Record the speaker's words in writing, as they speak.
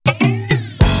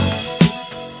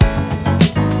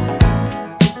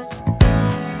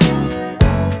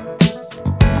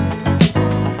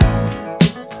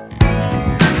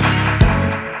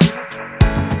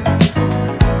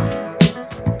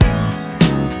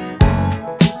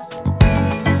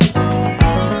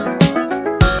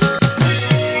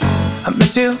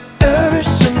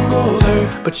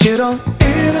but you don't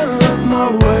even look my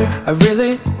way. I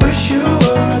really wish you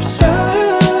were obsessed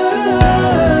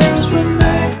with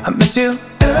me. I miss you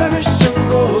every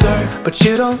single day, but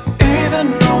you don't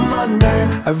even know my name.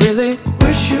 I really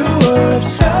wish you were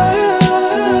obsessed.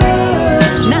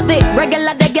 Not the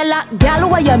regular gal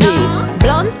what you meet.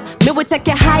 Blunt, me will take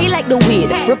you high like the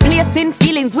weed. Replacing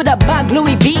feelings with a bag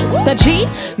Louis V. So G,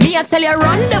 me I tell you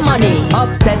run the money.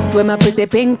 Obsessed with my pretty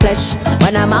pink flesh.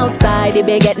 When I'm outside, it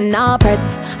be getting all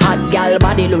pressed. Hot gal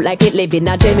body look like it live in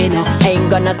a dream, you know. Ain't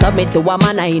gonna submit to a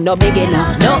man, I ain't no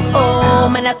beginner. No, oh,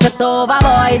 man, I stress over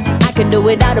boys. I can do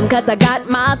without them cause I got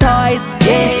my toys.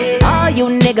 Yeah, all you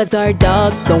niggas are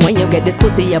dogs. So when you get this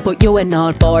pussy, I put you in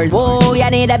all fours. Whoa, you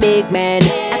need a big man.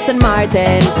 Aston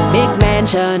Martin, big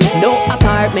mansion, no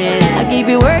apartment. I keep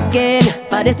you working,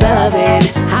 but it's loving.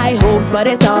 High hopes, but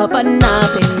it's all for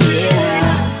nothing,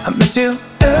 yeah. I miss you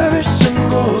every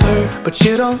single day, but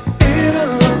you don't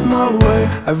even look my way.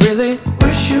 I really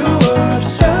wish you were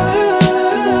obsessed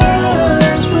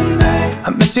with me. I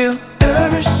miss you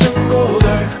every single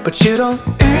day, but you don't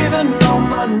even know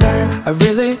my name. I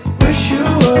really wish you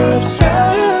were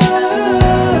obsessed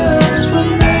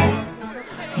with me.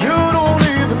 You don't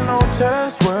even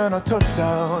notice when I touch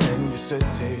down in your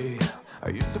city. I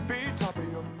used to be top of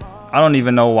your mind. I don't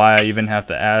even know why I even have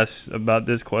to ask about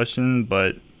this question,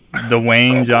 but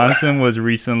Dwayne Johnson was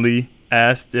recently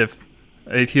asked if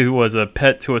he was a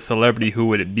pet to a celebrity, who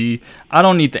would it be? I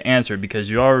don't need to answer because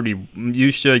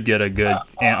you should get a good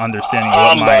understanding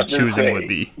of what my choosing would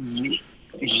be.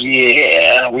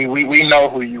 Yeah, we know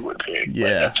who you would pick.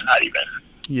 Yeah, it's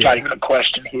not even a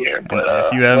question here. But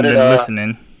if you haven't been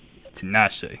listening, it's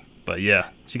Tinashe. But yeah,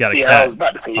 she got a cat. I was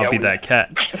about to say, I'll be that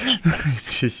cat.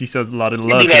 she shows a lot of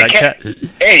love to that cat.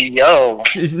 Hey, yo.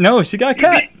 No, she got a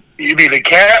cat. You be the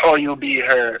cat or you be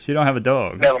her? She don't have a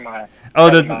dog. Never mind.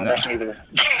 Oh, that's neither.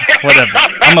 Whatever.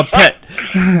 I'm a pet.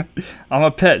 I'm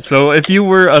a pet. So if you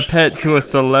were a pet to a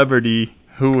celebrity,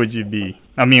 who would you be?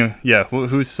 I mean, yeah,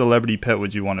 whose celebrity pet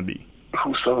would you want to be?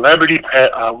 Whose celebrity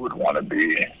pet I would want to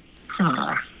be?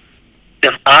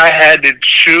 If I had to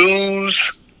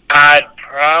choose, I'd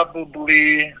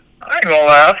probably... I ain't gonna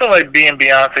lie. I feel like being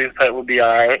Beyonce's pet would be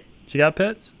alright. She got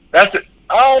pets? That's it.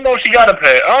 I don't know if she got a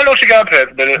pet. I don't know if she got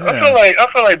pets, but yeah. I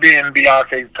feel like being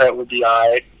Beyonce's pet would be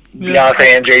alright. Yeah.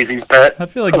 Beyonce and Jay-Z's pet. I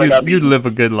feel like you'd live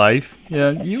a good life.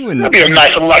 Yeah, you would. It'd be a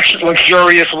nice,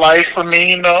 luxurious life for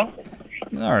me, you know.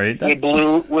 All right. With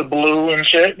blue and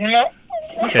shit, you know.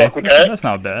 Okay, that's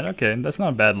not bad. Okay, that's not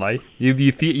a bad life. You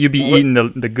be eating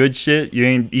the good shit. You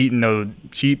ain't eating no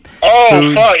cheap. Oh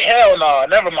food. Fuck! Hell no!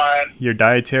 Never mind. Your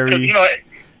dietary.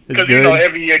 Because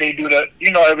every year they do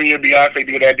every year Beyonce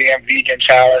do that damn vegan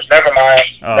challenge. Never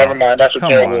mind. That's a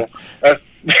terrible. That's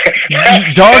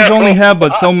dogs only have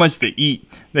but so much to eat.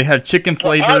 They have chicken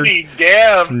flavored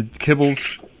kibbles.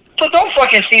 So don't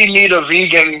fucking feed me the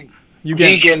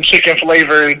vegan chicken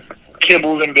flavored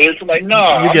kibbles and bits. Like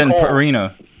no, you're getting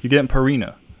Purina. You're getting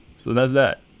Purina. So that's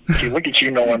that. See, look at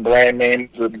you knowing brand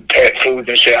names of pet foods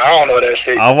and shit. I don't know that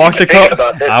shit. I walked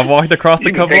across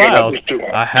a couple aisles.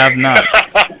 I have not.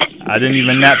 I didn't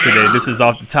even nap today. This is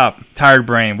off the top. Tired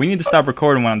brain. We need to stop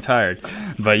recording when I'm tired.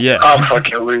 But yeah. I'm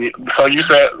fucking weak. So you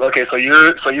said okay. So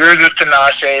yours is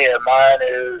Tinashe and mine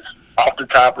is off the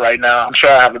top right now. I'm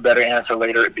sure I have a better answer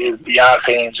later. It is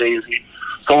Beyonce and Jay-Z.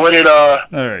 So what did All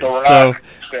right. The Rock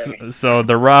say? So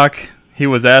The Rock. He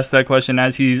was asked that question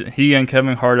as he and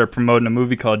Kevin Hart are promoting a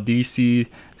movie called DC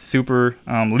Super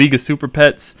League of Super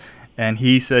Pets, and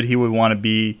he said he would want to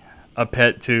be a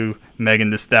pet to Megan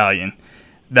Thee Stallion.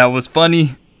 That was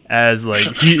funny, as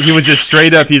like he was just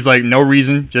straight up. He's like, no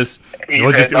reason, we're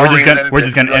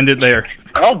just gonna end it there.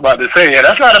 I was about to say, yeah,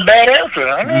 that's not a bad answer.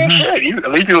 I mean, shit,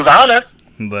 at least he was honest.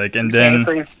 Like, and then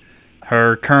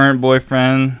her current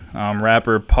boyfriend,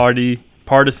 rapper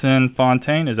Partisan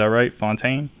Fontaine, is that right?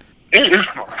 Fontaine. I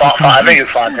think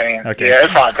it's Fontaine. Okay. Yeah,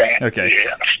 it's Fontaine. Okay.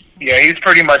 Yeah, he's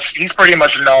pretty much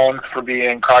known for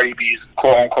being Cardi B's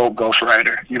quote unquote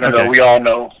ghostwriter, even though we all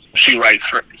know he writes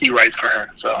for her.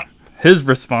 So his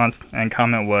response and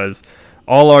comment was,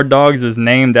 "All our dogs is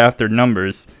named after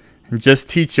numbers. Just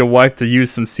teach your wife to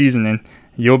use some seasoning.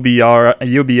 You'll be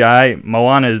alright.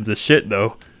 Moana is the shit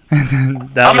though." I'm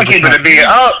gonna keep it a beat.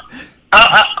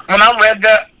 When I read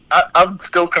that, I'm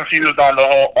still confused on the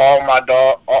whole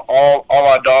all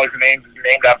our dogs' names is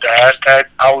named after hashtag.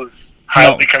 I was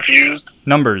highly confused.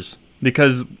 Numbers,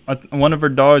 because one of her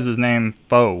dogs is named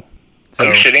Foe. So, are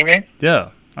you shitting me?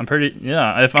 Yeah,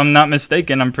 if I'm not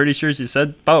mistaken, I'm pretty sure she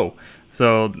said Foe.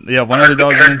 So yeah, one of the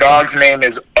dogs. Her dog's name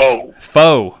is O.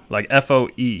 Foe, like Foe.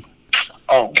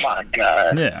 Oh my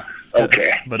god. Yeah.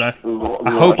 Okay. But I Lord,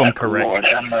 hope I'm correct. Lord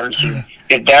have mercy.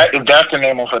 If that's the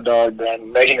name of her dog,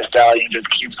 then Megan Thee Stallion just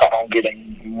keeps on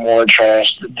getting more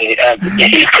trash the day as the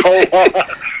days go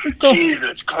on.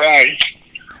 Jesus Christ.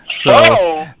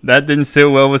 So that didn't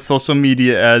sit well with social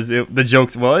media as the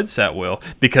jokes. Well, it sat well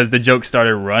because the jokes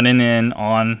started running in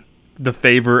on the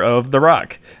favor of The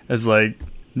Rock. It's like,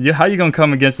 how you gonna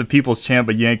come against the people's champ,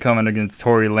 but you ain't coming against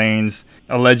Tory Lanez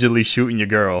allegedly shooting your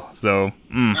girl? So,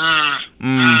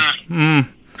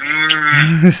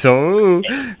 so,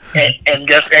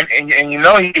 and you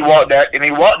know he walked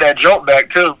that joke back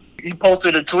too. He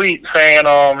posted a tweet saying,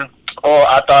 "Oh,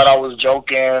 I thought I was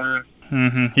joking."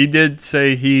 He did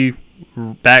say he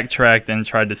backtracked and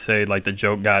tried to say like the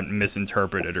joke got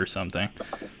misinterpreted or something.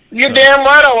 You're damn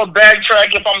right I would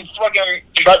backtrack if I'm fucking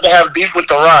about to have beef with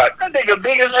The Rock. That nigga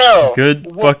big as hell.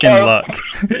 Good fucking luck.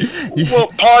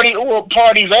 What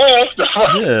party's ass? The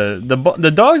fuck? Yeah,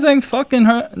 the dogs ain't fucking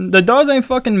her. The dogs ain't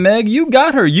fucking Meg. You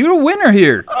got her. You the winner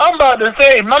here. I'm about to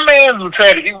say, my man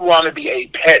said he want to be a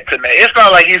pet to me. It's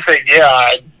not like he said, yeah,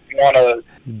 I want to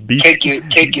take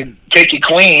you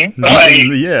clean. Like,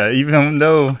 yeah, even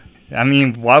though, I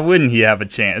mean, why wouldn't he have a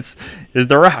chance? It's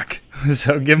The Rock.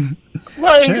 So give him.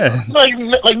 Like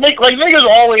niggas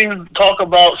always talk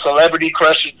about celebrity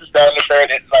crushes, this, that, and the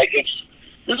third. And like it's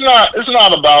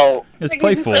not about. It's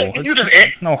playful.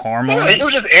 No harm on it. You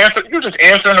just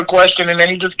answering the question, and then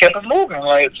he just kept it moving.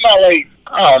 Like it's not like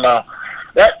I don't know.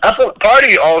 That I feel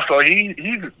Party also.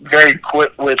 He's very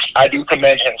quick, which I do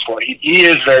commend him for. He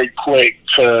is very quick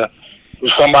to.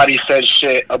 If somebody says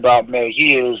shit about Meg,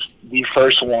 he is the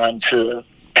first one to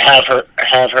have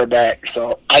her back.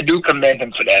 So I do commend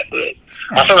him for that. But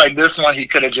I feel like this one he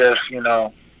could have just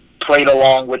played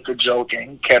along with the joke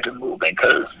and kept it moving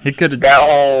because he could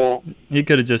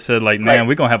have just said like, man,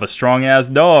 we're gonna have a strong ass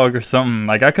dog or something.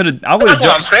 Like I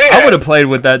would have played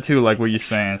with that too, like what you're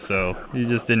saying. So he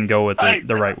just didn't go with it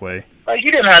the right way. Like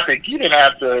he didn't have to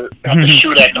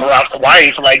shoot at The Rock's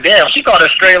wife. Like damn, she caught it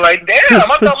straight. Like damn,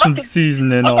 I thought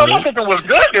my cooking was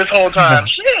good this whole time.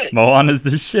 Shit. Moana's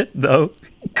the shit though.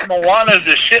 Moana's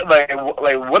the shit. Like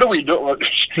what are we doing?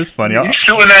 It's funny. You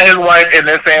shooting at his wife and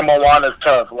then saying Moana's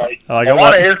tough.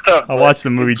 Moana is tough. I watched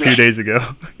the movie 2 days ago.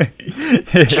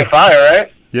 Shit fire,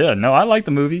 right? Yeah, no, I like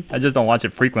the movie. I just don't watch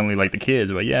it frequently like the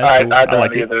kids. But yeah, I don't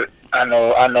like either. I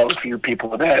know a few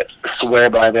people that swear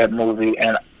by that movie,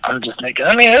 and I'm just thinking.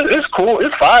 I mean, it's cool.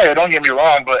 It's fire. Don't get me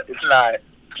wrong, but it's not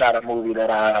a movie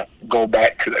that I go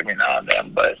back to every now and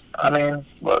then. But I mean,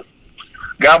 look.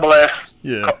 God bless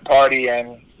Party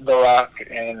and The Rock,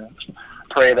 and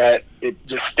pray that it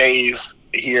just stays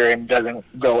here and doesn't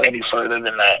go any further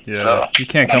than that. Yeah, so you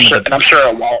can't I'm sure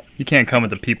it won't. You can't come at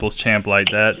the people's champ like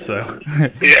that. So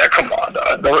yeah, come on,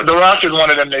 dog. The Rock is one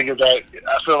of them niggas that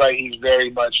I feel like he's very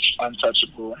much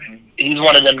untouchable. He's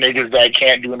one of them niggas that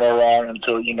can't do no wrong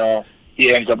until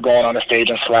he ends up going on the stage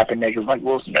and slapping niggas like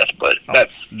Will Smith. But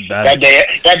that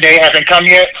day hasn't come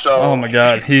yet. So oh my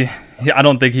God, I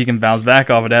don't think he can bounce back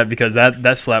off of that because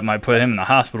that slap might put him in the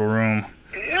hospital room.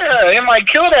 Yeah, it might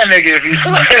kill that nigga if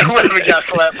he got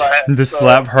slapped by him. The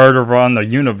slap heard around the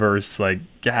universe. Like,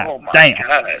 God damn.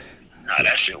 God. Nah,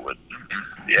 that shit would.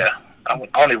 Yeah, I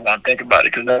don't even want to think about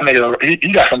it because that nigga,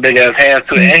 he got some big ass hands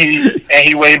too, and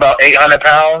he weighed about 800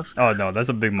 pounds. Oh no, that's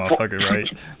a big motherfucker,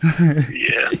 right?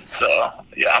 Yeah. So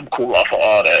yeah, I'm cool off of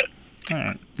all that. All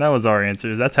right, that was our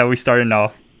answers. That's how we started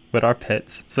off with our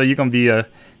pets. So you can be a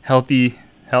healthy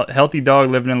dog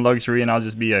living in luxury, and I'll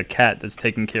just be a cat that's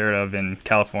taken care of in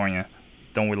California.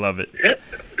 Don't we love it? Yeah.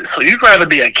 So you'd rather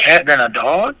be a cat than a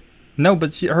dog? No,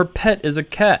 but her pet is a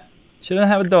cat. She doesn't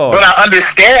have a dog. But I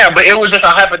understand, but it was just a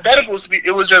hypothetical.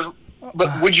 It was just.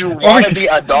 But would you want to be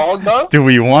a dog though? Do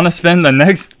we want to spend the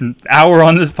next hour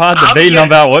on this pod debating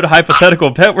about what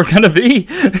hypothetical pet we're gonna be?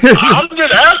 I'm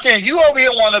just asking. You over here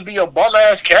want to be a bum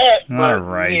ass cat? All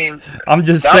right. I'm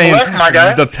just saying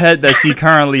the pet that she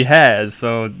currently has.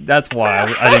 So that's why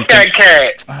I didn't. That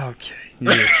cat. Okay,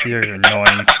 you're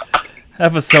annoying.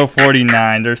 Episode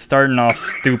 49. They're starting off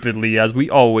stupidly as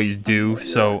we always do.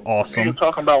 So awesome. You're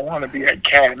talking about wanting to be a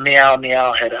cat. Meow,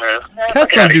 meow, head ass.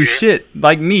 Cats don't do shit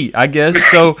like me, I guess.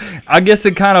 So I guess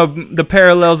it kind of, the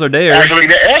parallels are there. Actually,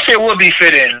 that shit would be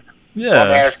fitting. Yeah.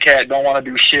 Ass cat don't want to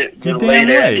do shit. Just lay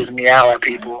there and just meow at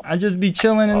people. I just be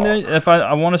chilling in there. If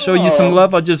I want to show you some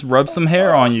love, I just rub some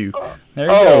hair on you. There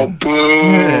you go. Boo.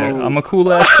 Yeah, I'm a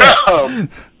cool ass cat.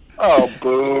 Oh,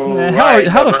 boo. Man,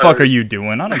 how the fuck are you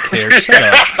doing? I don't care. Shut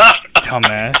up,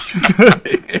 dumbass.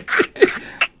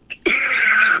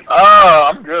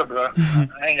 I'm good, bro.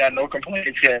 I ain't got no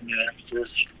complaints yet, man.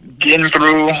 Just getting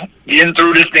through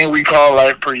this thing we call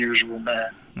life per usual,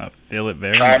 man. I feel it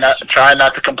very Try much.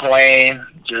 not to complain.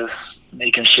 Just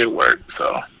making shit work.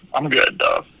 So I'm good,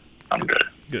 dog. I'm good.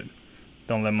 Good.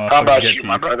 Don't let motherfuckers How about get you, to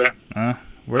my brother?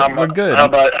 We're good.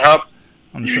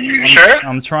 You sure?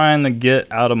 I'm trying to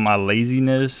get out of my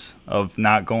laziness of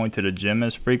not going to the gym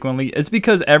as frequently. It's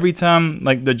because every time,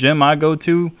 like, the gym I go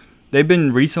to, they've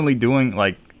been recently doing,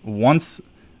 like, once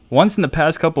in the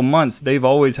past couple months, they've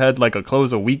always had, like, a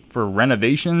close a week for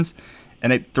renovations,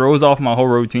 and it throws off my whole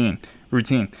routine.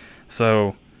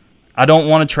 So I don't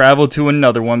want to travel to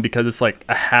another one because it's like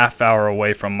a half hour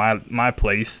away from my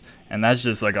place, and that's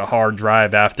just like a hard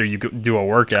drive after you do a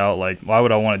workout. Like, why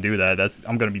would I want to do that?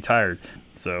 I'm gonna be tired.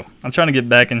 So I'm trying to get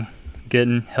back and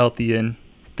getting healthy and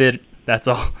fit. That's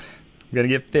all. I'm gonna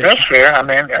get fit. That's fair. I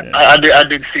mean, yeah. I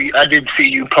did see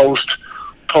you post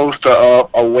a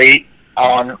weight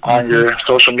on your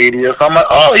social media. So I'm like,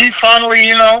 oh, he's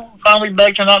finally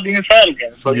back to not being fat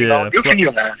again. So good for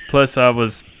you, man. Plus, I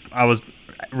was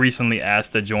recently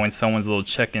asked to join someone's little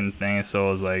check-in thing, so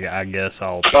I was like, I guess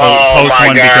I'll post one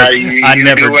because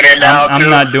I'm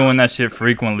not doing that shit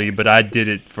frequently, but I did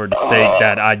it for the sake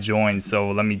that I joined,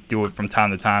 so let me do it from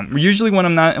time to time. Usually when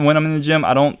I'm in the gym,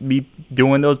 I don't be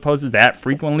doing those posts that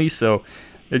frequently, so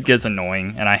it gets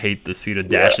annoying, and I hate to see the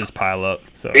dashes pile up.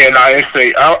 So yeah, no,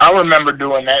 I remember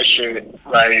doing that shit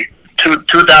like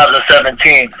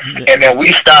 2017, and then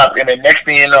we stopped, and the next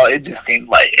thing you know, it just seemed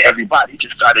like everybody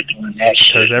just started doing that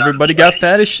shit. Because everybody got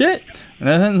fat as shit. And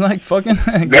then, like, fucking...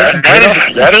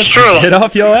 that is true. Get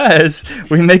off your ass.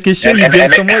 We making sure you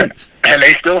get some weights. And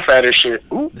they still fat as shit.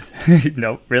 Ooh.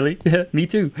 No, really? Yeah, me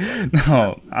too.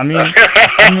 No, I mean...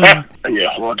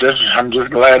 Yeah, well, I'm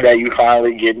just glad that you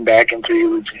finally getting back into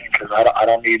your routine, because I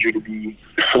don't need you to be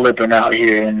slipping out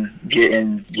here and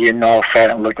getting all fat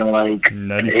and looking like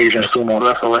an Asian sumo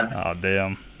wrestler. Oh,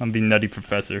 damn. I'm be Nutty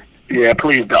Professor. Yeah,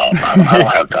 please don't. I don't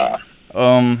have time.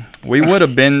 We would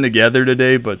have been together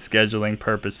today, but scheduling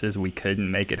purposes, we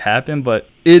couldn't make it happen. But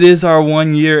it is our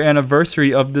 1-year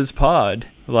anniversary of this pod.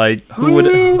 Like, who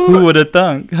would have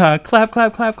thunk? Clap, clap,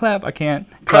 clap, clap. I can't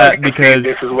clap because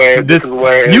this is where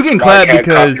you can clap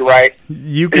because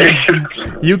you're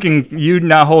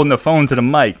not holding the phone to the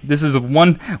mic. This is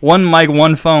one mic,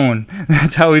 one phone.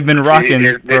 That's how we've been rocking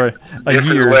for a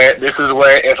year. This is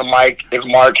where if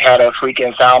Mark had a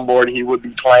freaking soundboard, he would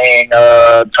be playing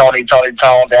Tony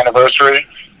Tone's anniversary.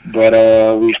 But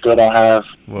we still don't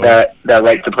have that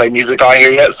right to play music on here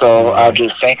yet, so I'll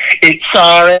just sing. It's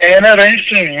our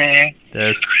anniversary.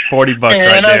 There's $40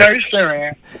 right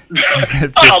there.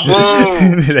 Oh,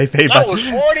 boo! They paid that was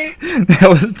 40. That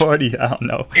was 40. I don't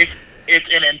know. It's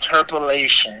an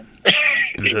interpolation.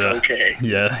 It's okay.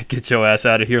 Yeah, get your ass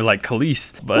out of here like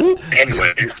Khalees. But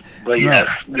anyways,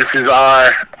 yes, this is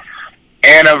our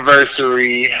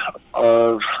anniversary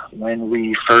of when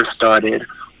we first started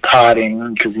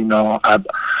potting, because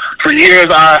for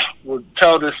years I would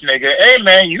tell this nigga, hey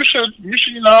man, you should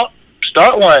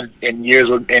start one, and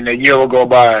a year will go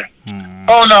by.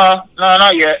 Oh no,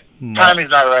 not yet. Timing's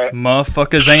not right.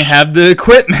 Motherfuckers ain't have the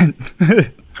equipment.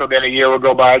 So then a year will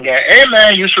go by again. Hey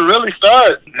man, you should really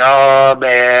start. No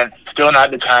man, still not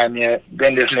the time yet.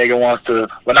 Then this nigga wants to,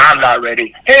 when I'm not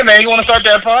ready. Hey man, you want to start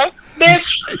that pod,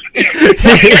 bitch?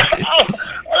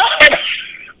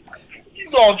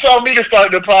 Gonna tell me to start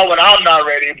the pod when I'm not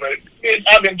ready, but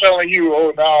I've been telling you,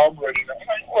 oh no, I'm ready now.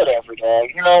 Like, whatever, dog.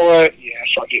 You know what? Yeah,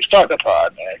 fuck it. Start the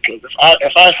pod, man. Because if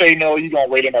I say no, you're gonna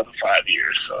wait another 5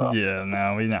 years. So yeah,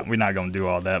 no, we're not gonna do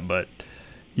all that. But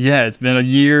yeah, it's been a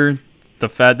year. The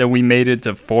fact that we made it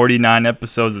to 49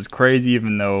 episodes is crazy.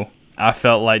 Even though I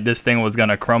felt like this thing was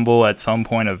gonna crumble at some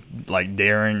point of like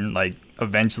Darren, like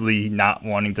eventually not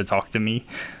wanting to talk to me.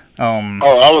 I'm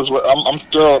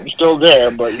still there,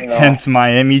 but Hence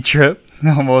Miami trip.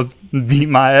 Almost beat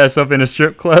my ass up in a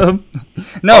strip club.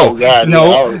 No,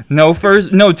 no,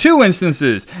 2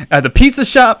 instances at the pizza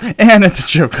shop and at the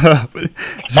strip club. No.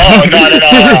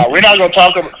 We're not gonna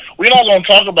talk about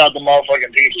the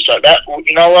motherfucking pizza shop. That,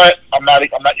 you know what?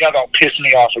 Y'all gonna piss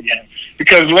me off again.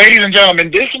 Because, ladies and gentlemen,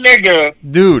 this nigga,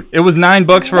 dude, it was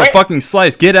 $9 for a fucking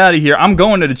slice. Get out of here. I'm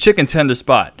going to the chicken tender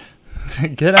spot.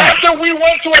 Get out. After we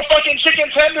went to a fucking chicken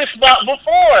tender spot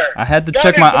before. I had to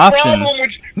check my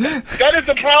options. That is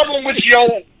the problem with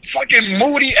your fucking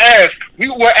moody ass. We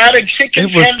were at a chicken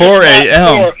tender spot. It was 4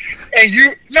 a.m. And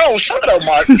shut up,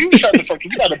 Mark. You shut the fuck up.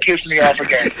 You gotta piss me off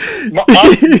again.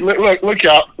 Look,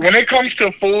 y'all. When it comes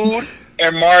to food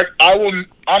and Mark, I will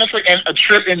honestly, and a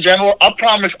trip in general, I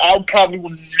promise I probably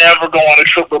will never go on a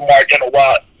trip with Mark in a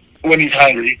while when he's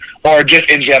hungry or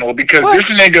just in general, because this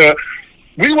nigga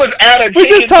We was at a We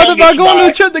just talked about going to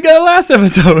a spot. trip together last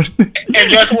episode. And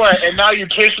guess what? And now you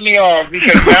pissed me off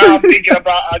because now I'm thinking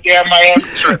about a damn Miami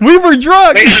trip. We were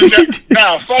drunk.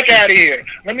 Now, fuck out of here.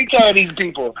 Let me tell these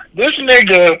people. This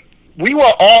nigga, we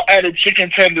were all at a chicken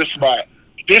tender spot.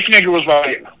 This nigga was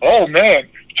like, oh man,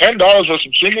 $10 for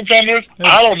some chicken tenders?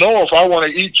 I don't know if I want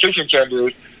to eat chicken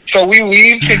tenders. So we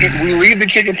leave the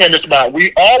chicken tender spot.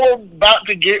 We all were about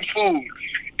to get food.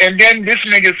 And then this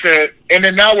nigga said, and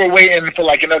then now we're waiting for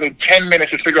like another 10 minutes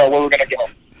to figure out where we're going to go.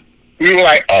 We were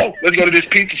like, oh, let's go to this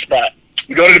pizza spot.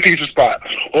 We go to the pizza spot.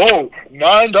 Oh, $9.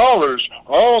 I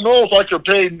don't know if I could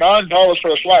pay $9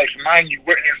 for a slice. Mind you,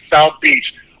 we're in South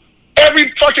Beach. Every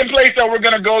fucking place that we're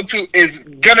going to go to is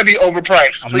going to be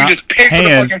overpriced. So you just pay for the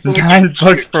fucking food.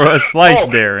 $9 for a slice,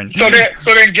 Darren. So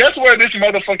then guess where this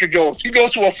motherfucker goes? He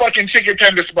goes to a fucking chicken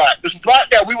tender spot. The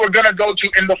spot that we were going to go to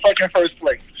in the fucking first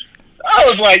place. I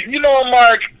was like, you know what,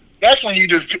 Mark? That's when he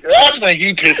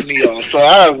pissed me off. So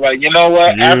I was like, you know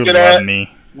what? After that,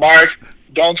 Mark,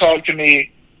 don't talk to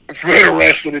me for the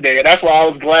rest of the day. And that's why I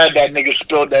was glad that nigga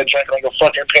spilled that drink like a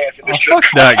fucking pants in the strip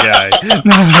fuck that guy.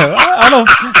 I don't.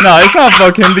 No, it's not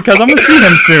fuck him because I'm gonna see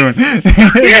him soon.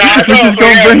 Yeah, I know. He's just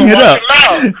gonna bring it up.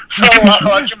 So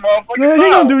watch your motherfucking No, he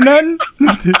don't do nothing.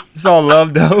 It's all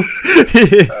love though.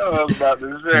 I was about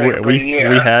to say, we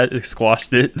had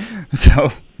squashed it.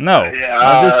 So no, yeah,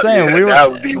 I'm just saying we were.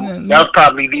 That was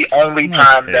probably the only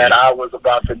time that I was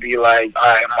about to be like, all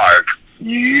right, Mark,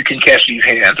 you can catch these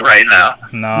hands right now.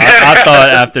 No, I thought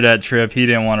after that trip he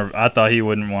didn't want to. I thought he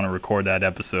wouldn't want to record that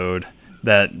episode.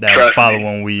 That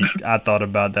following week, I thought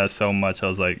about that so much. I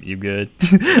was like, "You good?"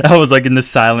 I was like in the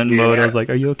silent mode. I was like,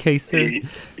 "Are you okay, sir?"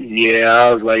 Yeah,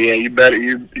 I was like, "Yeah, you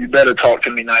better talk to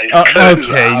me nice."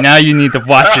 Okay, now you need to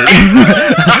watch it.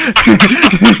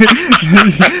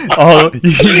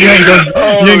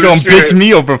 You ain't gonna bitch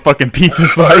me over a fucking pizza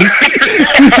slice.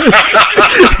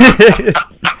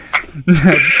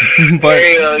 But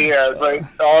hell yeah, but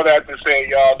all that to say,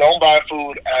 y'all, don't buy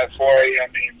food at 4 a.m.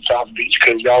 in South Beach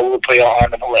because y'all will play your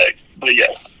arm in the leg. But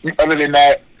yes, other than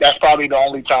that, that's probably the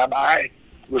only time I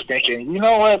was thinking, you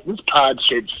know what, this pod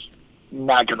shit's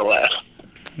not gonna last.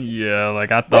 Yeah,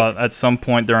 like I thought at some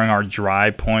point during our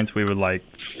dry points we would like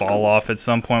fall off. At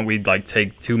some point we'd like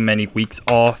take too many weeks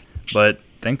off, but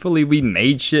thankfully we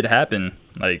made shit happen.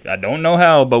 Like, I don't know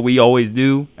how, but we always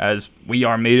do, as we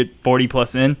are made it 40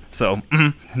 plus in, so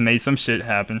made some shit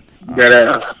happen. That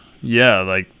ass. Yeah,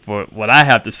 like, what I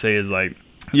have to say is, like,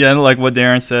 yeah, like what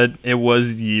Darren said, it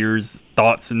was years,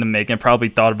 thoughts in the making. Probably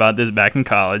thought about this back in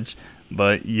college,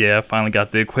 but yeah, finally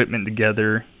got the equipment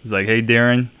together. It's like, hey,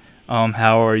 Darren,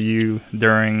 how are you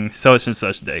during such and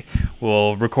such day?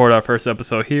 We'll record our first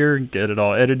episode here, get it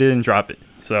all edited, and drop it.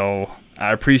 So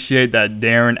I appreciate that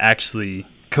Darren actually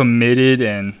committed,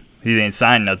 and he didn't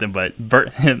sign nothing, but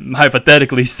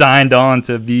hypothetically signed on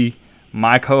to be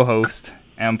my co-host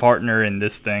and partner in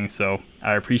this thing. So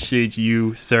I appreciate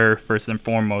you, sir, first and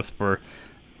foremost, for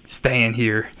staying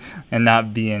here and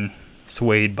not being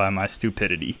swayed by my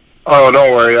stupidity. Oh,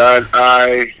 don't worry.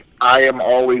 I am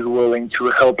always willing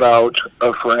to help out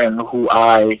a friend who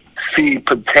I see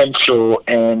potential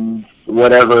in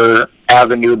whatever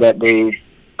avenue that they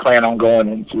plan on going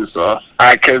into. So,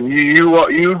 because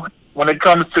you, when it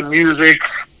comes to music,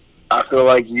 I feel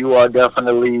like you are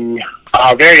definitely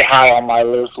very high on my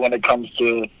list when it comes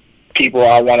to people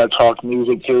I want to talk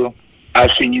music to. I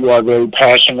see you are very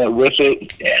passionate with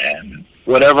it, and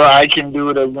whatever I can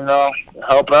do to,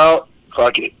 help out,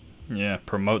 fuck it. Yeah,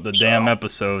 promote the damn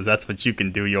episodes. That's what you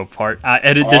can do, your part. I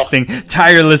edit this thing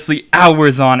tirelessly,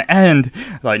 hours on end.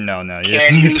 Like, no.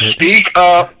 Can you speak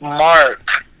up,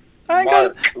 Mark? I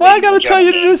gotta tell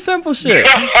you to do simple shit.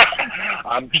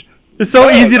 It's so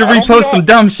easy to repost some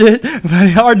dumb shit, but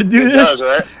it's hard to do this. Does,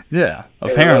 right? Yeah,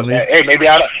 apparently. Hey, maybe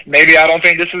I don't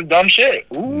think this is dumb shit.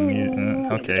 Ooh,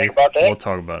 yeah, okay, think about that? We'll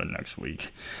talk about it next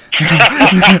week.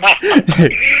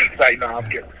 It's like, no, I'm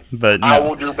kidding. But no. I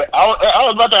will do. But I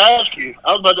was about to ask you.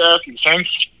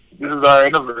 Since this is our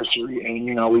anniversary,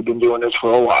 and we've been doing this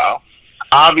for a while.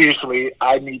 Obviously,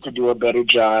 I need to do a better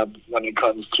job when it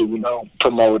comes to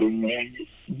promoting and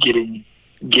getting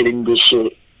this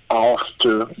shit off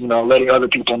to letting other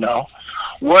people know.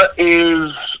 What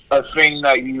is a thing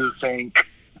that you think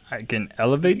I can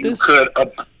elevate this? You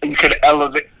could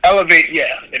elevate,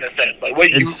 yeah, in a sense. Like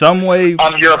what in some way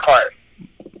on your part.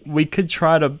 We could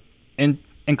try to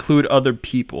include other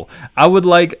people. I would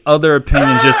like other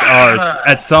opinions, just ours,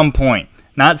 at some point.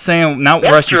 Not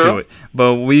rushing to it,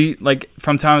 but we, like,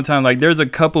 from time to time, like, there's a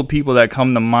couple people that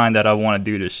come to mind that I want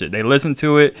to do this shit. They listen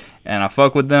to it, and I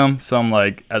fuck with them, so I'm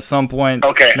like, at some point,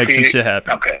 make some shit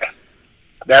happen. Okay.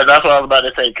 That's what I was about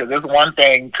to say. Because it's one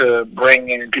thing to bring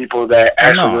in people that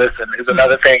actually listen. It's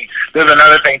another thing. There's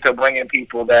another thing to bring in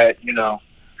people that No,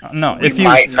 we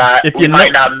might not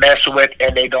mess with,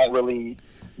 and they don't really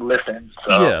listen.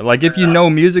 So yeah, like if you know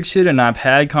music shit, and I've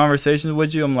had conversations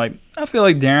with you, I'm like, I feel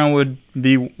like Darren would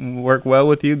work well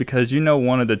with you because you know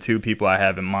one of the two people I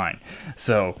have in mind.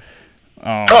 So,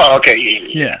 okay,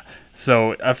 yeah.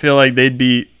 So I feel like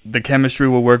the chemistry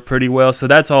will work pretty well. So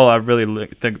that's all I really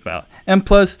think about. And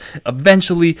plus,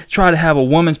 eventually try to have a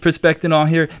woman's perspective on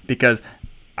here because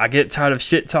I get tired of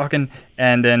shit talking.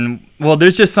 And then, well,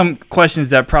 there's just some questions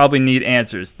that probably need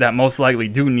answers that most likely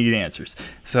do need answers.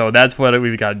 So that's what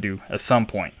we've got to do at some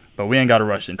point. But we ain't got to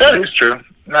rush into it. That is true.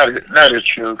 That is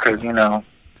true because, when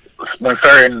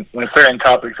certain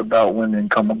topics about women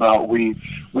come about, we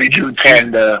do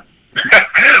tend to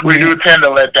to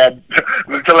let that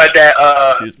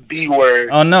B word.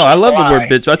 Oh no, I love the word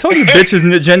bitch. I told you bitch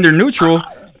is gender neutral.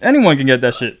 Anyone can get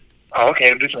that shit.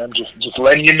 Okay, I'm just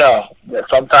letting you know that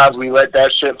sometimes we let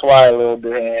that shit fly a little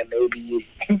bit, and maybe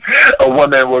a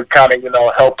woman would kind of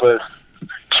help us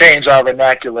change our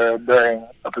vernacular during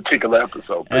a particular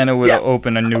episode. But, and it would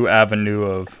open a new avenue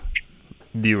of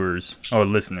viewers or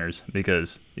listeners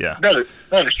because that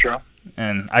is true.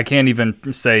 And I can't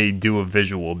even say do a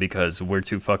visual because we're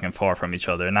too fucking far from each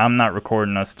other. And I'm not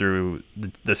recording us through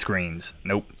the screens.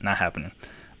 Nope, not happening.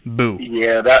 Boo.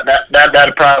 Yeah,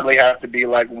 that'd probably have to be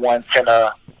like once in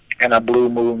a blue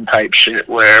moon type shit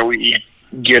where we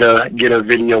get a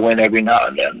video in every now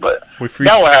and then. But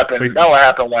that will happen. That will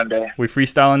happen one day. We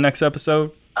freestyling next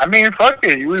episode? I mean, fuck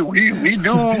it. We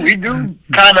do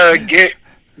kind of get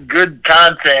good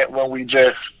content when we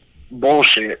just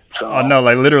bullshit. So. Oh no,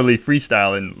 like literally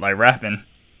freestyling, like rapping.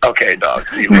 Okay, dog.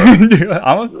 See,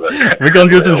 we're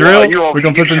gonna do some drill. We're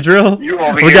gonna put some drill.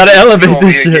 We gotta elevate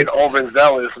this shit.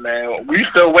 Overzealous, man. We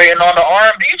still waiting on the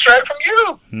R&B track from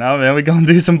you. No, man, we gonna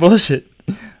do some bullshit.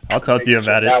 I'll talk to you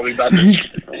about it. Now we about to,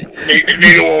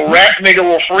 nigga will rap, nigga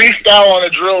will freestyle on a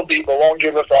drill beat, but won't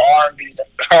give us an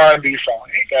R&B song.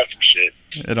 Ain't that some shit?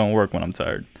 It don't work when I'm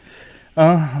tired.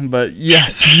 But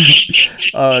yes,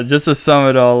 just to sum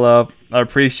it all up, I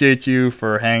appreciate you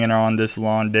for hanging on this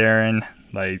long, Darren.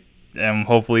 And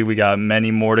hopefully we got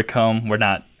many more to come. We're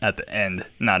not at the end,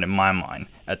 not in my mind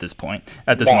at this point,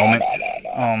 at this moment.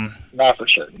 No. Not for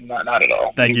sure, not at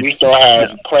all. Thank you. We still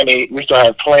have plenty. We still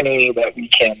have plenty that we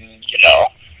can,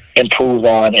 improve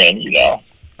on and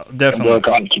definitely work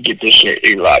on to get this shit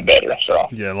a lot better. So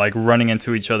yeah, like running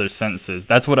into each other's sentences.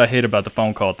 That's what I hate about the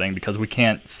phone call thing because we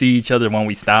can't see each other when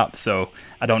we stop. So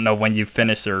I don't know when you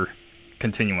finish or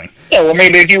continuing. Yeah, well,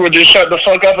 maybe if you would just shut the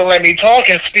fuck up and let me talk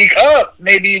and speak up,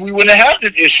 maybe we wouldn't have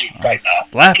this issue right now.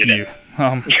 Slap you.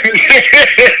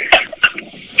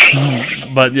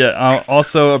 But yeah, I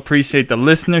also appreciate the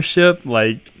listenership,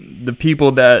 like the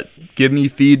people that give me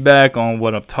feedback on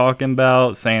what I'm talking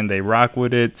about, saying they rock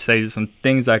with it, say some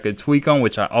things I could tweak on,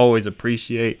 which I always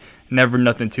appreciate. Never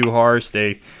nothing too harsh.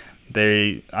 I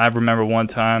remember one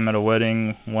time at a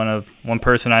wedding, one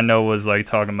person I know was like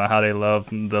talking about how they love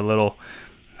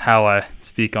how I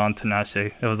speak on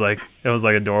Tinashe. It was like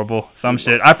adorable. Some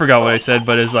shit. I forgot what I said,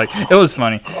 but it was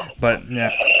funny. But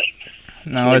yeah.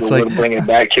 No, it's like bring it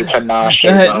back to Tinashe.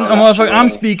 I'm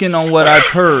speaking on what I've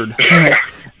heard.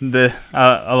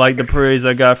 I like the praise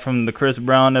I got from the Chris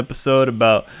Brown episode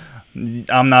about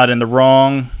I'm not in the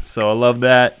wrong, so I love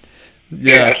that.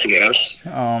 Yeah. Yes.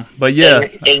 But yeah,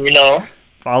 and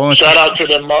following. Shout out to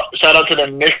the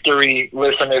mystery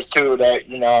listeners too. That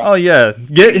Oh yeah,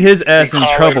 get his ass in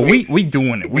trouble. We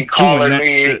doing it. We calling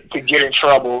me to get in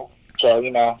trouble. So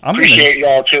appreciate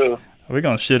y'all too. We're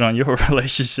gonna shit on your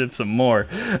relationship some more.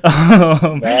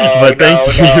 But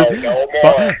thank you. No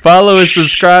more. Follow and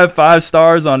subscribe, 5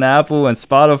 stars on Apple and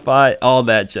Spotify, all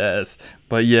that jazz.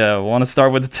 But yeah, want to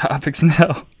start with the topics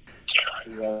now.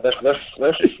 Yeah, let's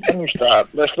let me stop.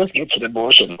 Let's get to the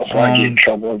bullshit before I get in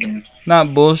trouble again.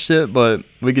 Not bullshit, but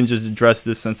we can just address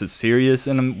this since it's serious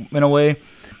in a way.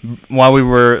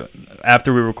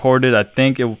 After we recorded, I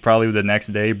think it was probably the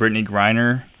next day, Brittany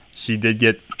Griner. She did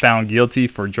get found guilty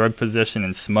for drug possession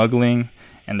and smuggling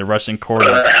in the Russian court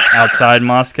outside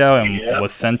Moscow and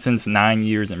was sentenced 9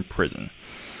 years in prison.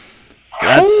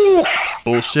 That's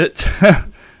bullshit.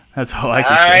 That's all I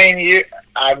can say. 9 years.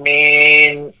 I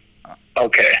mean,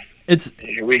 okay.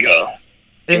 Here we go.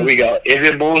 Is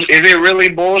it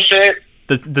really bullshit?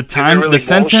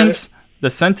 The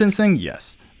sentencing,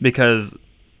 yes, because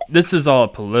this is all a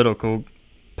political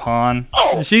pawn.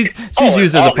 She's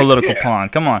used as a political pawn.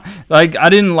 Come on, like I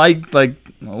didn't like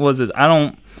what was it?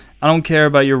 I don't care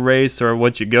about your race or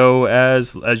what you go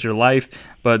as your life,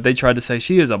 but they tried to say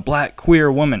she is a black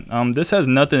queer woman. This has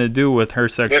nothing to do with her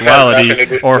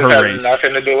sexuality or her race.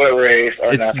 Nothing to do with race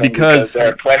or it's nothing. Because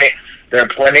there are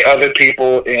plenty other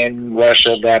people in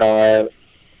Russia that are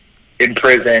in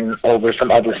prison over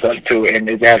some other stuff too, and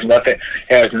it has nothing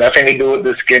to do with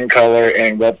the skin color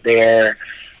and what their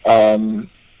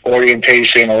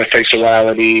orientation or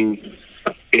sexuality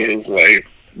is like.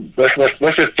 Let's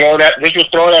just throw that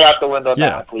out the window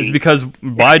now, please. It's because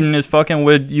Biden is fucking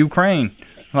with Ukraine.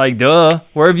 Like, duh.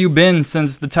 Where have you been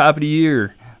since the top of the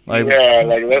year? Like,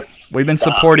 we've been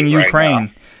supporting Ukraine.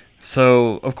 Right,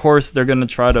 so of course they're gonna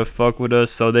try to fuck with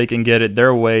us so they can get it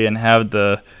their way and have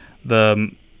the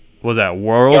was that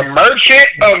World? The Merchant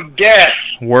of Death.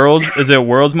 Is it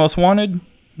World's Most Wanted?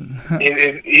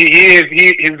 His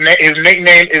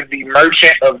nickname is the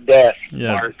Merchant of Death.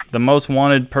 Yeah, Mark. The most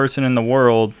wanted person in the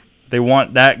world. They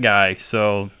want that guy,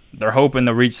 so they're hoping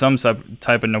to reach some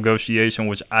type of negotiation,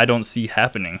 which I don't see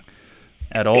happening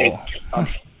at all.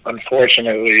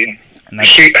 Unfortunately, here's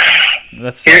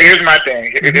my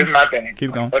thing. Here's my thing.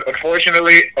 Keep going. But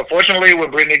unfortunately,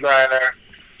 with Brittany Griner,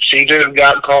 she just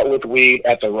got caught with weed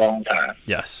at the wrong time.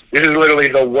 Yes. This is literally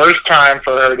the worst time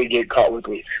for her to get caught with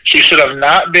weed. She should have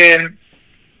not been.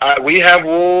 We have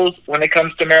rules when it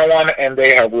comes to marijuana, and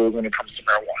they have rules when it comes to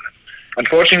marijuana.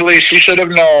 Unfortunately, she should have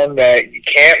known that you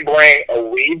can't bring a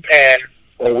weed pen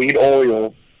or weed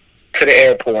oil to the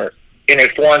airport in a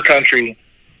foreign country.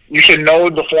 You should know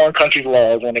the foreign country's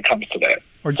laws when it comes to that.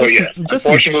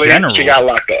 Unfortunately, she got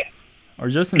locked up. Or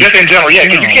just in general, yeah.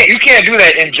 You can't do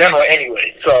that in general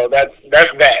anyway. So that's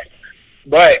that.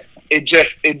 But it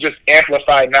just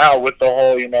amplified now with the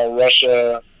whole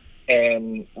Russia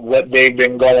and what they've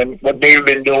been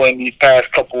doing these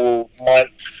past couple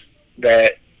months.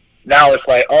 That now it's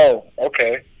like, oh,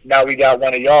 okay, now we got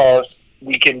one of y'all's.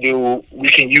 We can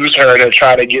use her to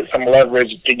try to get some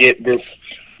leverage to get this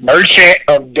Merchant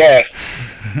of Death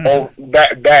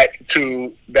back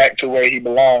to where he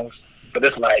belongs. But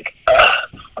it's like,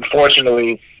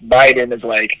 unfortunately, Biden is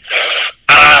like,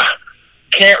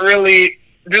 can't really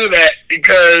do that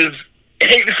because I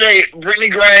hate to say it, Brittany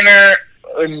Griner,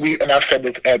 and I've said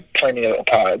this at plenty of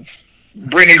pods.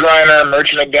 Brittany Griner,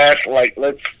 Merchant of Death, like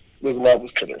there's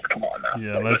levels to this. Come on now,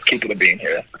 yeah, let's keep it a bean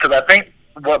here. Because I think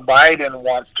what Biden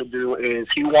wants to do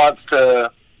is he wants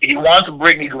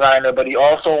Brittany Griner, but he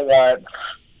also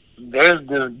wants. There's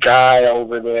this guy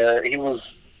over there. He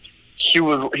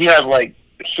has like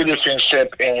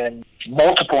citizenship in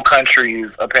multiple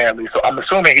countries apparently. So I'm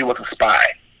assuming he was a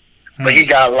spy. But he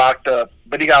got locked up.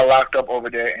 Over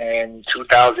there in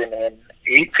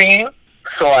 2018.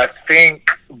 So I think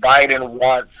Biden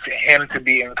wants him to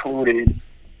be included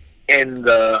in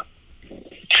the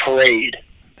trade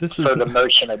for the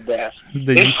Merchant of Death.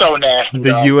 It's so nasty.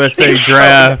 The USA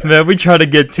draft, man. We try to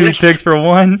get two picks for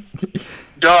one.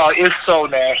 Dog, it's so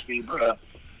nasty, bro.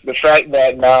 The fact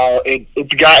that now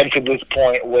it's gotten to this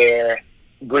point where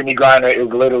Brittany Griner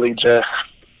is literally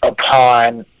just a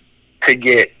pawn to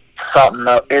get something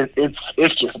up. It's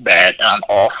just bad on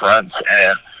all fronts,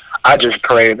 and I just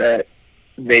pray that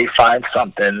they find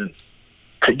something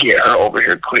to get her over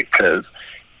here quick because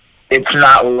it's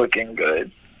not looking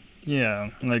good. Yeah,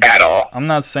 at all. I'm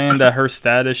not saying that her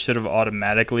status should have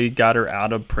automatically got her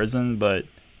out of prison, but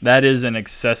that is an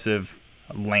excessive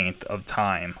length of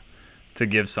time to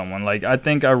give someone. Like, I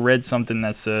think I read something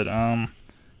that said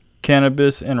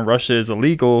cannabis in Russia is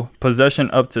illegal.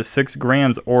 Possession up to 6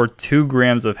 grams or 2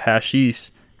 grams of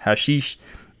hashish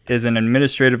is an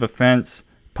administrative offense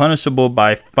punishable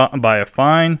by a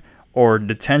fine or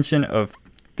detention of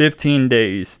 15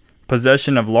 days.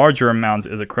 Possession of larger amounts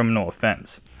is a criminal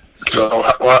offense. So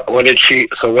what did she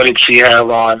have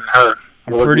on her?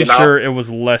 I'm pretty sure it was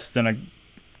less than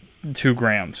 2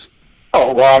 grams.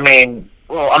 Oh, well, I mean,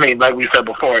 like we said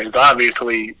before, it's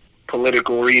obviously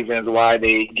political reasons why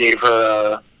they gave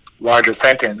her a larger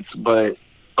sentence. But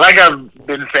like I've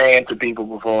been saying to people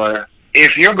before,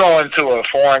 if you're going to a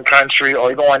foreign country or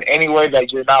you're going anywhere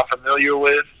that you're not familiar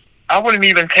with, I wouldn't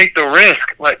even take the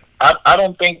risk. Like, I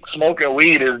don't think smoking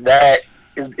weed is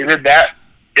it that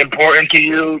important to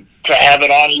you to have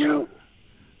it on you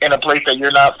in a place that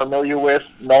you're not familiar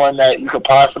with, knowing that you could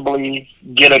possibly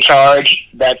get a charge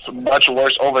that's much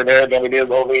worse over there than it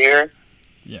is over here.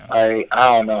 Yeah. I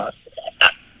don't know.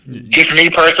 Just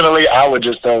me personally, I would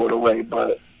just throw it away.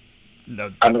 But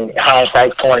no. I mean,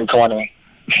 hindsight's 2020.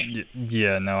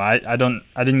 Yeah, no, I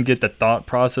didn't get the thought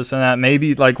process in that.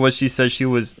 Maybe like what she said,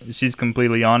 she's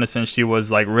completely honest, and she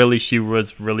was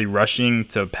really rushing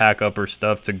to pack up her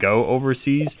stuff to go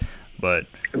overseas. but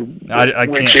I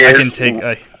can take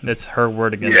that's her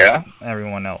word against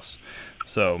everyone else.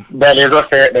 So that is a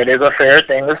fair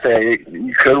thing to say.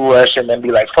 You could rush and then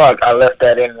be like, "Fuck, I left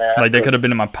that in there." Like they could have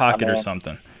been in my pocket or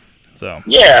something. So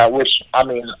yeah, which I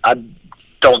mean, I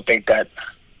don't think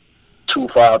that's too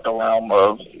far out the realm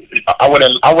of. I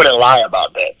wouldn't lie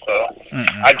about that. So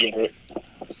I get it.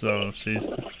 So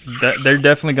they're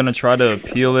definitely gonna try to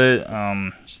appeal it.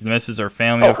 She misses her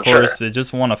family, of course. Sure. They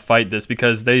just want to fight this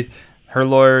because her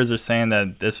lawyers are saying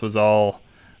that this was all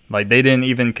like they didn't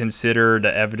even consider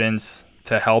the evidence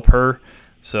to help her.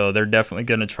 So they're definitely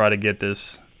gonna try to get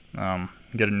this,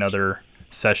 get another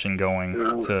session going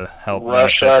to help.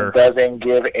 Russia doesn't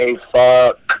give a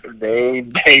fuck. They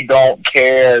don't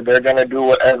care. They're gonna do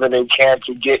whatever they can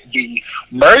to get the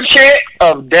merchant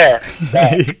of death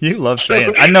back. You love saying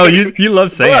it. I know you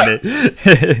love saying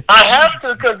it. I have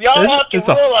to because y'all have to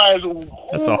realize who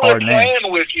we're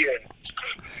playing with here.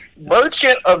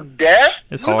 Merchant of death.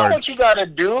 It's hard. You know what you gotta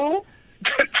do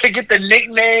to get the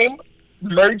nickname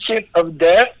Merchant of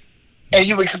Death, and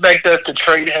you expect us to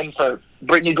trade him for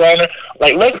Brittany Griner?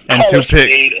 Like, let's call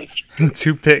it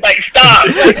 2 picks. Like, stop.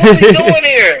 Like, what are you doing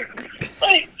here?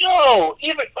 Like, yo,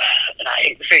 even I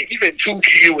hate to say, even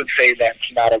 2K would say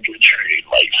that's not a good trade.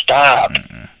 Like, stop.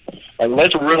 Like,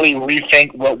 let's really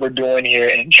rethink what we're doing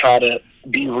here and try to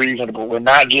be reasonable. We're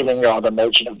not giving y'all the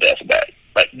Merchant of Death back.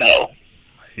 Like, no.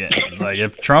 Yeah, like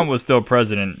if Trump was still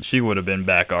president, she would have been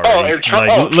back already.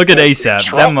 Look at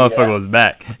ASAP. That motherfucker was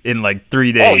back in like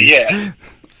 3 days. Oh yeah.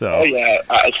 So. Oh yeah.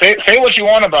 Say what you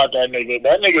want about that nigga.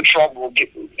 That nigga Trump will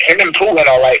get him and Putin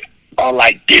are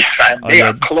like this time. They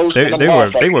are close. They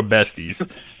were besties.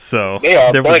 So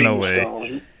there was no way.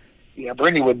 So, yeah,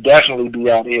 Brittany would definitely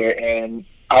be out here, and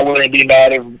I wouldn't be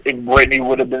mad if Brittany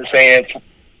would have been saying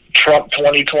Trump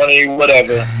 2020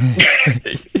 whatever.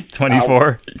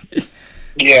 24.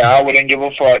 Yeah, I wouldn't give a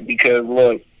fuck because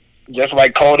look, just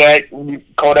like Kodak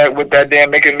with that damn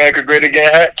 "Make America Great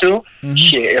Again" hat too. Mm-hmm.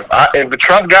 Shit, if the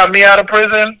Trump got me out of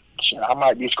prison, shit, I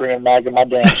might be screaming MAGA my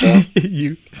damn self.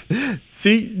 You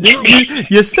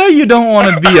say you don't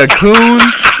want to be a coon.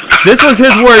 This was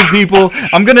his words, people.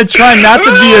 I'm gonna try not to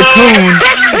be a coon,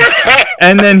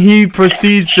 and then he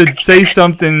proceeds to say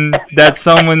something that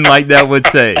someone like that would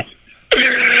say.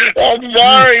 I'm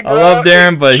sorry, bro. I love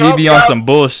Darren, but he be on some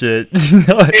bullshit.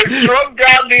 If Trump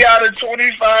got me out of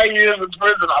 25 years in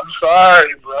prison, I'm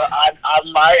sorry, bro. I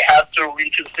might have to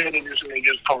reconsider this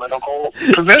nigga's political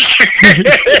position.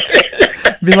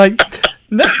 Be like,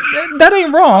 that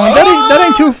ain't wrong. That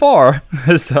ain't too far.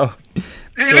 So.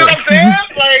 You know what I'm saying?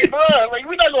 Like, bro, like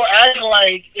we're not gonna act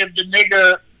like if the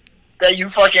nigga that you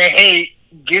fucking hate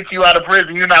gets you out of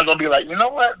prison, you're not gonna be like, you know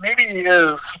what? Maybe he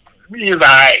is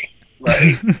alright.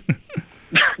 Like,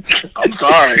 I'm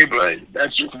sorry, but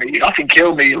that's just me. Y'all can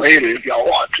kill me later if y'all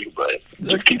want to, but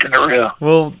just keeping it real.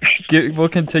 We'll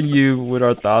continue with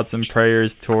our thoughts and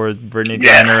prayers towards Brittany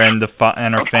Griner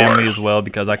and her family as well,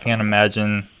 because I can't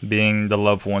imagine being the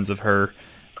loved ones of her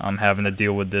having to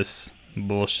deal with this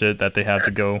bullshit that they have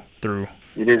to go through.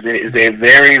 It is a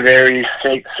very, very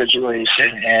sick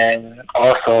situation, and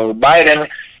also Biden,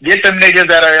 get them niggas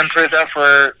that are in prison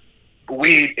for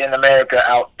weed in America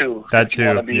out too. That too.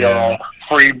 Want to be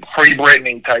free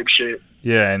Britney type shit.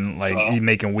 Yeah, and like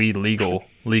making weed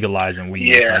legalizing weed.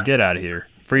 Yeah, like, get out of here.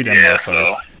 Freedom. Yeah,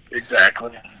 so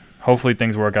exactly. Hopefully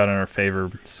things work out in our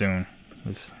favor soon.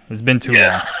 It's been too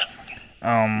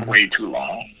long. Way too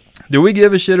long. Do we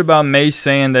give a shit about Mace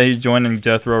saying that he's joining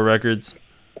Death Row Records?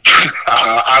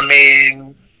 I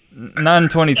mean, not in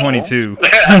 2022.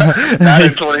 Not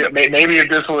in 20. Maybe if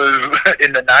this was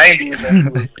in the 90s and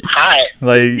it was hot.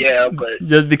 Like, yeah, but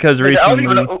just because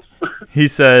recently he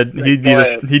said he'd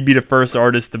be the first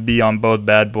artist to be on both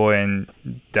Bad Boy and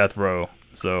Death Row.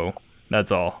 So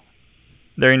that's all.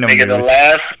 There ain't no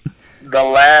news. The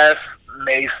last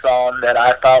Mace song that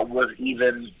I thought was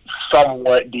even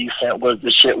somewhat decent was the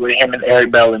shit with him and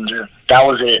Eric Bellinger. That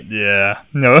was it. Yeah.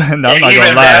 No, I'm not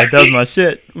gonna lie. That was my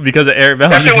shit because of Eric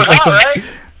Bellinger. That shit was hot, right?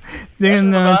 There's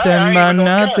nothing but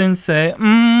nothing say. Yeah, I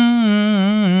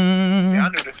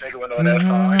knew this nigga would know that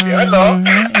song. Yeah, I know.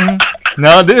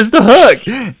 No, this is the hook.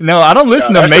 No, I don't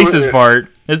listen to Mace's part.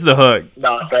 It's the hook.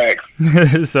 No, facts.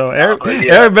 So Eric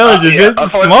Bellinger,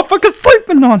 motherfucker's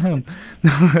sleeping on him.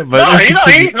 But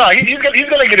he's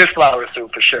gonna get his flowers soon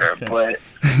for sure. Okay. But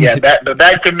yeah,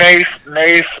 back to Mace.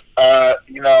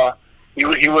 You know,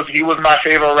 he was my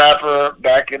favorite rapper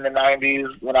back in the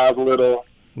 90s when I was little.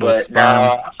 But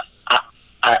now,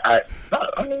 I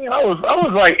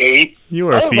was like 8. You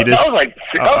were a fetus. I was like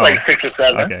 6 or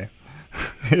 7. Okay.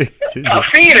 A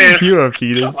fetus. You were a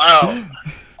fetus. Wow.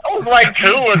 I was like 2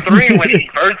 or 3 when he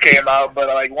first came out, but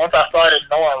like once I started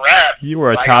knowing rap, You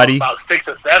were a like, toddy. about 6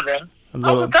 or 7. A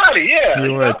little, I was a toddy, yeah.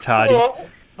 You were a toddy. Cool.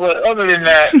 But other than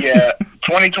that, yeah,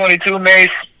 2022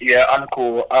 Mace, yeah, I'm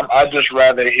cool. I just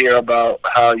rather hear about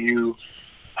how you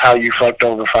fucked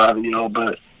over Fabio,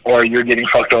 or you're getting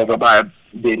fucked over by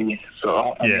Diddy.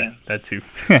 So I mean, that too.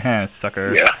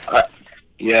 Sucker.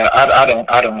 Yeah, I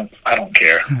don't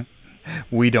care.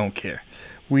 We don't care.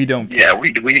 We don't care. Yeah,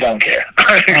 we don't care.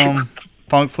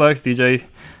 Funk Flex, DJ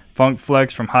Funk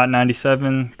Flex from Hot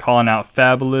 97, calling out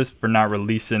Fabulous for not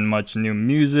releasing much new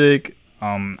music.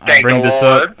 I bring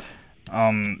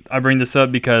this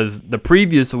up because the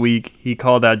previous week he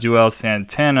called out Joel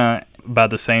Santana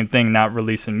about the same thing, not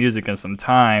releasing music in some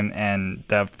time, and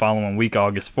that following week,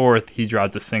 August 4th, he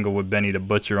dropped a single with Benny the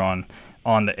Butcher on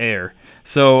the air.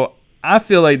 So I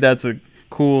feel like that's a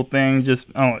cool thing.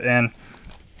 And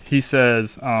he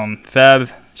says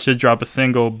Fab should drop a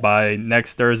single by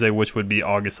next Thursday, which would be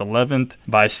August 11th,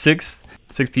 by 6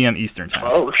 p.m. Eastern time.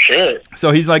 Oh shit! So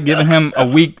he's like giving him a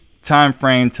week time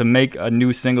frame to make a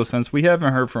new single, since we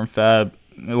haven't heard from Fab.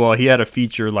 Well, he had a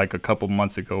feature like a couple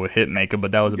months ago with Hitmaker,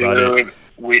 but that was about it.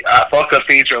 I fuck a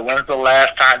feature. When's the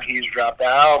last time he's dropped the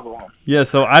album? Yeah,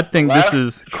 so I think this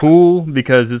is cool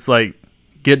because it's like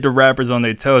get the rappers on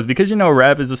their toes, because you know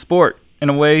rap is a sport in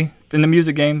a way. In the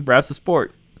music game, rap's a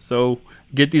sport. So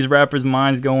get these rappers'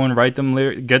 minds going, write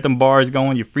them get them bars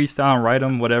going. You freestyle and write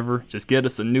them, whatever. Just get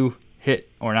us a new hit,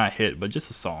 or not hit, but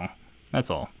just a song. That's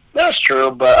all. That's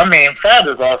true, but I mean, Fab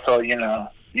is also,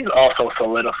 he's also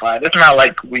solidified. It's not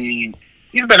like he's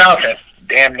been out since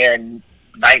damn near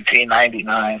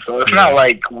 1999, so it's not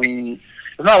like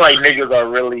niggas are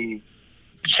really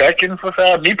checking for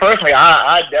Fab. Me personally,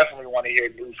 I definitely want to hear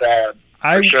new Fab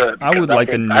for sure. I would like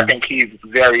I think he's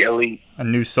very elite. A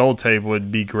new Soul Tape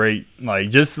would be great. Like,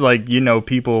 just like,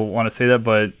 people want to say that,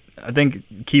 but I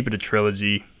think keep it a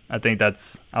trilogy. I think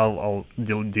that's I'll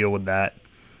deal with that.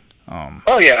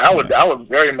 Oh yeah, I would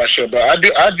very much sure, but I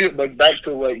do. But back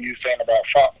to what you saying about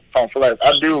Funk Flex,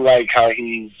 I do like how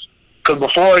because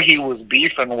before he was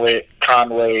beefing with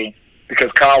Conway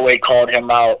because Conway called him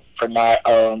out for not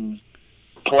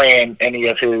playing any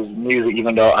of his music,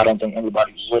 even though I don't think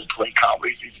anybody would play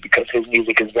Conway's music because his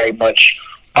music is very much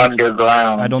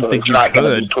underground. I don't think you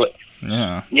could.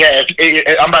 Yeah. Yeah,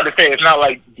 I'm about to say it's not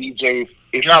like DJ.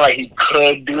 It's not like he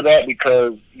could do that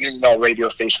because radio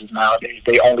stations nowadays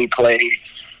they only play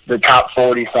the top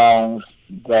 40 songs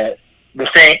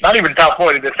not even top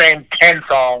 40, the same 10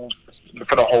 songs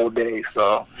for the whole day.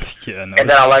 So yeah, no. And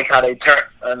then I like how they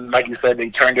like you said, they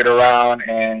turned it around,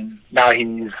 and now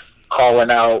he's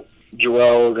calling out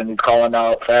Jewels and he's calling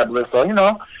out Fabulous. So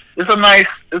it's a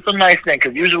nice thing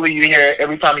because usually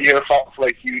every time you hear Funk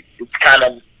Flex, it's kind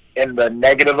of in the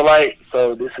negative light.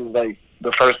 So this is like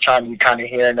the first time you kind of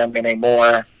hearing them in a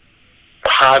more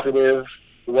positive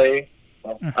way.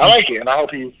 So I like it, and I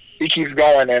hope he keeps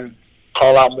going and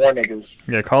call out more niggas.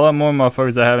 Yeah, call out more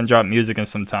motherfuckers that haven't dropped music in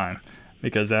some time,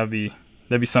 because that'd be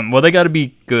something. Well, they got to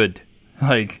be good,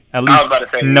 like at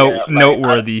least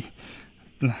noteworthy.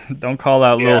 Don't call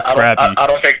out Lil Scrappy. I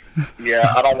don't think.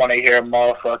 Yeah, I don't want to hear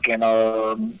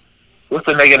motherfucking what's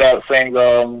the nigga that sang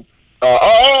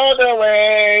all the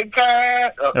way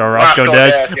to Roscoe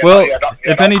Dash. Well,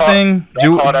 if anything,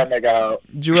 don't call that nigga out.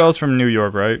 Jewel's from New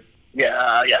York, right?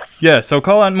 Yeah, yes. Yeah, so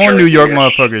call out more New York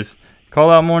motherfuckers. Call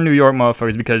out more New York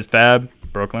motherfuckers because Fab,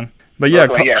 Brooklyn. But yeah,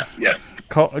 yes.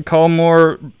 Call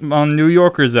more New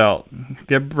Yorkers out.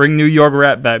 Bring New York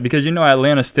rap back, because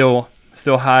Atlanta's still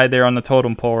high there on the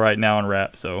totem pole right now in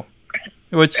rap. So,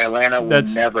 Atlanta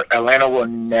will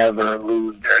never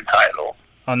lose their title.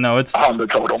 Oh no, it's on the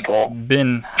totem pole.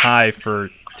 Been high for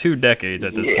 2 decades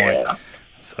at this point.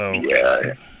 So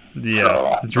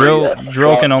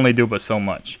drill can only do but so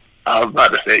much. I was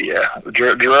about to say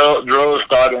drill is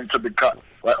starting to become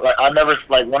like I never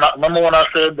remember when I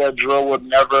said that drill would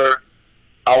never.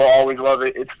 I will always love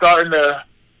it. It's starting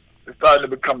to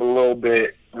become a little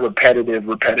bit repetitive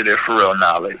for real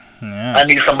now. Like, I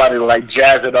need somebody to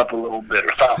jazz it up a little bit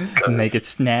or something. Make it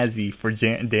snazzy for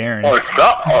Darren. Or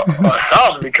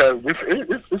something, because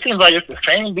it seems like it's the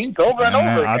same beats over and over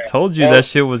again. I told you that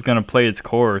shit was gonna play its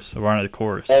chorus, run the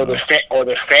chorus. Or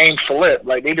the same flip.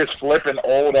 Like, they just flipping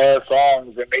old ass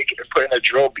songs and putting a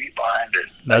drill beat behind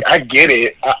it. I get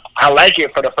it. I like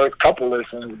it for the first couple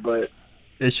listens, but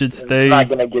it should stay. It's not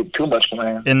gonna get too much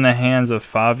playing in the hands of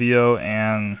Fabio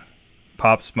and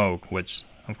Pop Smoke, which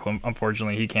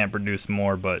unfortunately he can't produce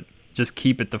more, but just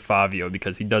keep it to Fabio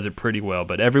because he does it pretty well.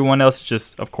 But everyone else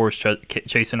just, of course,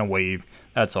 chasing a wave.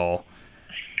 That's all.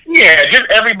 Yeah, just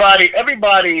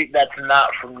everybody that's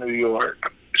not from New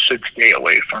York should stay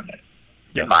away from it,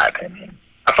 Yeah. in my opinion.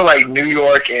 I feel like New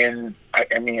York and,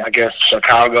 I guess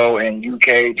Chicago and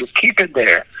UK, just keep it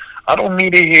there. I don't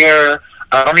need to hear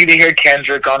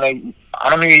Kendrick I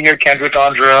don't need to hear Kendrick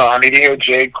on drill. I don't need to hear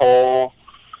J. Cole.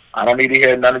 I don't need to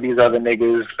hear none of these other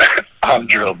niggas on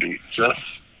drill beats.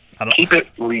 Just keep it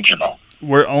regional.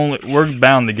 We're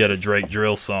bound to get a Drake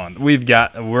drill song.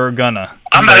 We're gonna.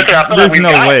 I'm not saying, I feel there's like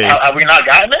no way. Have we not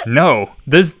gotten it? No.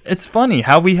 It's funny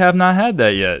how we have not had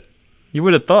that yet. You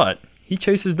would have thought.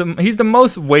 He's the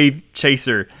most wave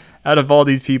chaser out of all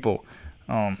these people.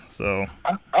 So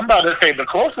I'm about to say the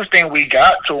closest thing we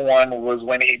got to one was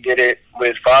when he did it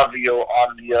with Fabio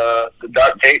on the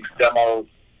Dark Tapes demo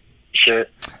shit.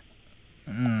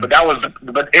 But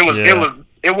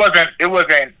it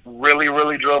wasn't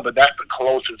really drill, but that's the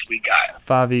closest we got.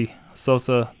 Favi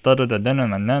Sosa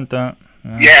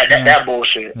Yeah, that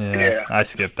bullshit. Yeah, I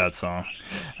skipped that song.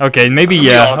 Okay, maybe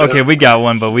okay, we got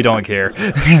one, but we don't care.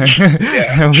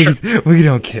 we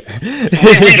don't care.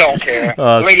 We don't care.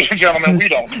 Ladies and gentlemen, we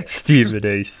don't care. Stephen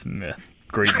A. Smith.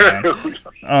 Great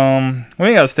man. We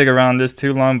ain't gotta stick around this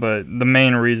too long, but the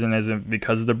main reason isn't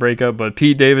because of the breakup, but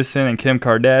Pete Davidson and Kim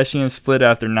Kardashian split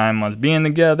after 9 months being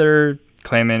together,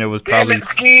 claiming it was probably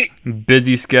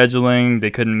busy scheduling, they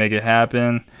couldn't make it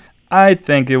happen. I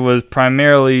think it was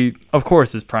primarily,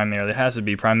 it has to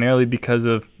be primarily because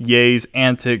of Ye's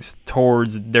antics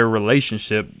towards their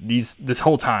relationship this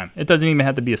whole time. It doesn't even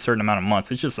have to be a certain amount of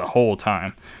months. It's just the whole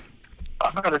time.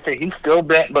 I'm not going to say he's still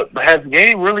been, but has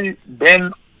Ye really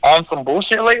been on some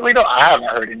bullshit lately, though? I haven't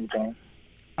heard anything.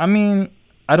 I mean,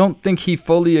 I don't think he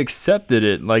fully accepted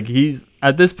it. Like, he's,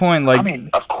 at this point, like... I mean,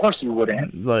 of course you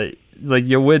wouldn't. Like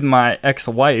you're with my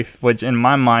ex-wife, which in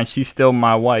my mind, she's still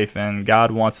my wife, and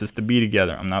God wants us to be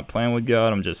together. I'm not playing with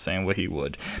God. I'm just saying what he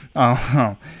would.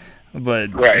 But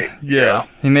right, yeah,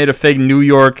 he made a fake New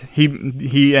York.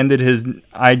 He ended his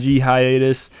IG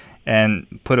hiatus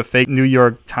and put a fake New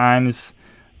York Times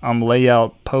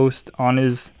layout post on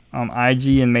his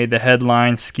IG and made the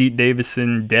headline "Skeet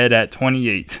Davidson dead at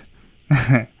 28."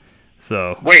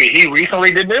 So wait, he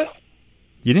recently did this?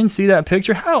 You didn't see that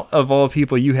picture? How, of all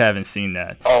people, you haven't seen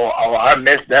that? Oh, I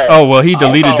missed that. Oh, well, he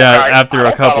deleted that after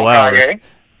a couple hours.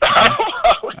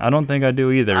 I don't think I do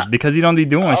either, because he don't be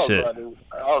doing shit. I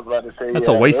was about to say, that's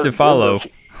a wasted follow.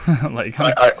 like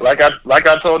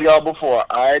I told y'all before,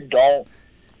 I do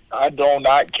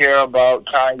not care about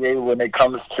Kanye when it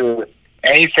comes to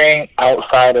anything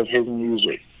outside of his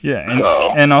music. Yeah,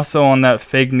 and also on that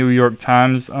fake New York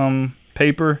Times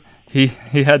paper, he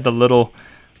had the little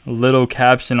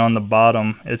caption on the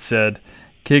bottom. It said,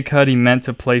 "Kid Cudi meant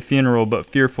to play funeral, but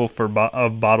fearful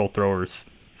of bottle throwers."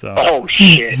 So. Oh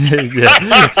shit!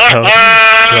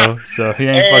 Yeah. So he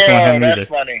ain't fucking with him either.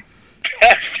 Funny.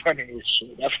 That's funny as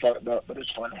shit. That's fucked up, but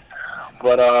it's funny.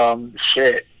 But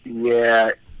shit. Yeah,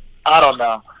 I don't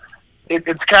know.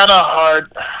 It's kind of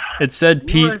hard. It said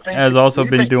Pete has also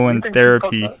been doing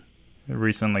therapy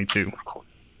recently too.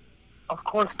 Of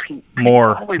course, Pete.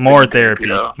 More therapy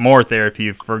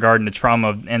regarding the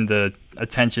trauma and the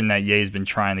attention that Ye's been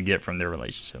trying to get from their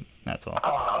relationship. That's all.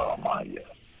 Oh my God!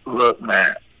 Look,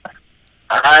 man,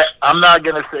 I'm not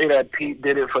gonna say that Pete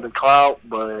did it for the clout,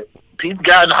 but Pete's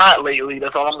gotten hot lately.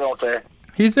 That's all I'm gonna say.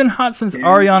 He's been hot since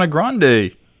Ariana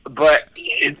Grande. But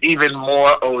it's even more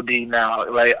OD now.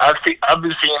 Like I've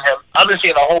been seeing a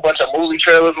whole bunch of movie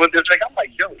trailers with this nigga. I'm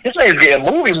like, yo, this nigga's getting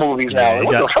movies now. Yeah,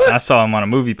 what the fuck? I saw him on a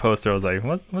movie poster. I was like,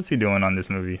 what's he doing on this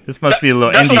movie? This must be a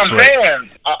little That's indie what I'm flick.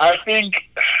 saying.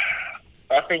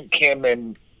 I think Kim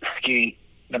and Skeet.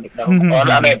 I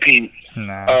meant Pete.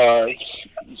 Nah.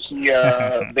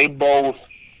 They both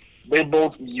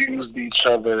used each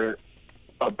other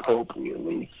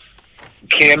appropriately.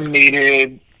 Kim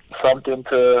needed something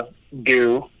to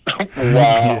do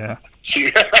while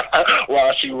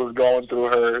she was going through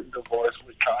her divorce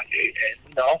with Kanye,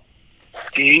 and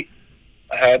Skeet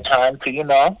had time to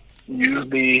use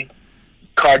the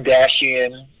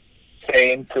Kardashian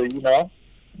fame to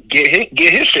get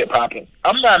his shit popping.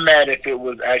 I'm not mad if it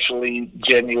was actually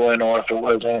genuine or if it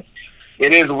wasn't.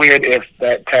 It is weird if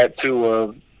that tattoo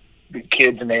of the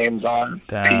kids' names on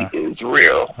Pete is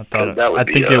real. I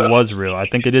think it was real. I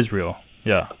think it is real.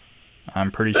 Yeah.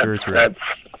 I'm pretty sure it's real.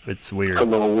 It's weird. It's a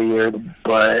little weird,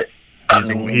 but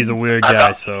he's a weird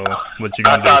guy, so what you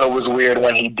gonna do? I thought it was weird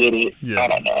when he did it. Yeah. I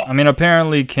don't know. I mean,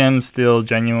 apparently Kim still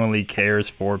genuinely cares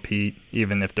for Pete,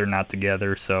 even if they're not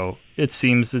together, so it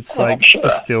seems it's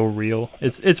still real.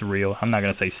 It's real. I'm not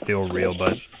gonna say still real,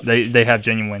 but she has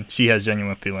genuine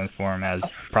feelings for him, as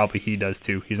probably he does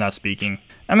too. He's not speaking.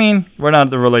 I mean, we're not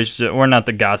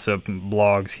the gossip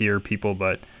blogs here, people,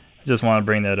 but Just want to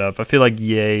bring that up. I feel like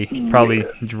Ye probably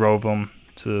drove them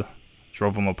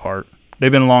apart.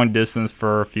 They've been long distance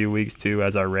for a few weeks too,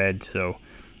 as I read. So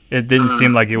it didn't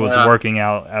seem like it was working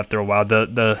out after a while.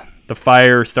 The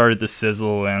fire started to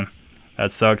sizzle, and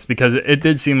that sucks because it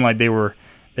did seem like they were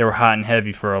hot and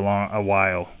heavy for a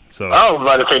while. So I was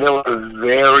about to say they were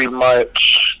very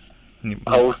much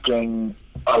posting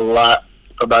a lot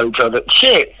about each other.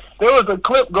 Shit, there was a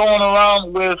clip going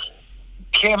around with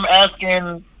Kim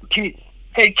asking Pete,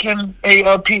 "Hey Kim,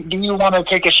 Pete, do you want to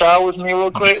take a shower with me real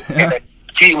quick?" And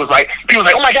Pete was like,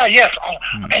 "Oh my God, yes,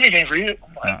 anything for you."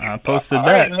 Like, I posted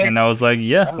that, and I was like,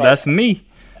 "Yeah, that's me."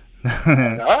 All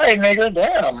right, nigga,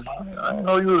 damn. I didn't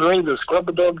know you was ready to scrub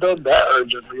a dub that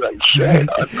urgently. Like, shit,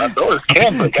 I know it's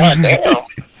Kim, but goddamn.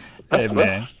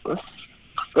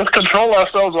 Let's control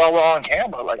ourselves while we're on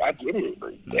camera. Like, I get it,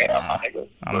 but damn, my nigga.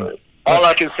 But all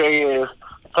I can say is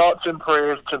thoughts and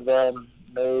prayers to them.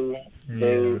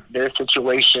 May their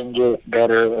situation get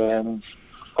better, and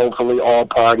hopefully all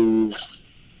parties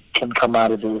can come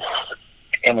out of this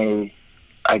in a,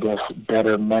 I guess,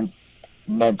 better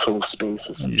mental space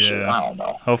or some shit. I don't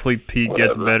know. Hopefully Pete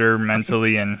gets better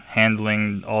mentally and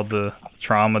handling all the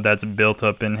trauma that's built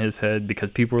up in his head,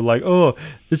 because people are like, "Oh,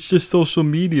 it's just social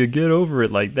media, get over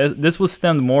it." Like this was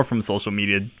stemmed more from social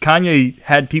media. Kanye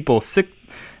had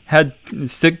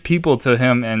sick people to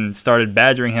him and started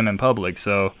badgering him in public,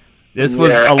 so this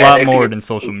was a lot more than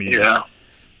social media.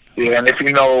 Yeah, and if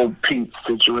you know Pete's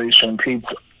situation, he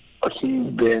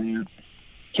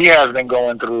has been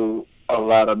going through a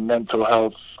lot of mental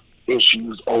health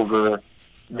issues over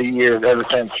the years, ever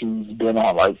since he's been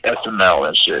on like SNL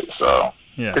and shit. So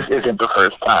this isn't the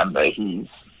first time that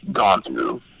he's gone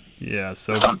through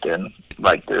something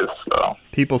like this. So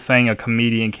people saying a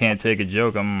comedian can't take a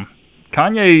joke.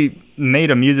 Kanye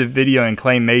made a music video in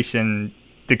claymation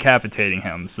decapitating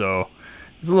him, so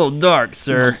it's a little dark,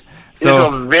 sir. So it's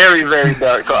a very, very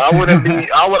dark. So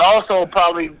I would also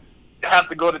probably have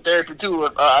to go to therapy too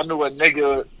if I knew a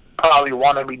nigga probably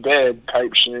wanted me dead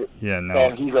type shit. Yeah, no.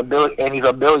 And he's a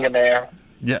billionaire.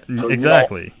 Yeah, so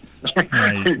exactly.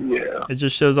 It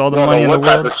just shows all the money in the world.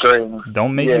 Type of strings.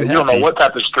 Don't make you happy. You don't know what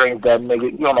type of strings that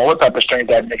nigga. You don't know what type of strings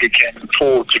that nigga can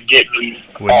pull to get me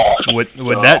off.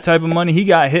 With that type of money, he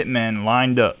got hitmen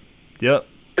lined up. Yep.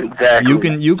 Exactly.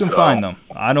 You can find them.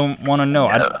 I don't want to know.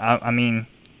 Yeah. I mean,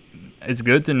 it's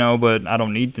good to know, but I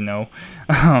don't need to know.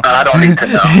 I don't need to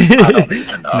know.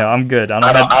 No, I'm good. I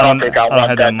don't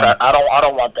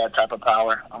want that type of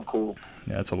power. I'm cool.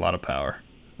 Yeah, that's a lot of power.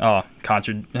 Oh,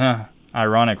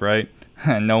 ironic, right?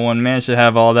 No one man should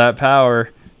have all that power.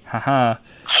 Haha.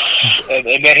 And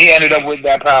then he ended up with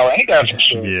that power. Ain't that some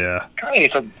shit? Yeah.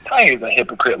 Kanye's a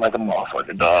hypocrite like a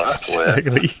motherfucker, dog. I swear.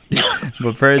 Exactly.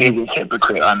 But praise, he's a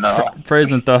hypocrite, I know.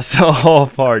 Praise and thoughts to all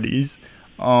parties.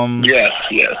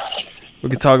 Yes. We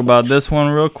could talk about this one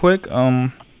real quick.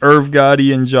 Irv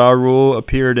Gotti and Ja Rule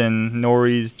appeared in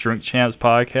Nori's Drink Champs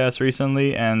podcast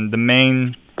recently, and the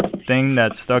main thing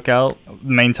that stuck out, the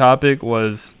main topic,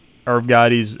 was Irv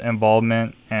Gotti's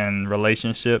involvement and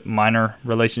minor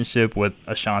relationship with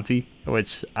Ashanti,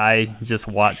 which I just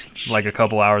watched like a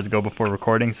couple hours ago before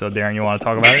recording. So Darren, you want to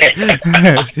talk about it?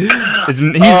 He's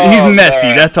messy.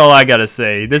 Man. That's all I gotta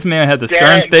say. This man had the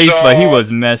stern face, but he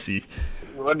was messy.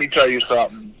 Let me tell you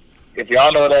something. If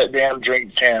y'all know that damn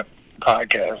Drink Champ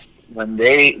podcast, when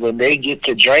they get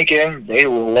to drinking, they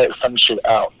will let some shit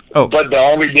out. Oh. But the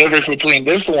only difference between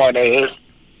this one is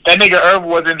that nigga Irv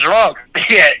wasn't drunk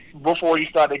yet before he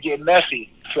started getting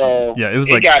messy. So yeah,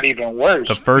 it got even worse.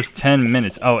 The first 10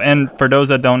 minutes. Oh, and for those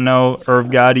that don't know, Irv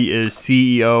Gotti is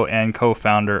CEO and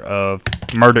co-founder of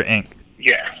Murder Inc.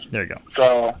 Yes. There you go.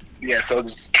 So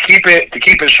to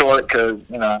keep it short, because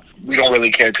we don't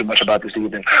really care too much about this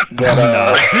either. But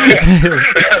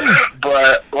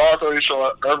but long story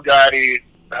short, Irv Gotti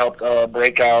helped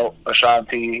break out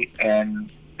Ashanti,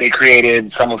 and they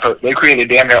created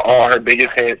damn near all her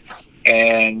biggest hits,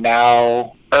 and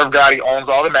now Irv Gotti owns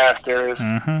all the masters,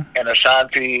 and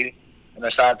Ashanti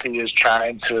is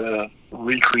trying to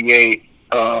recreate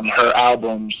her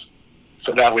albums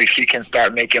so that way she can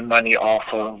start making money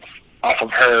off of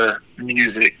her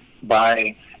music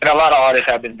and a lot of artists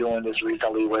have been doing this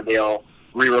recently, where they'll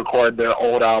re-record their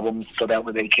old albums so that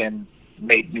way they can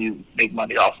make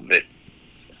money off of it.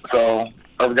 So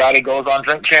Irv Gotti goes on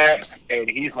Drink Champs, and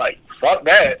he's like, fuck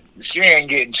that. She ain't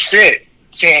getting shit.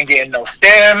 She ain't getting no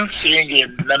stems. She ain't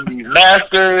getting none of these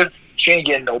masters. She ain't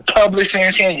getting no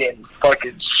publishing. She ain't getting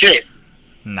fucking shit.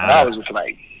 Nah. And I was just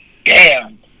like,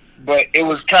 damn. But it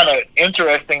was kind of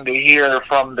interesting to hear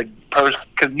from the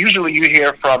person, because usually you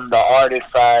hear from the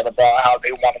artist side about how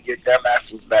they want to get their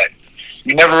masters back.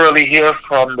 you never really hear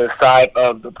from the side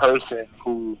of the person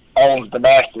who owns the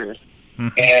masters.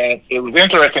 And it was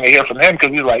interesting to hear from him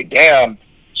because he's like, damn,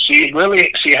 she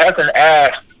hasn't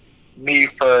asked me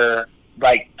for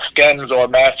like stems or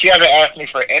masters. She hasn't asked me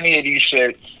for any of these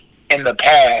shits in the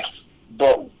past,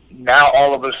 but now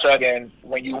all of a sudden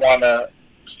when you want to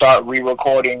start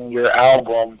re-recording your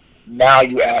album, now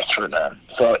you ask for them.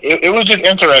 So it was just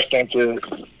interesting to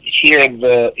hear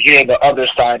the other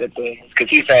side of things, because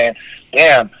he's saying,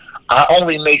 damn, I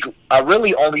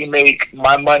really only make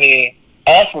my money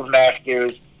off of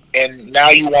masters, and now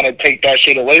you want to take that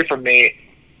shit away from me.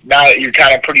 Now that you're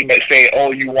kind of pretty much saying,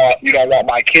 oh, you don't want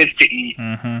my kids to eat,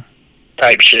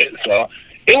 type shit. So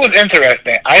it was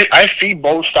interesting. I see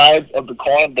both sides of the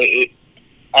coin, but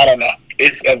I don't know.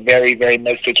 It's a very, very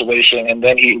messed situation. And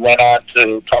then he went on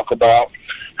to talk about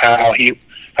how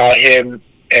him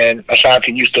and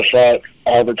Ashanti used to fuck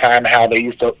all the time, how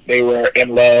they were in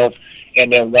love,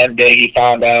 and then one day he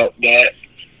found out that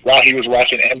while he was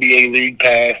watching NBA League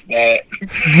Pass that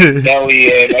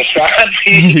Nelly and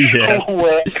Ashanti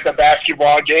were at the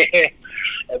basketball game,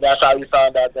 and that's how he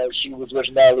found out that she was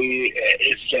with Nelly.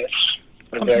 It's just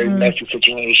a very messy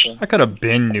situation. I could have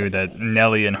been knew that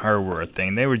Nelly and her were a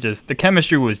thing. They were just, the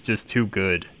chemistry was just too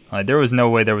good. Like, there was no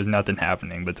way there was nothing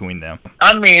happening between them.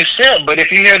 I mean, shit, but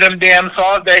if you hear them damn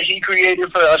songs that he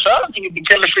created for Ashanti, the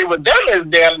chemistry with them is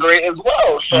damn great as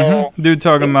well. So, dude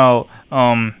talking about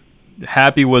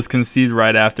Happy was conceived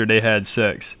right after they had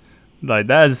sex. Like,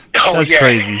 that's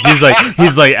crazy. He's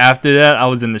like after that I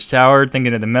was in the shower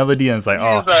thinking of the melody, and it's like,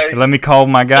 let me call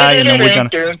my guy and then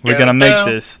we're gonna make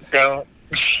this.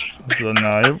 So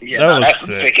no, that was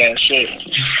sick ass shit.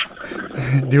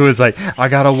 Dude was like, I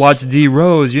gotta watch D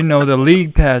Rose, the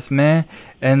League Pass, man.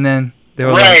 And then they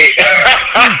were like,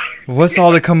 what's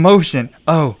all the commotion?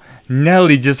 Oh,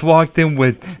 Nelly just walked in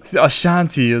with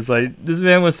Ashanti. It was like, this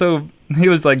man was he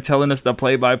was like telling us the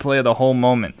play-by-play of the whole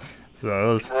moment. So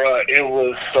it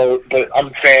was so. But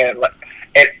I'm saying, like,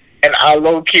 and I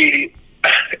low key,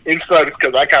 it sucks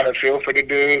because I kind of feel for the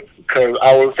dude, because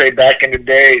I will say back in the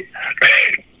day,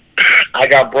 I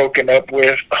got broken up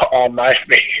with on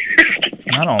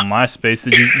MySpace. Not on MySpace.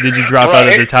 Did you drop out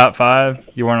of the top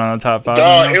 5? You weren't on the top 5?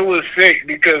 No, it was sick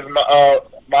because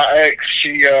my ex,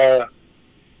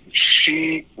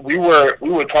 we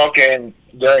were talking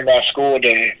during that school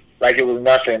day like it was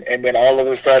nothing, and then all of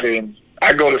a sudden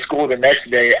I go to school the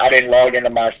next day. I didn't log into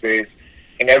MySpace,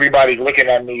 and everybody's looking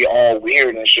at me all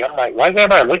weird and shit. I'm like, why is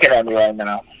everybody looking at me right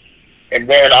now? And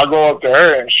then I go up to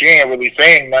her, and she ain't really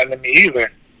saying nothing to me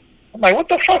either. I'm like, what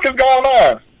the fuck is going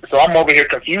on? So I'm over here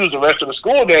confused the rest of the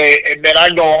school day, and then I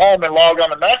go home and log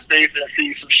on to MySpace and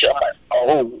see some shit. I'm like,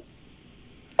 oh,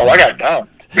 I got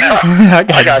dumped.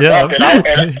 I got dumped,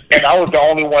 and I was the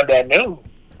only one that knew.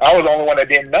 I was the only one that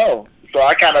didn't know. So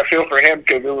I kind of feel for him,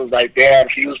 because it was like, damn,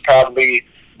 he was probably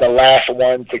the last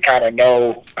one to kind of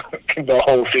know the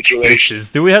whole situation.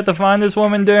 Do we have to find this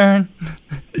woman, Darren?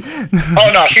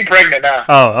 Oh no, she's pregnant now.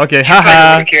 Oh, okay.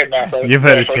 Haha. With a kid now, so, you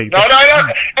better take that. No,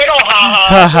 ain't no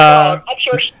ha. I'm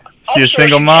sure. She a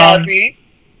single mom?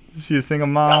 She a single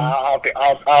mom?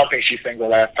 I don't think she's single.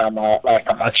 Last time I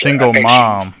a single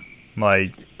mom,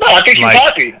 like. No, I think she's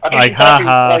happy. I think she's happy.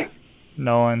 Like,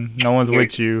 no one's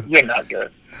with you. You're not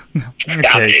good.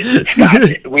 Stop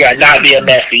it. We are not being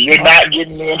messy. You're not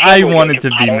getting me in trouble. I wanted to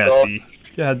be messy.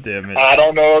 God damn it. I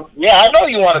don't know. Yeah, I know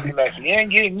you want to be messy. You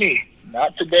ain't getting me.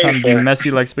 Not today, trying to be messy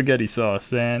like spaghetti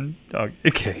sauce, man. Oh,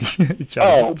 okay.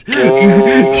 Oh,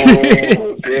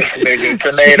 this nigga.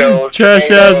 Tomatoes.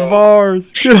 Trash ass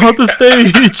bars. Get off the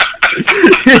stage.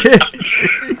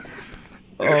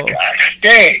 This guy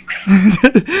stinks.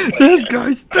 This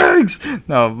guy stinks.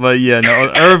 No, but yeah,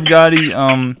 no. Irv Gotti,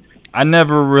 I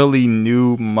never really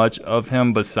knew much of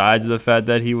him besides the fact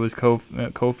that he was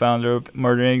co-founder of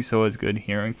Murder Inc., so it's good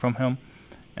hearing from him.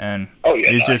 And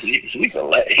he's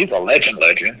a legend.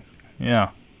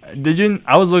 Yeah.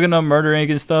 I was looking up Murder Inc.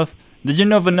 and stuff. Did you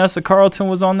know Vanessa Carlton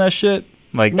was on that shit?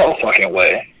 Like, no fucking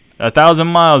way. 1,000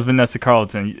 Miles, Vanessa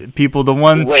Carlton. People, the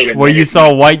one where you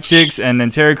saw white chicks and then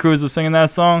Terry Crews was singing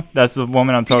that song? That's the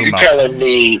woman I'm talking about. You're telling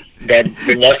me that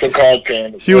Vanessa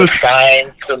Carlton was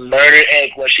signed to Murder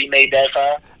Inc. when she made that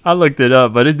song? I looked it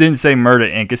up, but it didn't say Murder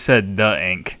Inc. It said The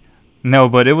Inc. No,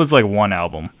 but it was like one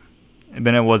album. And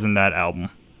then it wasn't that album.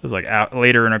 It was like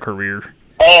later in her career.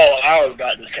 Oh, I was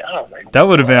about to say. I was like, that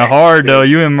would have been hard, though.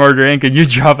 You in Murder Inc. and you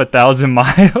drop 1,000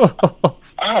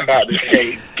 Miles. I'm about to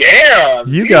say, damn.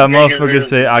 You got motherfuckers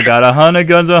say, I got 100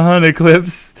 guns, 100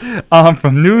 clips. I'm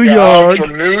from New York. I'm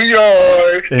from New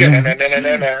York.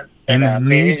 and I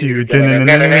need you. And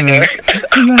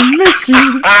I miss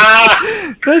you.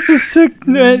 That's a sick.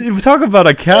 Talk about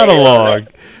a catalog.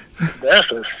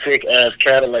 That's a sick ass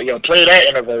catalog. Yo, play that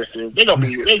anniversary. They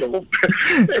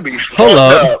be Hold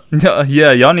up.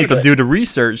 Yeah, y'all need to do the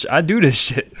research. I do this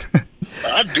shit.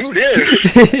 I do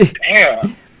this.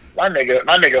 Damn. My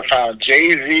nigga found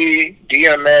Jay-Z,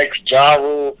 DMX, Ja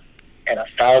Rule, and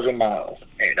 1,000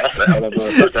 Miles. Hey, that's a hell of a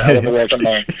resume. That's a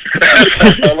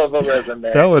hell of a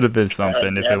resume. That would have been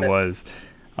something if it was.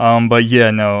 But yeah,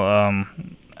 no.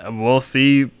 We'll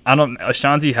see.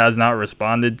 Ashanti has not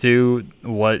responded to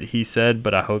what he said,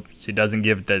 but I hope she doesn't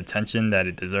give the attention that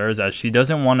it deserves, as she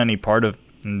doesn't want any part of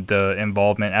the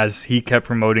involvement, as he kept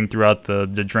promoting throughout the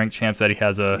Drink Champs that he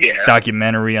has a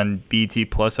documentary on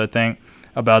BET Plus, I think,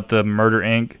 about the Murder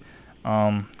Inc.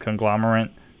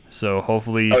 Conglomerate. So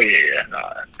hopefully. Oh yeah,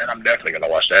 and I'm definitely gonna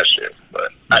watch that shit.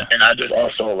 But I just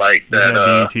also like that.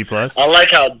 BET Plus. I like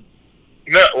how.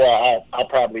 Well, I'll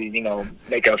probably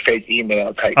make a fake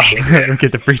email type shit.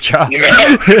 Get the free trial. You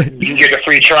can get the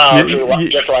free trial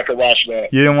just so I can watch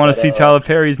that. You didn't want to see Tyler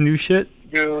Perry's new shit,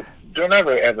 dude. Don't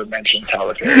ever mention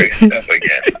Tyler Perry ever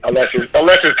again, unless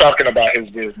it's talking about his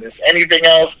business. Anything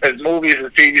else, his movies,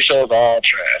 his TV shows, are all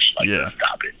trash. Just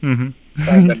stop it. Mm-hmm.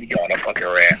 Don't let me go on a fucking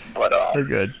rant. But we're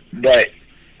good. But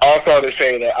also to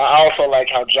say that I also like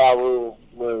how Ja Rule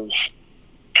was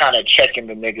kind of checking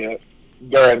the nigga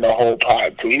during the whole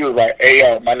pod too. He was like, "Hey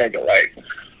yo, my nigga, like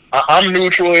I'm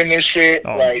neutral in this shit.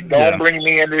 Don't bring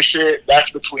me in this shit.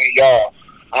 That's between y'all.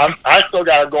 I still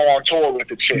gotta go on tour with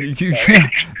the chick."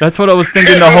 That's what I was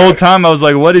thinking the whole time. I was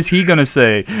like, what is he gonna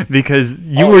say? Because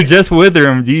you were just with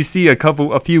her in DC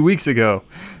a few weeks ago,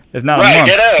 if not a month.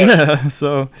 Yeah.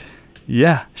 So,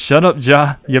 yeah, shut up,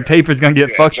 Ja. Your paper's gonna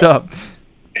get fucked up.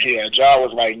 Yeah, Ja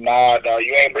was like, "Nah, dog,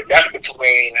 you ain't. But that's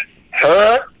between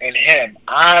her and him.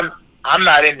 I'm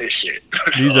not in this shit."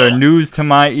 These are news to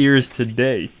my ears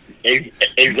today.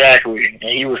 Exactly,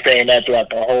 and he was saying that throughout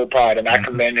the whole pod, and I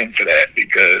commend him for that,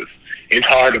 because it's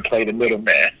hard to play the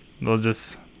middleman. We'll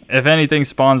just, if anything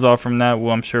spawns off from that,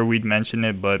 well, I'm sure we'd mention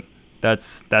it, but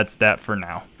that's that for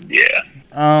now.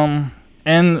 Yeah.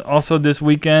 And also this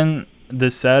weekend,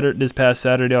 this past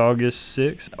Saturday, August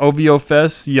 6th, OVO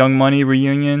Fest Young Money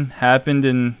reunion happened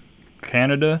in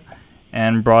Canada,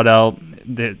 and brought out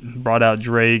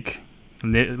Drake,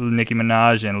 Nicki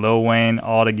Minaj, and Lil Wayne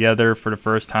all together for the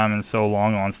first time in so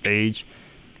long on stage.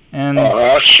 And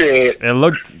shit, it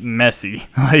looked messy.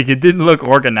 Like, it didn't look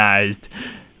organized.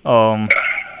 And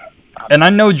I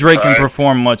know Drake can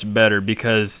perform much better,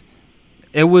 because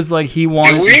it was like he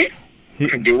wanted.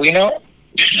 Do we know?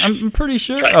 I'm pretty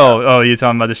sure. Oh, you're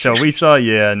talking about the show we saw?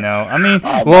 Yeah, no. I mean,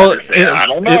 I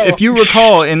don't know. If you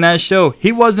recall, in that show,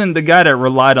 he wasn't the guy that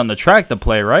relied on the track to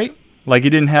play, right? Like,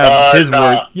 he didn't have his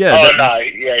words. Yeah.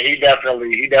 Yeah, he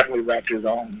definitely rapped his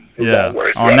own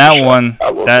words. On that one,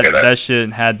 that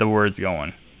shit had the words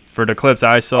going. For the clips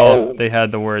I saw, they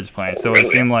had the words playing. So really?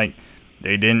 It seemed like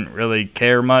they didn't really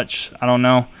care much. I don't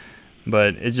know.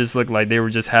 But it just looked like they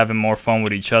were just having more fun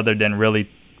with each other than really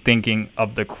thinking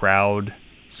of the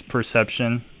crowd's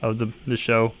perception of the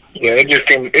show. Yeah, it just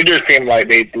seemed like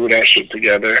they threw that shit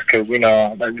together, because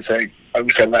like we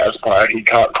said last part, he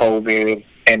caught COVID.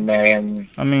 And then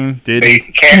they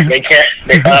can't. I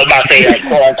was about to say, like,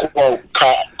 quote unquote,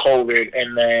 caught COVID,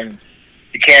 and then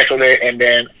he canceled it, and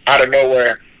then out of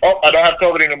nowhere, I don't have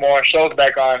COVID anymore. Show's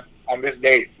back on this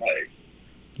date. Like,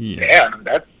 damn,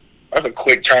 that's a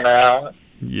quick turnaround.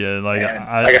 Yeah, like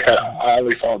I said, I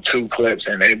only saw 2 clips,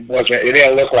 and it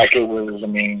didn't look like it was.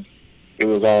 It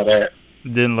was all that.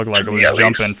 It didn't look like it was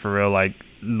jumping for real.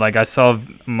 Like I saw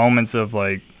moments of,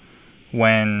 like,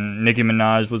 when Nicki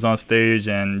Minaj was on stage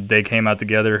and they came out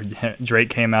together. Drake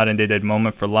came out and they did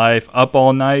 "Moment for Life," "Up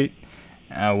All Night,"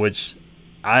 which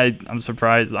I'm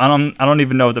surprised. I don't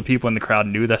even know if the people in the crowd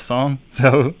knew that song.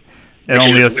 So it's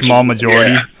only a small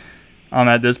majority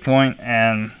at this point.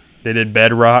 And they did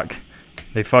 "Bedrock."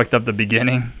 They fucked up the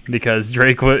beginning because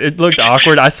it looked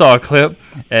awkward. I saw a clip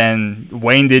and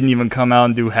Wayne didn't even come out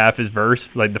and do half his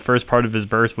verse. Like, the first part of his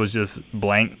verse was just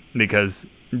blank because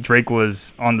Drake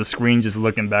was on the screen just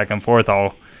looking back and forth,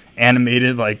 all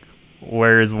animated, like,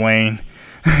 where is Wayne?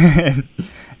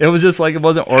 It was just like, it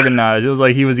wasn't organized. It was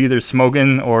like he was either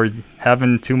smoking or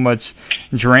having too much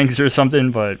drinks or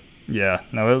something. But yeah,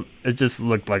 no, it just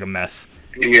looked like a mess.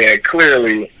 Yeah,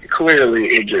 clearly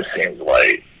it just seems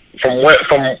like, from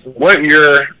what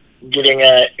you're getting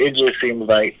at, it just seems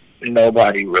like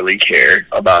nobody really cared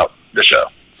about the show.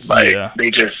 Like,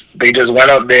 they just went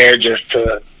up there just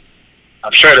to.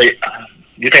 I'm sure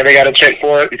you think they got a check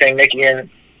for it? You think Nicki and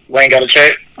Wayne got a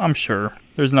check? I'm sure.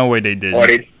 There's no way they did.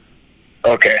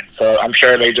 Okay, so I'm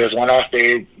sure they just went off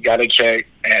stage, got a check,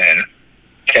 and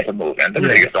kept it moving. The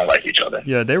niggas don't like each other.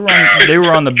 Yeah, they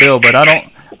were on the bill, but I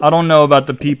don't know about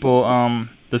the people.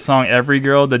 The song "Every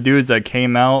Girl," the dudes that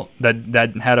came out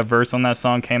that had a verse on that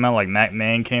song came out, like Mac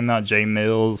Main came out, Jay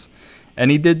Mills,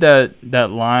 and he did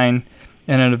that line.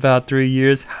 And in about 3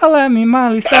 years, holla at me,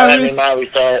 Miley Cyrus.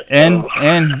 And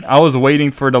I was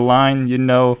waiting for the line, you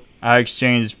know, I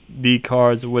exchanged B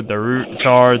cards with the root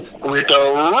cards. With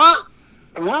the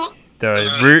root.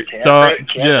 The root Can't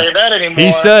say that anymore.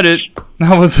 He said it.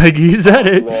 I was like, he said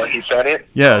it. Lord, he said it?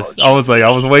 Yes. I was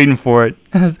waiting for it.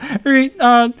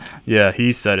 Yeah,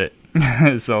 he said it.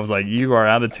 So I was like, you are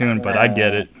out of tune, but I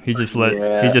get it. He just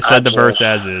said the verse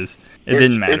as is. It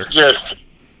didn't matter.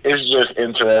 It's just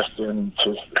interesting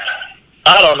to.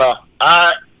 I don't know.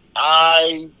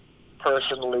 I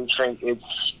personally think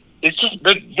it's just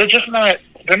they're just not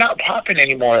popping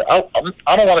anymore. I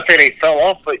don't want to say they fell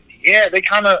off, but yeah,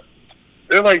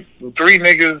 they're like three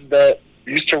niggas that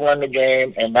used to run the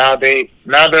game, and now they're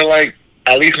like,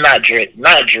 at least not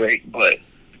Drake, but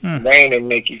Wayne and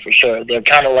Nicki for sure. They're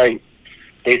kind of like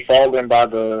they fallen by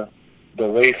the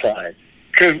wayside.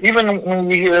 Because even when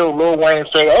we hear Lil Wayne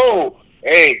say, "Oh,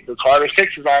 hey, the Carter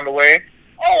 6 is on the way,"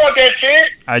 I don't want that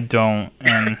shit. I don't,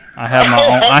 and I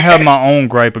have my own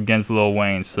gripe against Lil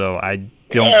Wayne, so I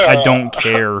don't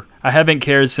care. I haven't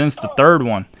cared since the third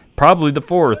one, probably the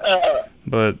fourth.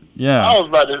 But yeah, I was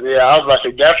about to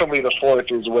say definitely the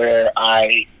fourth is where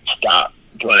I stopped.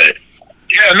 But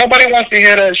yeah, nobody wants to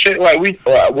hear that shit. Like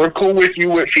we're cool with you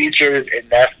with features, and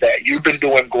that's that. You've been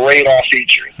doing great on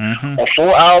features. Mm-hmm. A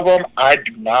full album, I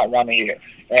do not want to hear.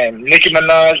 And Nicki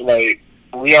Minaj, like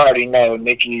we already know,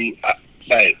 Nicki,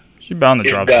 like she bound to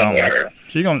drop something.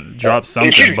 She gonna drop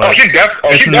something. She's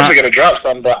definitely gonna drop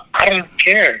something. But I don't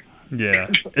care. Yeah,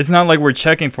 it's not like we're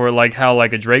checking for it, like how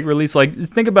like a Drake release. Like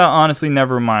think about Honestly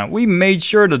Nevermind. We made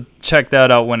sure to check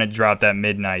that out when it dropped at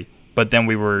midnight. But then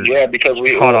we were because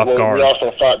we caught off guard. We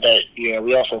also thought that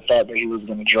he was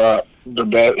going to drop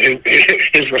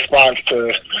his response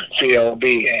to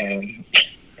CLB, and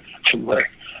we were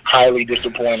highly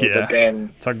disappointed. Yeah. But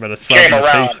then talk about a slap in the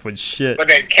face with shit. But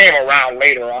then came around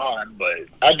later on. But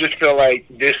I just feel like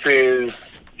this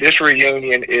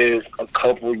reunion is a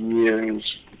couple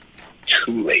years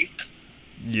too late.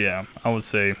 Yeah, I would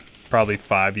say probably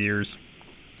 5 years.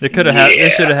 It could have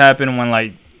It should have happened when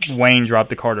like Wayne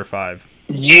dropped the Carter 5.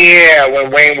 Yeah,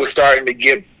 when Wayne was starting to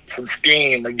get some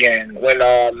steam again. When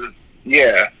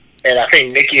and I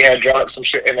think Nicki had dropped some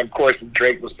shit, and of course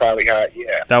Drake was probably hot.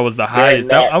 Yeah, that was the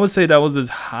highest. I would say that was his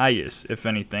highest, if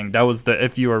anything. That was the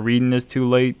if you are reading this too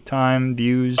late time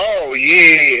views. Oh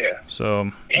yeah.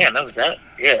 So damn, that was that.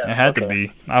 Yeah, it had to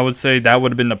be. I would say that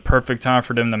would have been the perfect time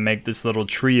for them to make this little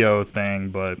trio thing,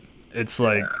 but it's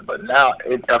like. Yeah, but now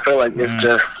I feel like it's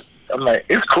just. I'm like,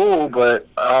 it's cool, but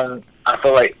I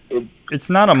feel like it's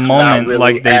not a moment really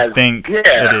like they think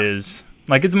it is.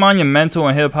 Like it's monumental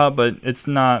in hip hop, but it's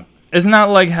not. It's not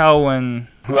like how when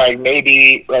I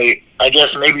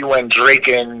guess maybe when Drake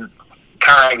and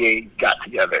Kanye got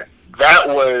together, that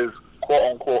was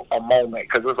quote unquote a moment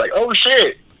because it was like, oh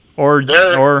shit. Or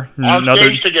together.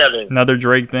 Another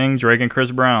Drake thing, Drake and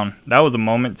Chris Brown. That was a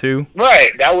moment too.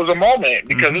 Right, that was a moment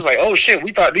because it was like, oh shit,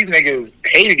 we thought these niggas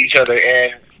hated each other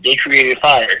and they created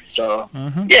fire. So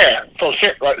yeah, so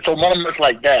shit, so moments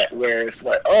like that where it's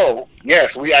like, oh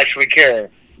yes, we actually care.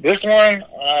 This one,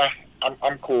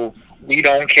 I'm cool. We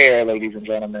don't care, ladies and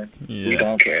gentlemen. Yeah, we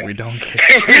don't care. We don't care.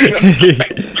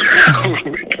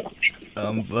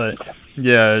 But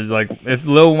yeah, it's like if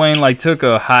Lil Wayne like took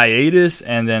a hiatus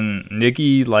and then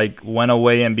Nicki like went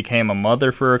away and became a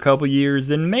mother for a couple years,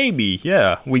 then maybe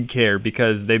we'd care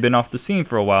because they've been off the scene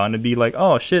for a while and it'd be like,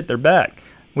 oh shit, they're back.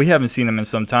 We haven't seen them in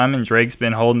some time, and Drake's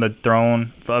been holding the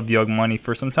throne of Young Money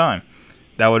for some time.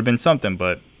 That would have been something,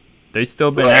 but they've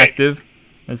still been active.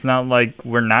 It's not like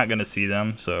we're not going to see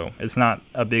them, so it's not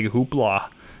a big hoopla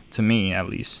to me, at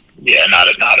least. Yeah, not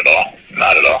at all.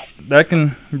 Not at all. That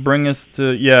can bring us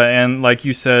to, and like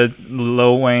you said,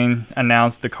 Lil Wayne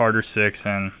announced the Carter 6,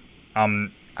 and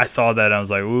I saw that and I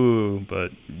was like, ooh,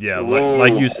 but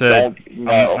like you said,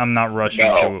 I'm not rushing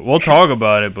to it. We'll talk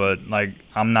about it, but like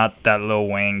I'm not that Lil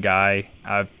Wayne guy.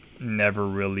 I've never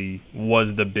really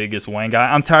was the biggest Wayne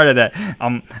guy. I'm tired of that.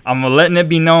 I'm letting it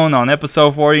be known on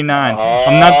episode 49.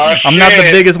 I'm not the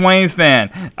biggest Wayne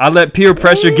fan. I let peer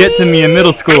pressure get to me in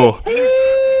middle school.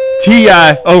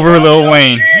 T.I. over Lil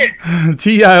Wayne.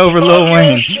 T.I. over Lil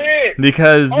Wayne.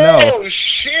 Because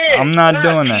I'm not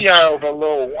doing that. T.I. over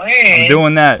Lil Wayne. I'm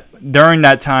doing that during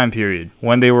that time period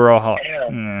when they were all hot.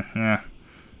 Yeah.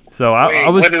 So I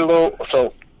was.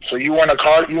 So you want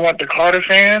the Carter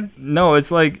fan? No,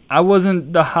 it's like I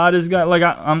wasn't the hottest guy. Like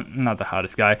I'm not the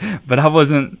hottest guy, but I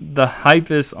wasn't the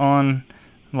hypest on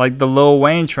like the Lil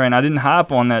Wayne train. I didn't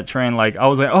hop on that train. Like I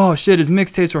was like, oh shit, his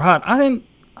mixtapes were hot. I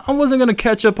wasn't gonna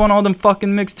catch up on all them fucking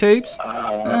mixtapes.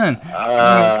 Man,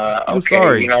 I'm okay.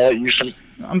 sorry. You know what?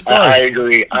 I'm sorry. I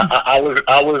agree. I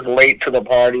was late to the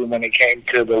party when it came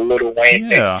to the Lil Wayne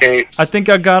mixtapes. I think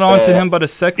I got onto him by the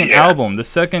second album, the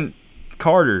second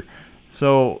Carter.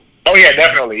 So. Oh yeah,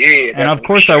 definitely. Yeah, definitely. And of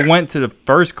course I went to the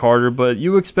first Carter, but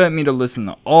you expect me to listen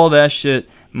to all that shit,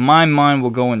 my mind will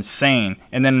go insane.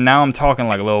 And then now I'm talking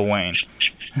like Lil Wayne.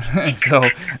 So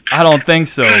I don't think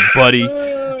so, buddy.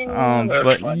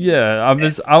 But funny. Yeah, I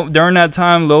was out during that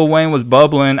time. Lil Wayne was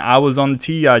bubbling. I was on the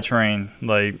T.I. train.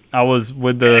 Like I was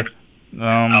with the.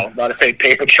 I was about to say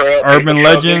Paper Trail. Urban Paper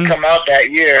Legend Trail did come out that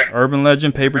year. Urban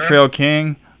Legend, Paper Trail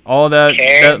King. All that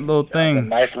little thing.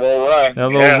 That was a nice little run. That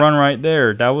little run right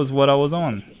there. That was what I was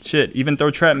on. Shit, even throw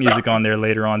trap music on there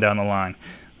later on down the line.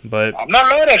 But I'm not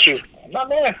mad at you. I'm not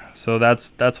mad. So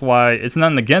that's why it's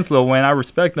nothing against Lil Wayne. I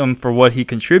respect him for what he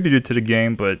contributed to the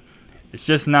game, but it's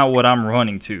just not what I'm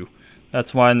running to.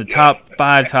 That's why in the top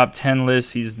 5, top 10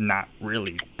 lists, he's not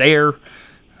really there.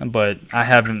 But I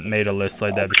haven't made a list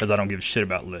like that because I don't give a shit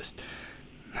about lists.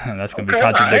 That's gonna be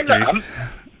contradictory.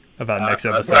 About next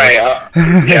episode.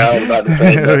 Yeah, I was about to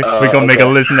say. We're going to make a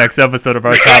list next episode of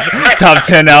our top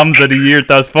 10 albums of the year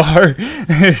thus far.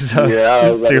 So, I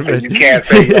was about to say, you can't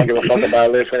say you don't give a fuck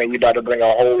about listening. You about to bring a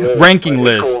whole list. Ranking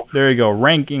list. Cool. There you go.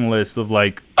 Ranking list of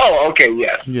like. Oh, okay,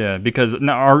 yes. Yeah, because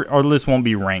now our list won't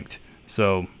be ranked.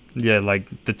 So, yeah,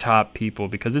 like the top people,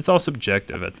 because it's all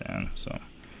subjective at the end. So.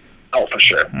 Oh, for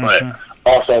sure. Mm-hmm. But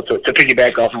also, to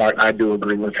piggyback off Mark, I do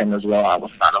agree with him as well. I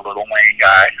was not a Lil Wayne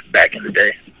guy back in the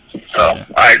day. So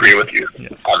I agree with you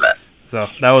on that. So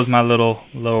that was my little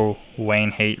Lil Wayne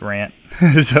hate rant.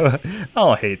 So I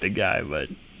don't hate the guy, but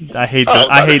I hate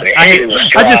I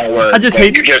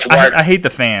hate the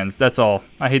fans. That's all.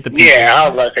 I hate the people. Yeah, I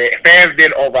was about to say fans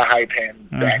did overhype him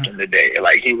back in the day.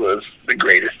 Like he was the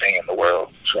greatest thing in the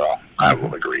world. So I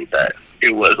will agree that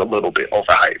it was a little bit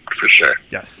overhyped for sure.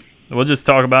 Yes. We'll just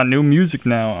talk about new music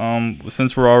now.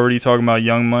 Since we're already talking about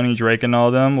Young Money, Drake, and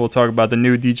all them, we'll talk about the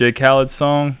new DJ Khaled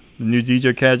song, the new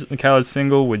DJ Khaled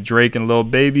single with Drake and Lil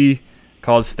Baby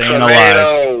called "Staying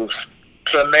Alive."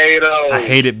 Tomatoes. I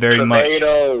hate it very much.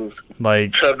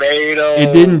 Like tomatoes.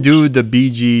 It didn't do the Bee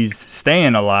Gees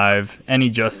 "Staying Alive" any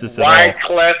justice at all.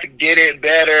 Wyclef did it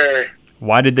better.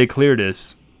 Why did they clear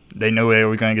this? They knew they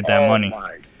were gonna get that money.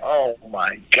 Oh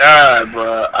my God,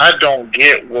 bro! I don't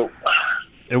get what.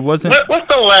 It wasn't. What's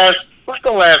the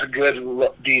last good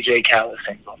DJ Khaled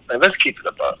single? Let's keep it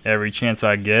above. Every Chance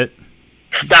I Get.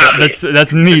 Stop it.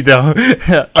 That's me though.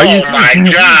 My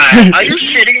God! Are you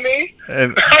shitting me?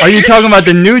 Are you talking about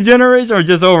the new generation or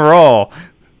just overall?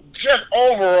 Just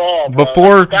overall.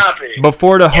 Bro. Stop it.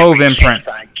 Before the Hove imprint.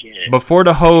 Before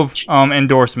the Hove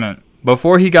endorsement.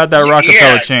 Before he got that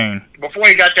Rockefeller chain. Before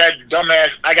he got that dumbass,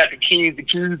 I got the keys.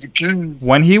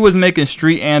 When he was making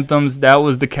street anthems, that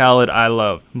was the Khaled I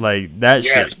love. Like, that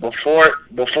shit. Yes,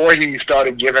 before he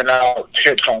started giving out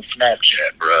tips on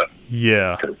Snapchat, bro.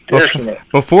 Yeah.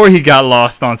 Before he got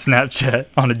lost on Snapchat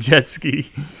on a jet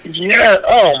ski. Yeah,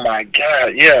 oh my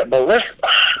God, yeah. But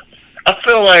I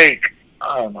feel like,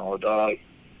 I don't know, dog.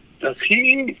 Does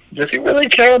he really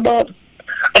care about...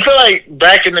 I feel like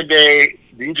back in the day,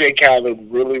 DJ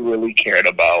Khaled really, really cared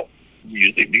about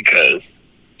music because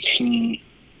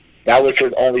that was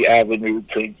his only avenue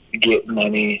to get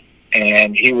money,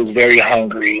 and he was very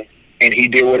hungry, and he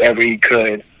did whatever he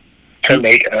could to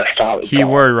make a solid song.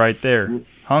 Keyword right there,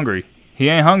 hungry. He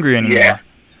ain't hungry anymore. Yeah.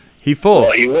 He full.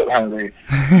 Well, he looked hungry.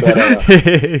 But,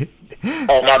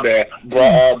 oh, my bad.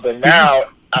 But now,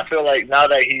 I feel like now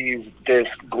that he's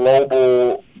this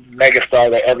global megastar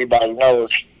that everybody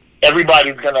knows,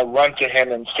 everybody's going to run to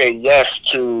him and say yes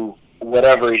to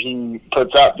whatever he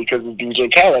puts up because it's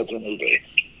DJ Khaled in the day.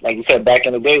 Like you said, back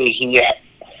in the day, he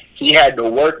had to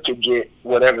work to get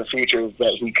whatever features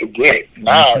that he could get.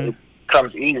 Now it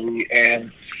comes easy,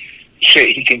 and shit,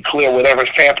 he can clear whatever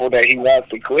sample that he wants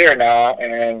to clear now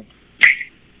and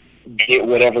get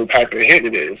whatever type of hit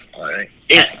it is. Like,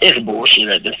 it's bullshit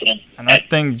at this end. And I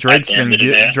think Drake's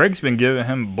been giving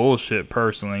him bullshit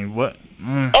personally. What?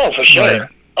 Oh, for sure.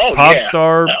 Like,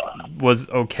 Popstar was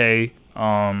okay.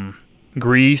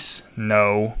 Grease,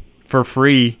 no. For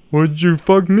free, would you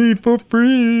fuck me for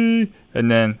free?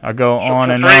 And then I go on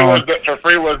and on. For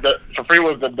free was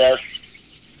the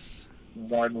best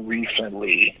one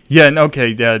recently. Yeah. Okay.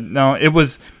 Yeah. No, it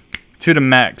was To the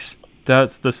Max.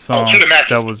 That's the song To the Max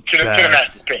that was bad. To the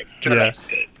Max is big. To the Max is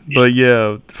big. But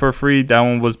yeah, For Free, that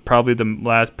one was probably the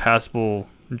last passable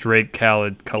Drake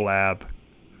Khaled collab.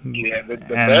 Yeah,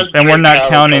 and we're not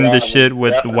counting the shit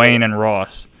with Wayne and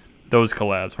Ross. Those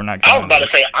collabs, we're not counting. I was about to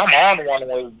say, I'm On One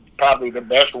was probably the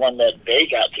best one that they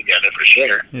got together for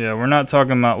sure. Yeah, we're not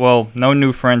talking about, well, No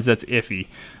New Friends, that's iffy.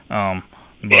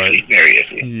 But iffy, very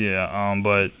iffy. Yeah,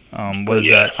 what is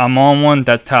that? I'm On One,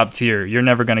 that's top tier. You're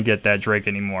never gonna get that Drake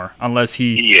anymore unless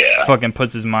he fucking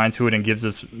puts his mind to it and gives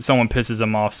us, someone pisses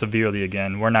him off severely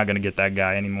again. We're not gonna get that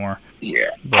guy anymore. Yeah,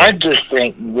 but I just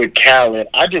think with Khaled,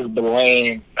 I just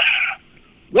blame.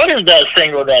 What is that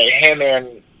single that him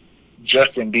and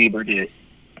Justin Bieber did?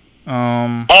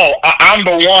 I'm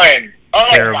the One. Oh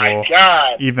terrible. My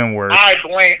God! Even worse. I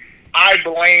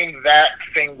blame that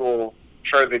single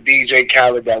for the DJ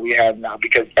Khaled that we have now,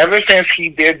 because ever since he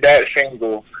did that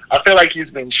single, I feel like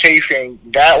he's been chasing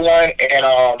that one and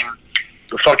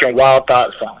the fucking Wild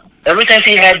Thought song. Ever since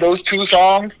he had those two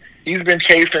songs, he's been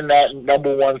chasing that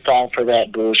number one song for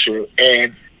that bullshit,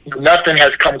 and nothing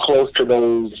has come close to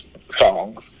those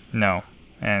songs. No,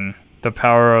 and the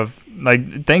power of,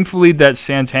 like, thankfully that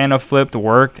Santana flipped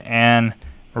worked, and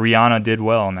Rihanna did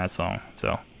well on that song,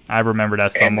 so I remember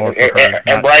that song more for her.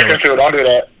 And Bryson too, don't do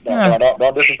that.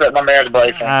 Don't disrespect my man's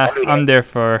Bryson. I'm there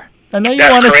for, I know you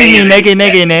want to see me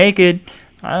naked.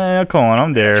 Come on,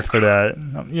 I'm there for that.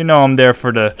 You know I'm there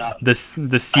for the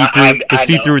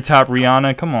see-through top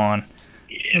Rihanna. Come on.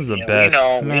 This is the best.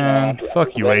 Man,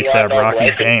 fuck you, A$AP Rocky.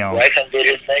 Damn. Bryson did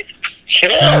his thing. Shit,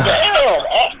 damn.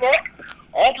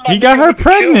 He got her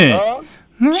pregnant.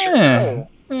 Yeah,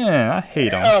 I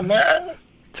hate him. Man.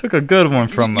 Took a good one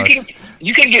from us.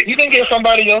 You can get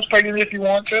somebody else pregnant if you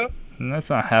want to. That's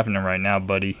not happening right now,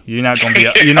 buddy. You're not gonna be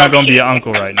an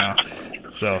uncle right now.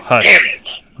 So hush. Damn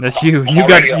it. That's you. You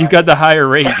got the higher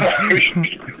rate. That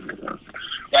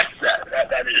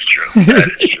is true. That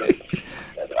is true.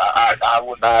 I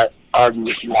would not argue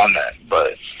with you on that.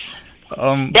 But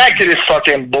back to this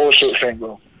fucking bullshit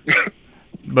single.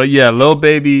 But yeah, Lil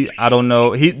Baby, I don't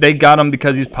know. They got him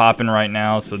because he's popping right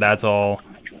now, so that's all.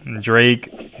 Drake,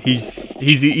 he's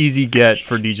the easy get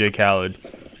for DJ Khaled.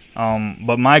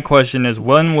 But my question is,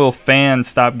 when will fans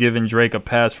stop giving Drake a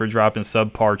pass for dropping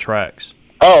subpar tracks?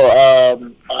 I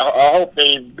hope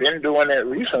they've been doing it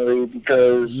recently,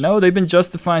 because... No, they've been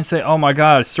justifying, saying, oh my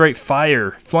God, straight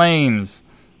fire, flames.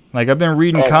 Like, I've been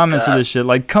reading comments of this shit.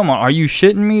 Like, come on, are you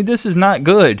shitting me? This is not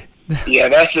good. Yeah,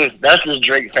 that's just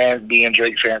Drake fans being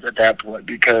Drake fans at that point,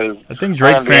 because... I think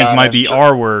Drake fans might be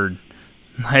R-word.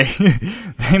 Like,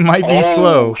 they might be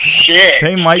slow. Shit,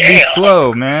 they might be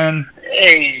slow, man.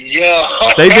 Hey, yo.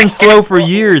 They've been slow for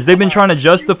years. They've been trying to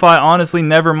justify, honestly,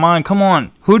 never mind. Come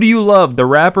on. Who do you love, the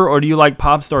rapper, or do you like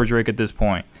pop star Drake at this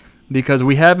point? Because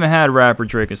we haven't had rapper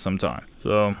Drake in some time.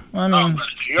 So, I mean,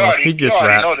 he just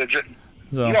rap.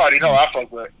 You already know I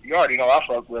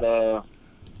fuck with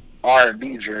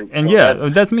R&B Drake. And so yeah,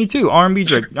 that's me too. R&B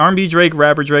Drake,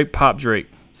 rapper Drake, pop Drake.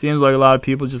 Seems like a lot of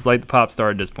people just like the pop star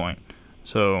at this point.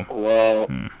 So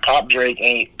Pop Drake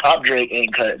ain't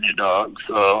cutting it, dog.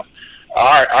 So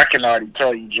I can already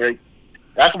tell you, Drake.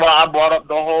 That's why I brought up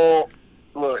the whole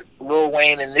Lil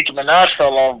Wayne and Nicki Minaj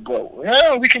fell off. But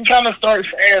yeah, we can kind of start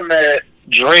saying that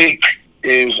Drake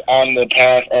is on the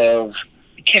path of.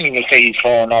 You can't even say he's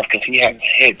falling off because he has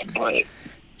hits, but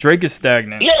Drake is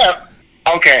stagnant. Yeah.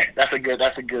 Okay, that's a good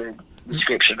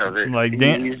description of it. Like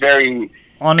he's very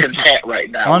content right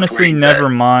now. Honestly,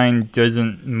 Nevermind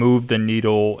doesn't move the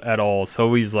needle at all.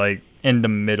 So he's like in the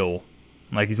middle.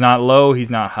 Like he's not low, he's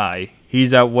not high.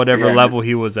 He's at whatever level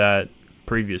he was at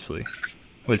previously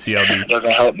with CLB. It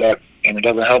doesn't help that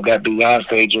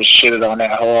Beyonce just shitted on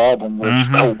that whole album with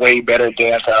a way better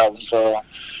dance album. So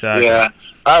exactly. Yeah,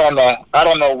 I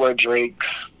don't know what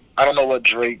Drake's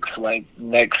like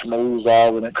next moves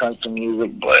are when it comes to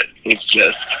music, but it's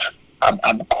just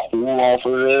I'm cool off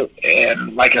of it,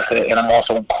 and like I said, and I'm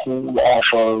also cool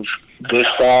off of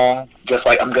this song, just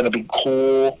like I'm gonna be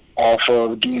cool off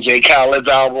of DJ Khaled's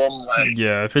album. Like,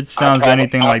 yeah, if it sounds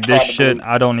anything like this shit,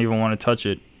 I don't even want to touch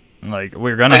it. Like,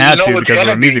 we're gonna have to because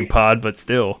we're a music pod, but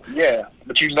still. Yeah,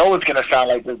 but you know it's gonna sound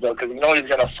like this though, because you know he's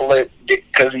gonna flip.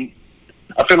 Because I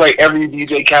feel like every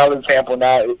DJ Khaled sample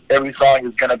now, every song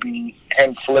is gonna be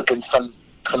him flipping some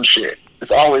shit.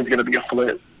 It's always gonna be a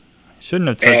flip. Shouldn't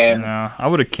have touched it now. I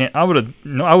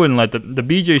wouldn't let the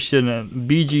BG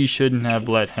shouldn't have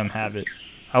let him have it.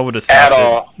 I would have stopped at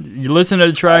all. You listen to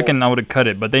the track and I would have cut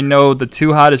it, but they know the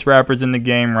two hottest rappers in the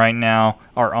game right now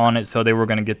are on it, so they were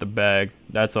gonna get the bag.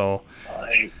 That's all.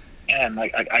 Man,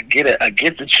 like I get it. I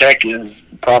get the check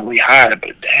is probably high,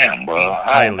 but damn, bro,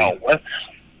 I don't know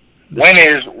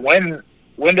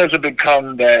when does it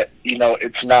become that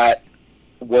it's not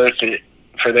worth it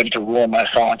for them to ruin my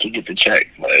song to get the check.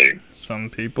 Like, some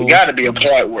people, got to be a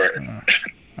point where.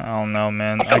 I don't know,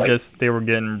 man. I guess they were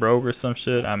getting broke or some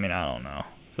shit. I mean, I don't know.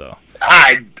 So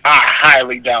I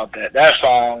highly doubt that. That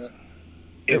song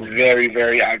is very,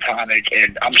 very iconic,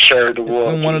 and I'm sure the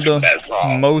world it's in one of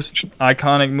the most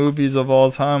iconic movies of all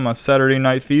time, on Saturday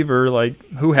Night Fever. Like,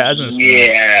 who hasn't seen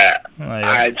it? Yeah, like,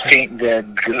 I think they're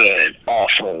good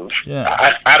off of. Yeah.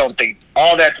 I don't think,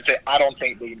 all that to say, I don't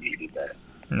think they needed that.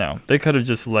 No, they could have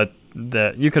just let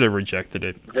that. You could have rejected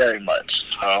it. Very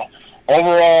much. So,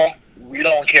 overall, we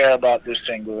don't care about this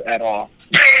single at all.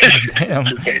 Damn.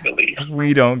 To say the least.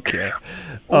 We don't care.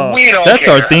 We don't that's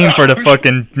care. our theme for the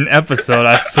fucking episode,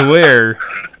 I swear.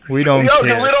 We don't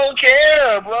care. We don't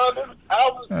care, bro. This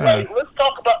album, like, let's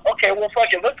talk about, okay, well,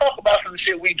 fuck it. Let's talk about some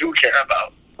shit we do care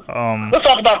about. Let's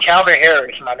talk about Calvin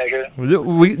Harris, my nigga.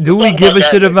 Do we give a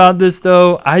shit about this,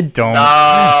 though? I don't.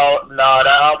 No,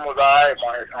 that album was alright,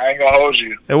 Mark. I ain't gonna hold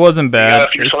you. It wasn't bad.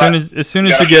 As soon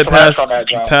as you get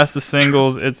past the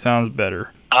singles, it sounds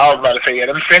better. I was about to say, yeah,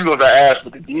 them singles are ass,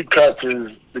 but the deep cuts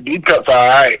are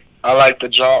alright. I like the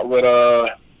jump with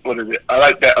what is it? I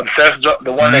like that Obsessed,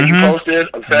 the one that you posted,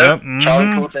 Obsessed,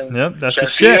 Charlie Puth and that's the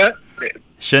shit.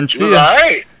 Shenseea. She was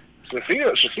alright.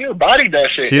 Shenseea bodied that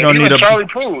shit. She don't need Charlie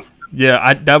Puth.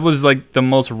 Yeah, that was like the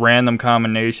most random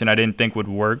combination I didn't think would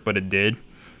work, but it did.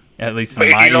 At least in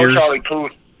my ears. Charlie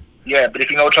Puth, yeah, but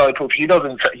if you know Charlie Puth, he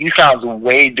sounds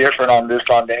way different on this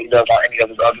song than he does on any of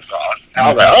his other songs. And I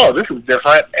was like, oh, this is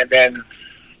different. And then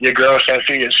your girl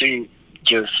Shenseea, she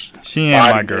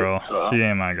ain't my girl. She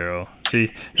ain't my girl.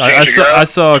 I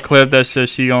saw a clip that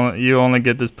says you only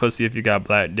get this pussy if you got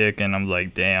black dick, and I'm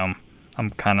like, damn, I'm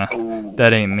kind of,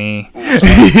 that ain't me.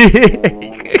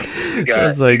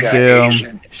 It's like, damn,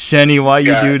 Shenny, why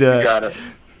you do that?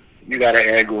 You got an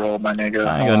egg roll, my nigga.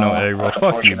 I ain't got no egg roll.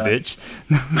 Fuck you, bitch.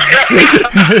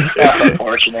 That's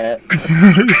unfortunate.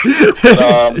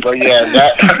 But yeah,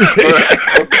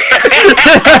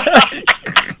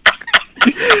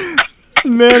 This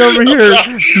man over here,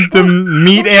 the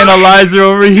meat analyzer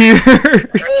over here.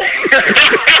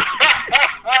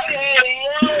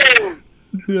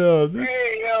 Yo,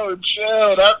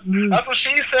 chill. That's what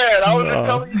she said. I was just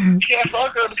telling you can't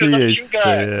fuck her because that's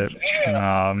what you got.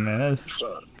 Nah, man,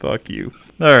 fuck you.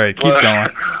 All right, keep going.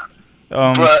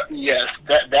 But yes,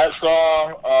 that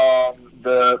song,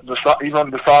 the song, even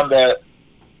the song that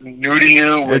New to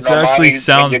You with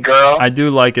Normani and your girl. I do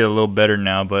like it a little better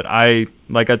now, but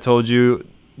like I told you,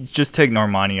 just take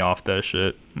Normani off that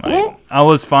shit. Like, I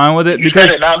was fine with it because said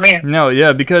it, not me. No,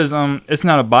 yeah, because it's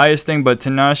not a bias thing, but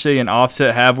Tinashe and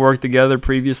Offset have worked together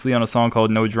previously on a song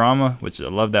called No Drama, which I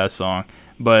love that song.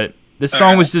 But this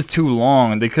song was just too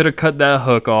long. They could have cut that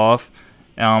hook off.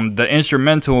 The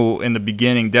instrumental in the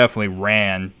beginning definitely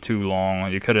ran too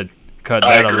long. You could have cut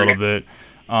that a little bit.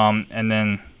 And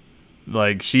then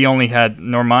like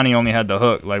Normani only had the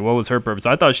hook. Like, what was her purpose?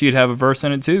 I thought she'd have a verse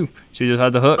in it too. She just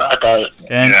had the hook.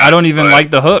 I don't even like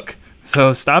the hook.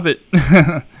 So stop it.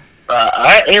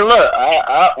 Hey,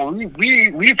 look,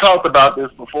 we talked about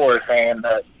this before, saying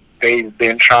that they've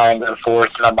been trying to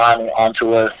force Normani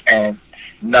onto us, and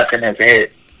nothing has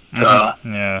hit. So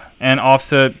yeah, and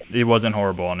Offset, he wasn't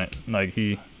horrible on it. Like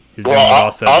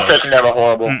Offset's never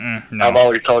horrible. No. I've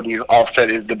always told you,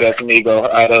 Offset is the best Migo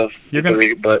out of the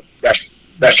three, but that's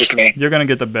just me. You're gonna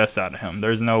get the best out of him.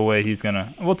 There's no way he's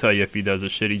gonna. We'll tell you if he does a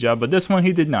shitty job, but this one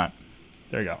he did not.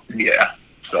 There you go. Yeah.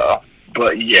 So.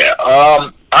 But yeah,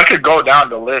 I could go down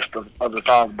the list of the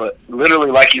songs, but literally,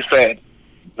 like you said,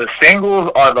 the singles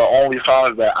are the only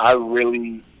songs that I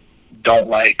really don't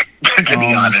like, to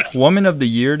be honest. Woman of the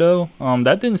Year, though,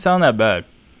 that didn't sound that bad.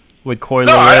 With Coi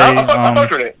Leray, I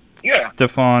fucked with it. Yeah.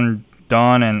 Stefan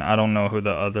Don, and I don't know who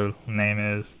the other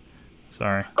name is.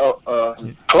 Sorry.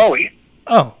 Chloe.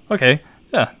 Oh, okay.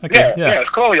 Yeah, okay. Yeah, it's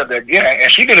Chloe up there. Yeah,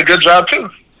 and she did a good job, too.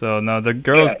 So, no, the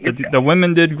girls, the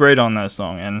women did great on that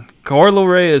song. And Coi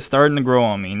Leray is starting to grow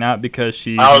on me, not because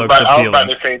she looks appealing. I was about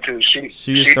to say, too, she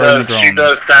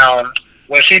does sound,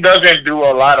 when she doesn't do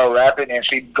a lot of rapping and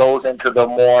she goes into the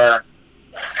more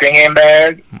singing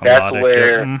bag, that's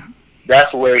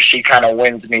where she kind of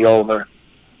wins me over.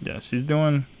 Yeah,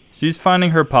 she's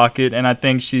finding her pocket, and I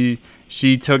think she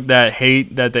took that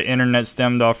hate that the internet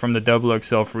stemmed off from the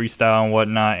XXL freestyle and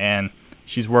whatnot, and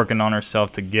she's working on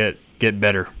herself to get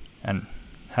better and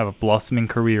have a blossoming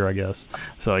career, I guess.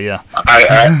 So yeah,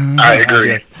 I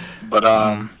agree. But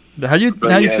how you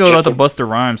feel about the Busta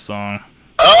Rhymes song?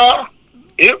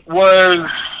 It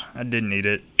was. I didn't need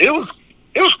it. It was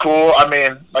cool. I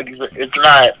mean, like you said, it's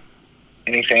not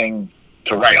anything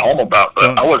to write home about,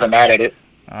 but I wasn't mad at it.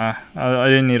 I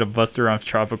didn't need a Busta Rhymes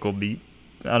tropical beat.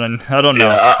 I don't know.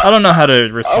 Yeah, I don't know how to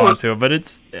respond to it, but I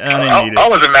didn't need it. I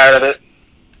wasn't mad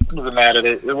at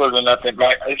it. It wasn't nothing.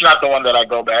 Like, it's not the one that I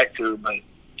go back to, but I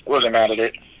wasn't mad at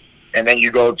it. And then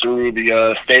you go through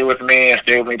the Stay With Me and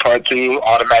Stay With Me Part 2,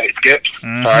 automatic skips.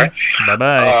 Mm-hmm. Sorry.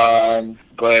 Bye-bye.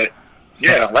 But,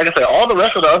 yeah, like I said, all the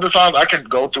rest of the other songs, I can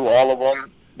go through all of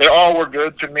them. They all were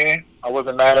good to me. I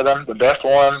wasn't mad at them. The best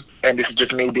one, and this is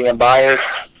just me being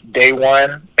biased, Day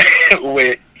One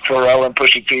with Pharrell and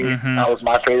Pusha T. Mm-hmm. That was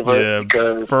my favorite. Yeah,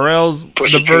 because Pharrell's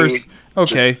the verse,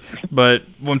 okay, but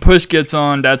when Push gets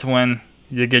on, that's when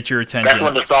you get your attention. That's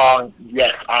when the song,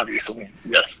 yes, obviously,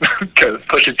 yes, because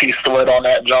Pusha T slid on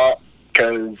that jump,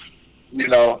 because, you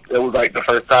know, it was like the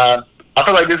first time. I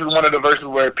feel like this is one of the verses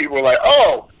where people were like,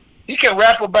 oh, he can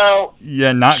rap about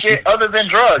shit other than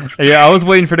drugs. Yeah, I was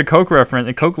waiting for the Coke reference,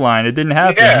 the Coke line. It didn't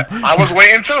happen. Yeah, I was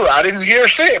waiting too. I didn't hear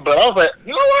shit, but I was like,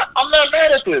 you know what? I'm not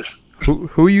mad at this.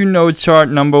 Who you know chart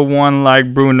number 1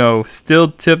 like Bruno, still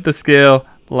tip the scale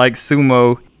like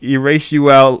Sumo, erase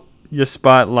you out your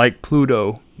spot like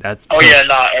Pluto. That's Push.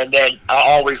 And then I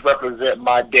always represent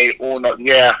my day uno.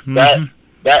 Yeah,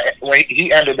 that when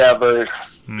he ended that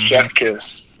verse, chef's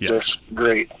kiss, just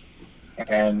great.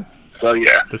 And so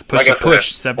yeah, let's push like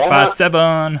push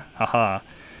 757. Haha.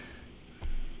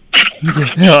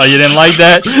 Oh, you didn't like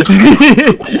that?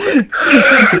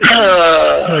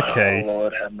 Okay.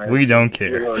 Lord, we don't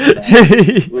care.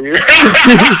 We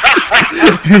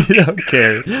don't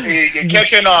care. You're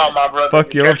catching on, my brother.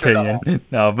 Fuck your opinion.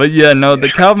 No, but yeah, no, the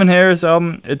Calvin Harris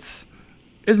album, it's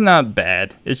not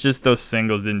bad. It's just those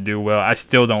singles didn't do well. I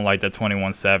still don't like that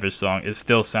 21 Savage song. It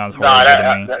still sounds horrible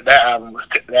to me. That album was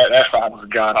that song was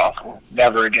god awful.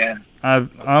 Never again.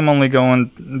 I'm only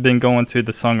been going to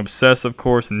the song Obsessed, of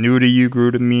course. New to You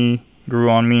grew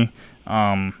on me.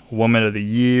 Woman of the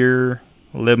Year,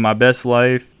 Live My Best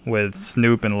Life with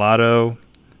Snoop and Lotto,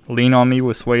 Lean on Me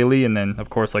with Sway Lee, and then of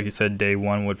course, like you said, Day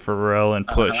One with Pharrell and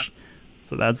Push.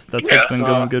 So that's what's been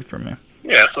going good for me.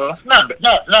 Yeah, so not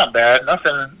bad.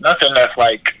 Nothing that's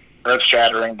like earth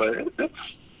shattering, but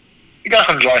you got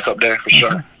some joints up there for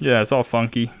sure. Yeah, it's all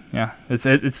funky. Yeah, it's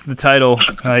the title.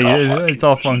 It's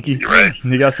all funky. You're right.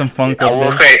 You got some funk. I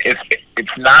will say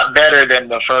it's not better than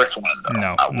the first one, though.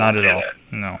 No, not at all.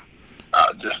 No.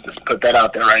 Just put that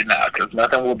out there right now, because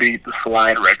nothing will beat the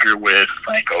Slide record with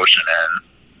Frank Ocean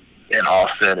and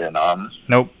Offset and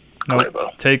Nope.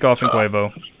 Quavo. Takeoff and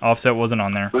Quavo. Offset wasn't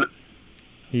on there.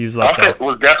 He was left Offset off.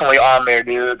 was definitely on there,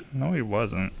 dude. No, he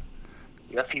wasn't.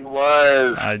 Yes, he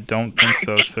was. I don't think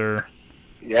so, sir.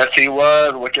 Yes, he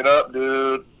was. Look it up,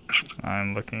 dude.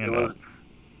 I'm looking it up.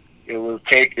 It was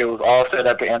Offset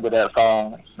at the end of that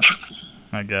song.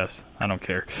 I guess. I don't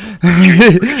care.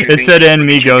 It said "and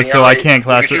Migos," so I can't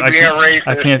classify.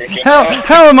 I can't.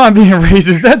 How am I being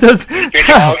racist? That does.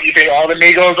 You think all the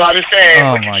Migos are the same?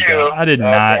 Oh my god! I did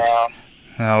not.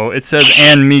 No, it says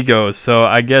 "and Migos," so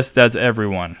I guess that's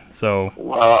everyone. So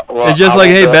it's just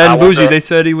like, hey, Bad and Bougie. They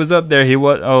said he was up there.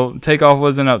 Takeoff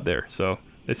wasn't up there. So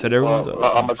they said everyone's up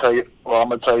there. I'm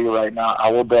gonna tell you right now.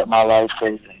 I will bet my life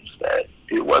savings that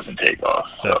it wasn't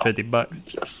Takeoff. So $50.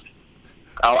 Just.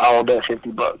 I will bet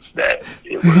 $50 that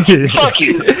it was. Fuck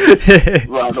you.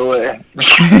 By the way.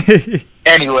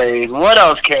 Anyways, what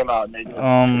else came out,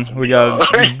 nigga? We got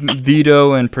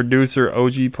Vito and producer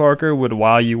OG Parker with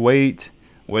 "While You Wait,"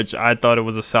 which I thought it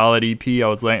was a solid EP. I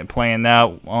was playing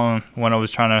that when I was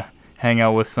trying to hang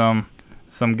out with some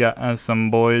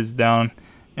boys down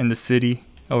in the city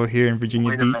over here in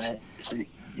Virginia Beach. So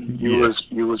you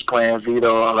was playing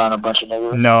Vito around a bunch of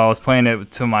niggas? No, I was playing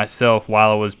it to myself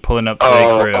while I was pulling up to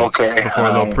the crib before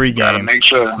a little pregame. Gotta make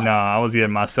sure. No, I was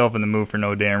getting myself in the mood for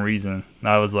no damn reason.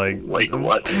 I was like, wait,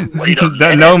 what? Wait a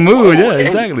minute. No mood, yeah,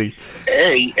 exactly.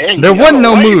 Hey, there wasn't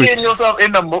no mood. You getting yourself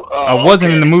in the mood? I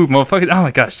wasn't in the mood, motherfucker. Oh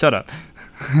my gosh, shut up.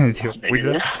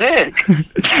 You're sick.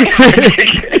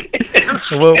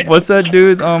 Well, what's that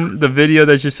dude? The video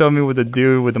that you showed me with the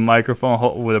dude with the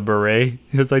microphone with a beret.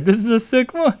 He was like, "This is a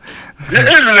sick one. This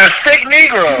is a sick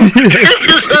Negro. This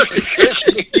is a sick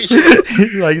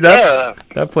Negro." Like that. Yeah.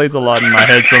 That plays a lot in my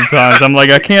head sometimes. I'm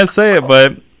like, I can't say it,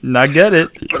 but I get it.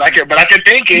 But I can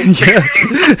think it. Yeah.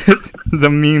 The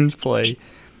memes play.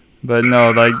 But no,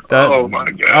 like that. Oh my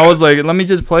god. I was like, let me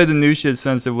just play the new shit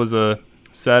since it was a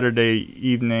Saturday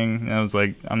evening. And I was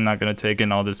like, I'm not gonna take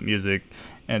in all this music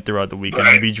and throughout the weekend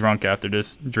and be drunk after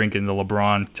this, drinking the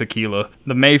LeBron tequila.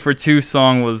 The Made for Two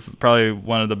song was probably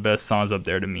one of the best songs up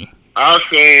there to me. I'll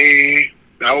say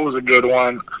that was a good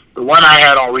one. The one I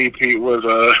had on repeat was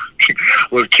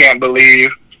Can't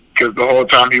Believe, because the whole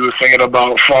time he was singing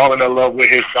about falling in love with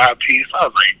his side piece. I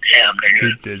was like, damn, nigga.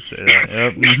 He did say that.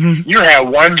 Yep. Mm-hmm. You had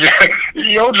one job.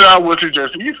 Your job was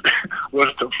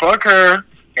to fuck her,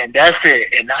 and that's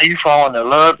it. And now you falling in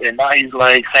love, and now he's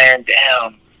like saying,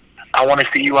 damn, I want to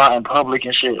see you out in public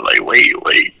and shit. Like, wait,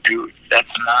 dude,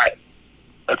 that's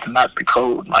not the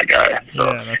code, my guy. So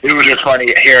it was just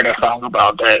funny hearing a song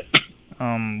about that.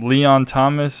 Leon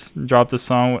Thomas dropped a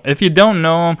song. If you don't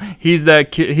know him, he's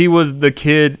that kid. He was the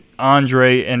kid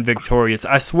Andre and Victorious.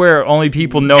 I swear, only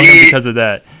people know him because of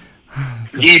that.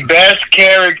 The best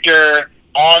character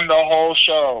on the whole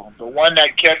show, the one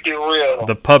that kept it real.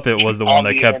 The puppet was the one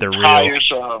that kept it real. Entire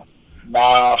show.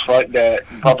 Nah, fuck that.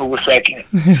 Puppet was second.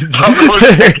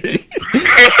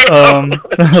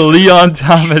 Leon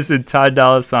Thomas and Ty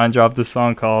Dolla $ign dropped a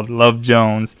song called "Love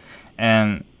Jones,"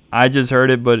 and I just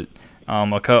heard it, but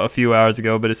a few hours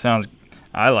ago. But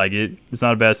I like it. It's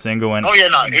not a bad single, and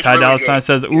Ty Dolla $ign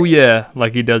says "Ooh yeah"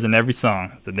 like he does in every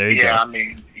song. So there you go. Yeah, I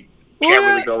mean, you can't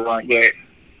really go wrong.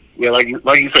 Yeah, like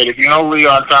you said, if you know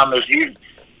Leon Thomas,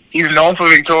 he's known for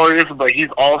Victorious, but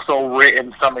he's also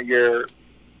written some of your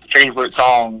favorite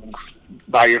songs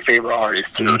by your favorite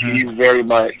artists too. Mm-hmm. He's very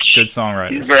much good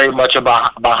songwriter. He's very much a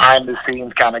behind the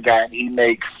scenes kind of guy, and he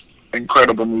makes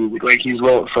incredible music. Like he's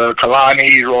wrote for Kalani,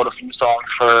 he wrote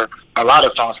a lot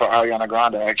of songs for Ariana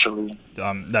Grande actually.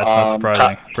 That's not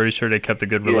surprising. Pretty sure they kept a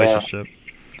good relationship.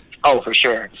 Oh, for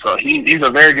sure. So he's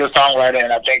a very good songwriter,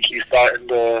 and I think he's starting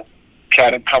to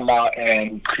kind of come out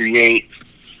and get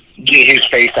his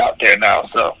face out there now.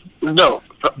 So it's dope.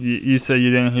 You said you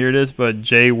didn't hear this, but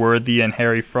Jay Worthy and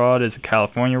Harry Fraud is a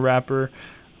California rapper.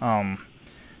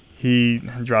 He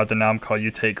dropped an album called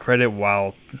 "You Take Credit,"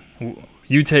 while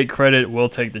 "You Take Credit, We'll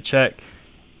Take the Check."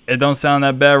 It don't sound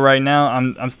that bad right now.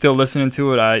 I'm still listening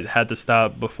to it. I had to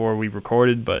stop before we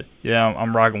recorded, but yeah,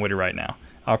 I'm rocking with it right now.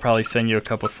 I'll probably send you a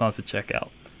couple songs to check out,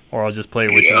 or I'll just play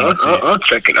it with you. I'll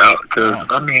check it out because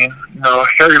I mean,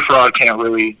 Harry Fraud can't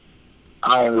really.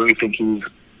 I don't really think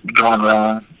he's gone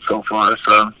wrong so far.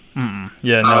 So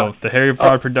yeah, no, the Harry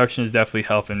Fraud production is definitely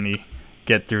helping me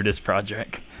get through this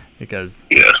project because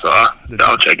so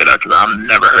I'll check it out because I've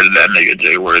never heard of that nigga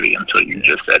Jay Worthy until you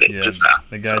just said it just now.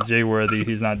 The guy Jay Worthy,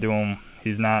 he's not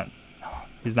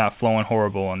flowing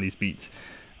horrible on these beats.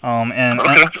 And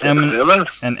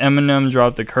Eminem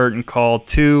dropped the Curtain Call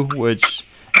 2, which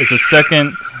is the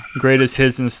second greatest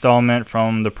hits installment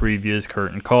from the previous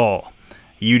Curtain Call.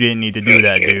 You didn't need to do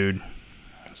that, dude.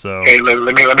 So hey,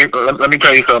 let me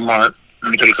tell you something, Mark.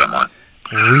 We don't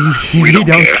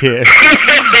care.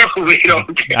 We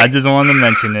don't care. I just wanted to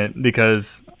mention it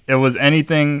because it was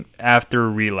anything after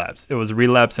Relapse. It was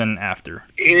Relapse and after.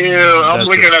 Ew, I'm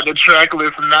looking at the track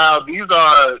list now. These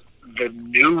are the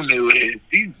new hits.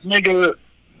 These niggas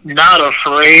Not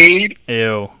Afraid.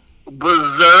 Ew.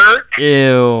 Berserk.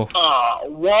 Ew.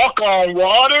 Walk on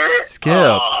Water. Skip.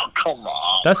 Oh, come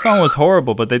on. That song was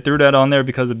horrible, but they threw that on there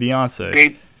because of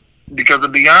Beyonce. Because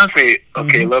of Beyonce.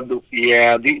 Okay,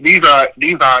 these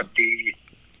aren't the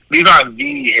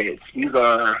hits. These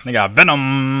are. They got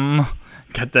Venom.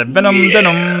 Got that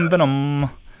Venom.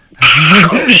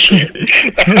 Oh shit!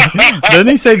 Didn't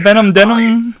he say Venom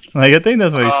Denim? Like I think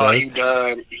that's what he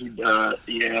said. He does.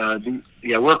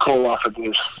 Yeah, we're cool off of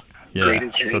this. Yeah.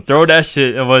 So throw that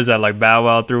shit. What is that? Like Bow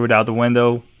Wow threw it out the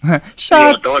window. Shut.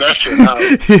 Yeah, throw that shit out.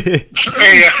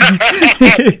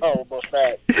 Oh, but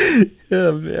that.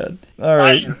 Yeah, man. All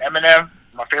right. Eminem,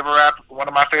 my favorite rapper, one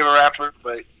of my favorite rappers,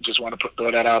 but just want to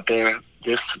throw that out there.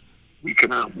 We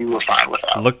were fine with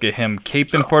that. Look at him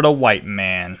caping for the white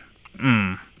man.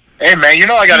 Hey man, you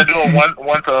know I gotta do it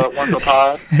once a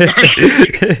pod.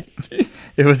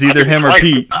 It was either him or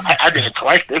Pete. I did it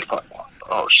twice this pod.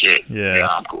 Oh shit. Yeah,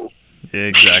 I'm cool. Yeah,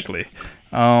 exactly.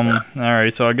 All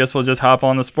right, so I guess we'll just hop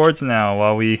on the sports now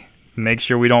while we make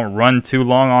sure we don't run too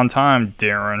long on time,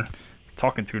 Darren.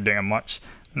 Talking too damn much.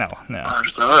 No. I'm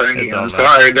sorry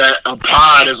that a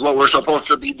pod is what we're supposed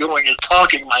to be doing is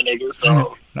talking, my nigga.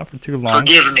 So not for too long.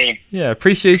 Forgive me. Yeah,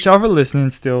 appreciate y'all for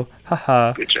listening still.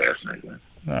 Haha. Bitch ass nigga.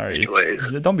 All right.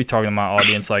 Anyways. Don't be talking to my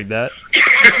audience like that.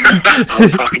 I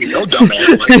was talking to your dumb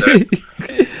ass like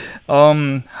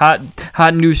that.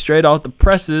 Hot news straight out the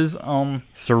presses.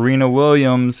 Serena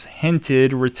Williams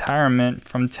hinted retirement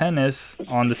from tennis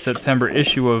on the September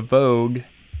issue of Vogue,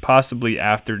 possibly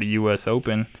after the U.S.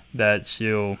 Open, that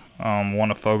she'll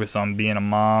want to focus on being a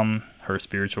mom, her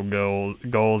spiritual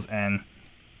goals, and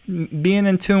being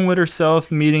in tune with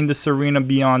herself, meeting the Serena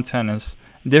beyond tennis.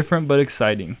 Different but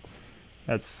exciting.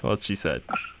 That's what she said.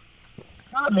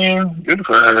 I mean, good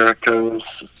for her,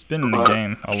 because she's been in the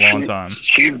game a long time.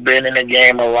 She's been in the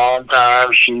game a long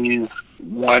time. She's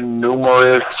won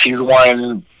numerous. She's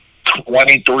won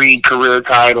 23 career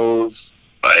titles.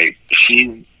 Like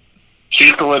she's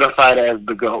solidified as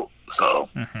the GOAT. So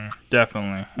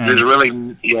definitely. There's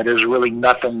really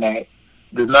nothing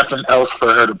else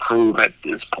for her to prove at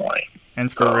this point.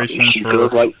 Inspiration she for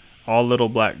feels like all little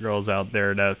black girls out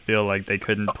there that feel like they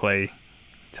couldn't play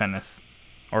tennis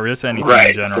or just anything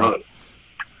in general. So,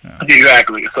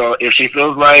 exactly. So if she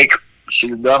feels like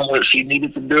she's done what she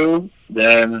needed to do,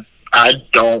 then I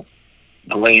don't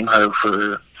blame her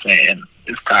for saying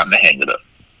it's time to hang it up.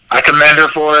 I commend her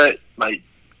for it. Like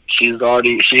she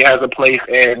has a place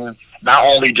in not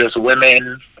only just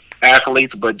women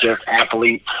athletes, but just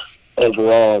athletes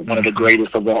overall. One of the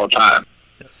greatest of all time.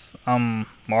 Yes.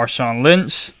 Marshawn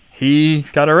Lynch, he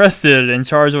got arrested and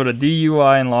charged with a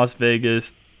DUI in Las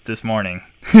Vegas this morning.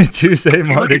 Tuesday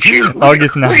morning,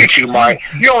 August 9th. Look at you, Mike.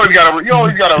 You always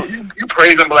gotta you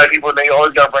praising black people, and then you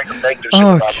always gotta bring some negative shit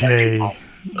about black people.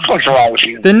 What's wrong with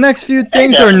you? The next few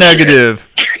things are negative.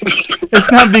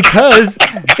 It's not because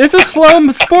it's a slow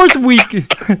sports week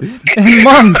and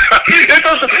month. It's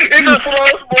a slow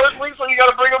sports week, so you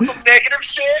gotta bring up some negative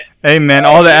shit. Hey man,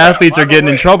 all the athletes are getting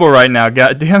in trouble right now.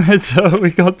 God damn it! So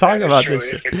we gonna talk about this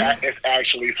shit. It's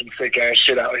actually some sick ass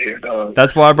shit out here, dog.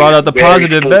 That's why I brought out the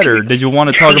positive better. Did you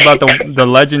want to talk about the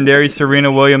legendary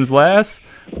Serena Williams last?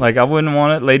 Like I wouldn't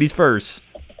want it. Ladies first.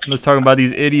 Let's talk about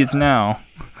these idiots now.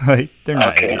 Like they're not.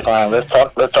 Okay, idiots. fine. Let's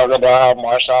talk about how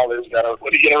Marshawn Lynch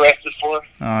what did he get arrested for?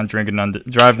 Driving under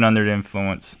the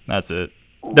influence. That's it.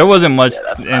 There wasn't much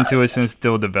into it since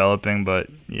still developing, but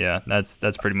yeah,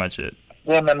 that's pretty much it.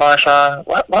 Yeah, man, Marshawn.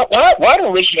 Why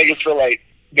do rich niggas feel like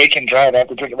they can drive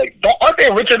after drinking? Like, aren't they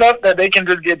rich enough that they can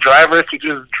just get drivers to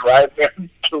just drive them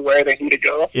to where they need to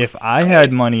go? If I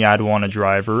had money, I'd want a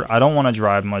driver. I don't want to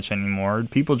drive much anymore.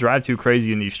 People drive too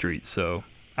crazy in these streets, so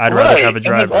I'd rather have a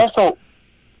driver.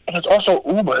 And it's also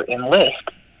Uber and Lyft.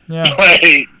 Yeah.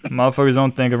 Motherfuckers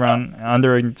don't think around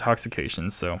under intoxication,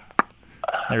 so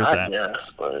there's that.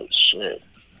 Yes, but shit.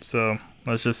 So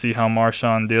let's just see how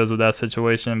Marshawn deals with that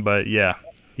situation. But yeah,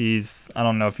 I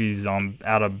don't know if he's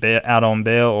out on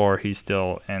bail or he's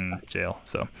still in jail.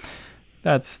 So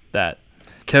that's that.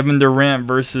 Kevin Durant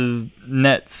versus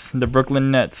Nets, the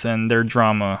Brooklyn Nets, and their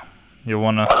drama. You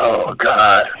wanna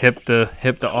hip the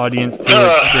audience to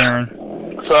it, Darren?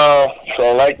 So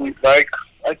like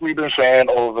we've been saying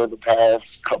over the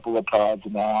past couple of pods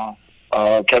now,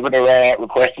 Kevin Durant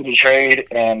requested a trade,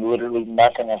 and literally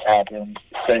nothing has happened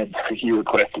since he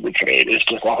requested the trade. It's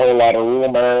just a whole lot of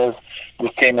rumors.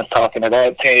 This team is talking to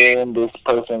that team. This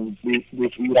person, we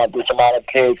want this amount of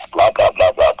picks. Blah blah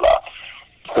blah blah blah.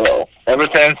 So ever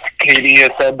since KD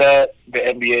has said that, the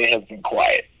NBA has been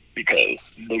quiet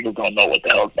because niggas don't know what the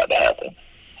hell's about to happen.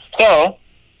 So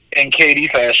in KD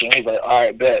fashion, he's like, all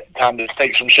right, bet, time to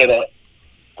take some shit up.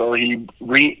 So he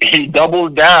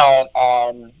doubles down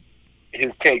on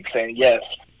his take, saying,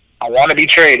 yes, I want to be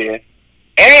traded,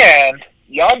 and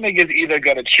y'all niggas either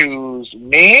going to choose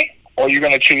me or you're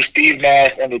going to choose Steve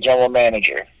Nash and the general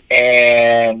manager.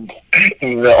 And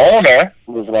the owner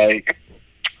was like,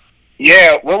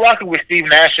 yeah, we're rocking with Steve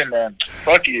Nash and them.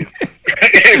 Fuck you.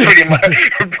 Pretty much.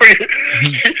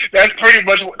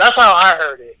 That's how I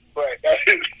heard it. But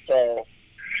so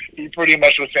he pretty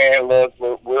much was saying, look,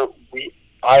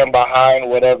 I am behind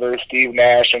whatever Steve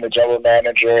Nash and the general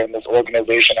manager and this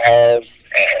organization has,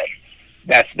 and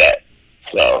that's that.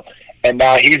 So, and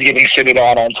now he's getting shitted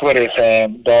on Twitter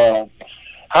saying, dog,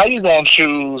 how you gonna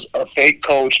choose a fake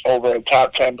coach over a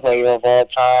top 10 player of all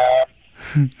time?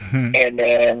 And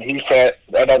then he said,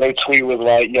 another tweet was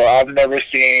like, yo, I've never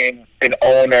seen an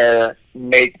owner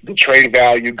make the trade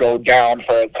value go down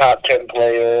for a top 10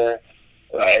 player.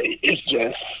 Like, it's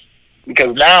just,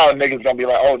 because now niggas gonna be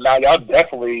like, oh, now y'all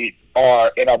definitely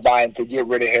are in a bind to get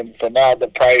rid of him. So now the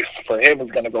price for him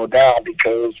is gonna go down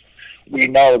because we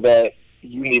know that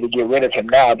you need to get rid of him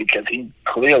now because he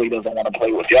clearly doesn't want to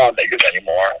play with y'all niggas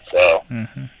anymore. So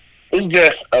it's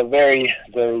just a very,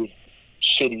 very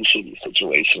shitty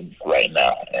situation right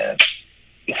now, and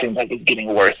it seems like it's getting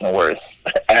worse and worse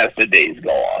as the days go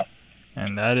on.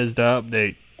 And that is the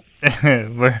update.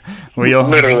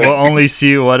 We'll only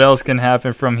see what else can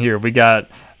happen from here. We got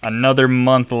another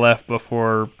month left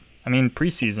before,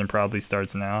 preseason probably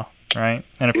starts now, right?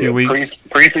 In a few weeks.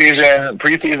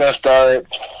 Preseason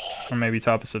starts, or maybe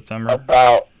top of September.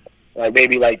 About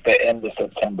maybe the end of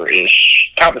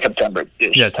September-ish. Top of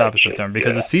September-ish. Yeah, top of September.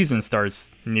 Because the season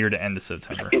starts near the end of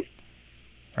September.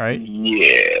 Right?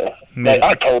 Yeah.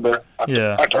 October.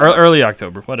 Yeah. October. Early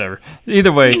October, whatever.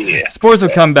 Either way, sports will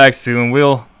come back soon.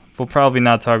 We'll probably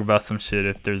not talk about some shit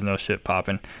if there's no shit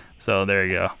popping. So there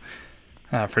you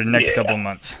go. For the next couple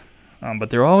months. But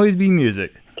there'll always be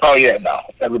music. Oh yeah, no.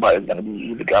 Everybody's gonna be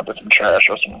either dropping some trash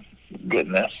or some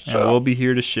goodness. So. And we'll be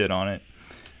here to shit on it.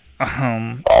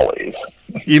 Always.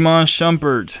 Iman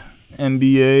Shumpert,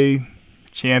 NBA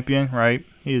champion, right?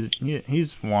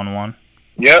 He's won one.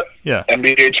 Yep. Yeah.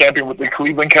 NBA champion with the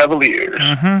Cleveland Cavaliers.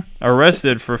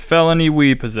 Arrested for felony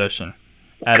weed possession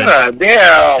God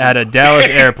damn. at a Dallas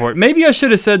airport. Maybe I should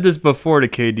have said this before the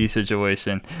KD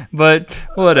situation, but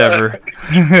whatever.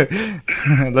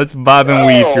 Let's bob and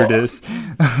weave through this.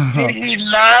 Did he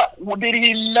not look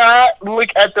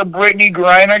at the Brittany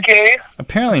Griner case?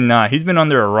 Apparently not. He's been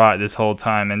under a rock this whole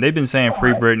time, and they've been saying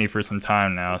free Britney for some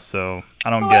time now, so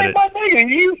I don't get it. My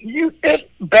nigga, it's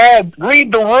bad.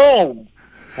 Read the room.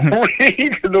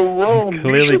 Read the room.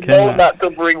 Clearly you should cannot. know not to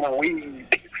bring weed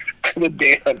to the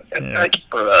damn. Yeah.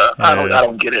 I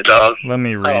don't get it, dog. Let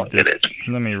me I read don't get this. it.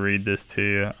 Let me read this to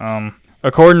you.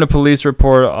 According to police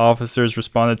report, officers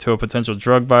responded to a potential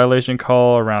drug violation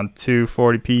call around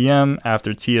 2:40 p.m.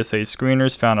 after TSA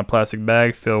screeners found a plastic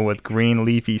bag filled with green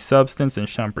leafy substance in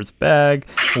Shumpert's bag,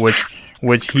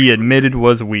 which he admitted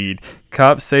was weed.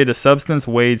 Cops say the substance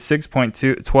weighed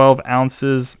 6.12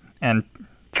 ounces and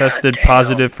tested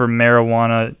positive for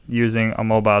marijuana using a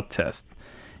mobile test.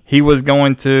 He was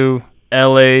going to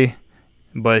LA,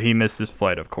 but he missed his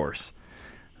flight, of course.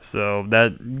 So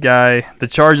that guy, the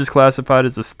charge is classified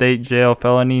as a state jail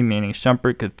felony, meaning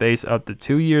Shumpert could face up to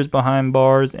 2 years behind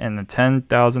bars and a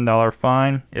 $10,000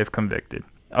 fine if convicted.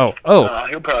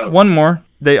 One more.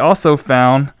 They also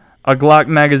found a Glock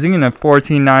magazine of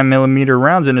 14 9mm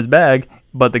rounds in his bag,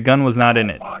 but the gun was not in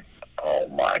it. Oh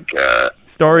my god.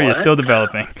 Story is still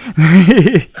developing.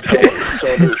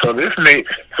 So this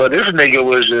nigga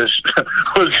was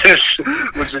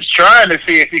just trying to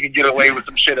see if he could get away with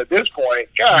some shit at this point.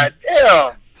 God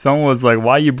damn. Someone was like,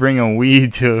 "Why you bringing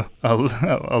weed to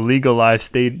a legalized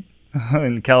state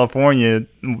in California?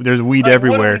 There's weed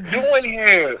everywhere." What are we doing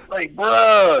here? Like,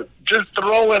 bruh, just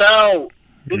throw it out.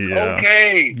 It's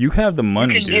okay. You have the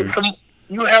money, dude.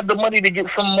 You have the money to get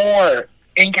some more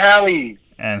in Cali.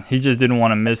 And he just didn't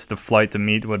want to miss the flight to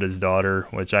meet with his daughter,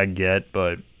 which I get,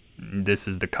 but this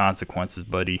is the consequences,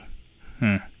 buddy.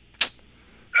 But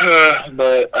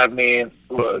I mean,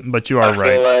 look, but you are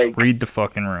right. Like, read the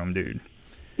fucking room, dude.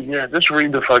 Yeah, just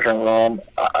read the fucking room.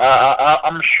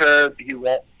 I'm sure he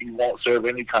won't serve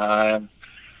any time.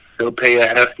 He'll pay a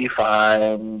hefty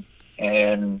fine,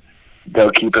 and they'll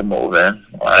keep it moving.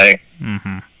 Like,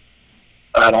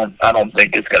 I don't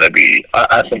think it's gonna be.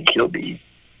 I think he'll be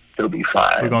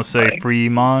fine. We're gonna say free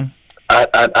Iman.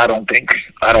 I don't think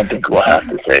we'll have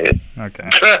to say it. Okay.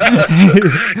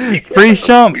 Free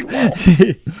Shump.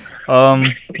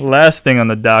 Last thing on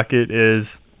the docket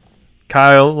is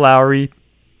Kyle Lowry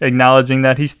acknowledging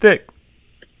that he's thick.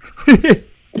 I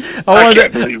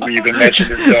can't believe we even mentioned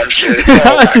this dumb shit.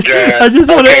 Oh I just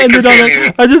want to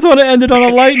end it on a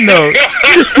light note.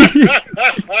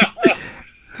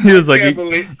 He was like,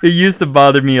 it used to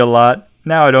bother me a lot.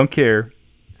 Now I don't care.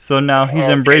 So now he's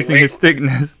embracing his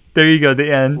thickness. There you go,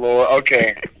 the end. Lord,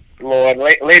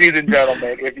 ladies and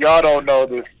gentlemen, if y'all don't know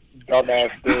this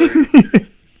dumbass story,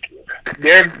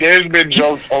 there's been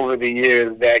jokes over the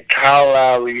years that Kyle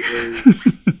Lowry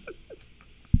is.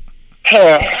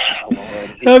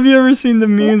 Have you ever seen the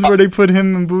memes where they put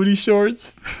him in booty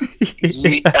shorts?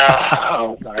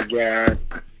 Oh my god!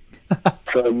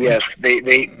 So yes, they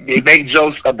make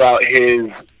jokes about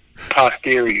his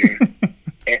posterior.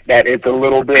 That it's a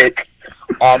little bit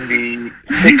on the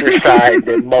thicker side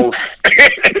than most.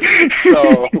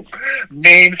 So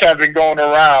memes have been going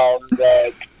around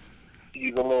that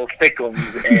he's a little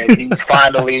thickums, and he's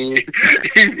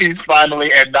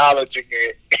finally acknowledging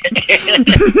it.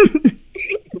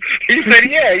 He said,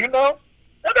 "Yeah, that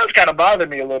does kind of bother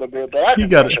me a little bit, but he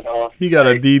got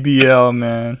a BBL,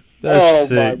 man. That's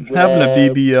sick. Having a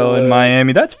BBL in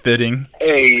Miami, that's fitting.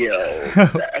 Hey, yo,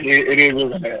 it is,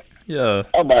 isn't it? Yeah.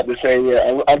 I'm about to say,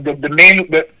 yeah.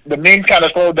 The memes kind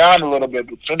of slowed down a little bit,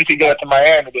 but as soon as he got to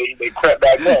Miami, they crept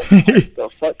back up. The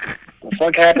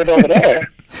fuck happened over there?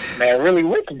 Man, really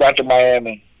went back to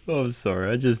Miami. Oh,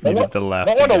 sorry. I just needed to laugh.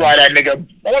 I wonder why that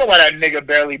nigga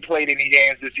barely played any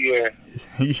games this year.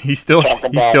 He's still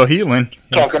healing.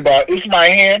 Talking about it's my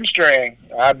hamstring.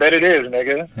 I bet it is,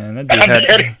 nigga. Man, that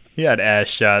dude he had ass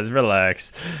shots.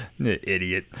 Relax,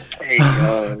 idiot. Hey,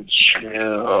 yo,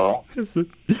 chill.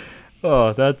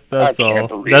 Oh, that's all. I can't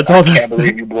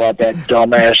believe you brought that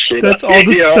dumbass shit. That's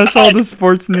all the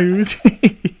sports news.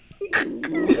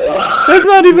 That's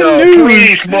not even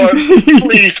news.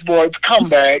 Please, sports, come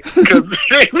back, because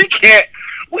we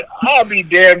I'll be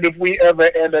damned if we ever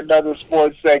end another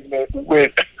sports segment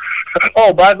with.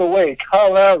 Oh, by the way,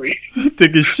 Kyle Lowry.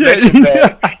 Think of shit.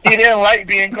 He didn't like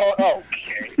being called.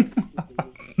 Okay.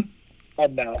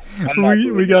 I'm not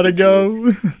We gotta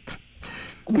go.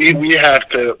 We have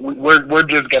to. We're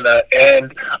just gonna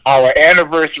end our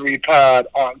anniversary pod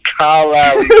on Kyle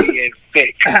Lowry being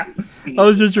thick. I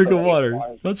was just drinking water.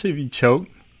 Don't say me choke.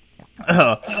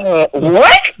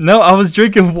 What? No, I was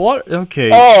drinking water. Okay.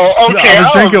 Oh, okay. I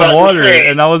was drinking water,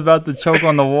 and I was about to choke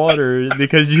on the water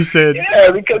because you said.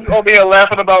 Yeah, because over here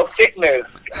laughing about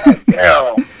sickness.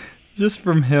 Damn. Just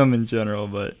from him in general,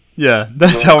 but yeah,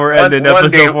 that's how we're ending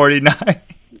episode 49.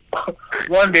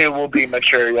 One day we'll be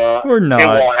mature, y'all. We're not. It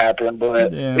won't happen,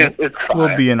 but Yeah, it's fine.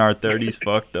 we'll be in our 30s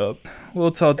fucked up.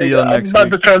 We'll talk to y'all next I'm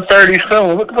about week. to turn 30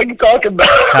 soon. What are you talking about?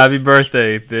 Happy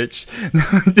birthday, bitch.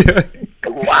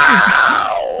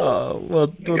 Wow.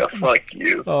 Well, Yeah, fuck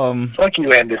you. Fuck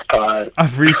you and this pod. I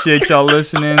appreciate y'all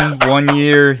listening. 1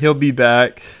 year, he'll be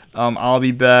back. I'll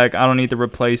be back. I don't need to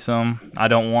replace him. I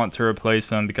don't want to replace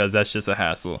him because that's just a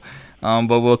hassle.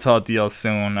 But we'll talk to y'all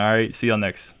soon. All right.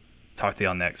 Talk to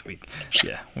y'all next week.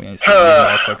 Yeah, we ain't seeing these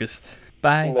motherfuckers.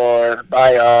 Bye. Lord,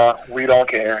 bye y'all. We don't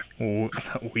care.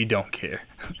 We don't care.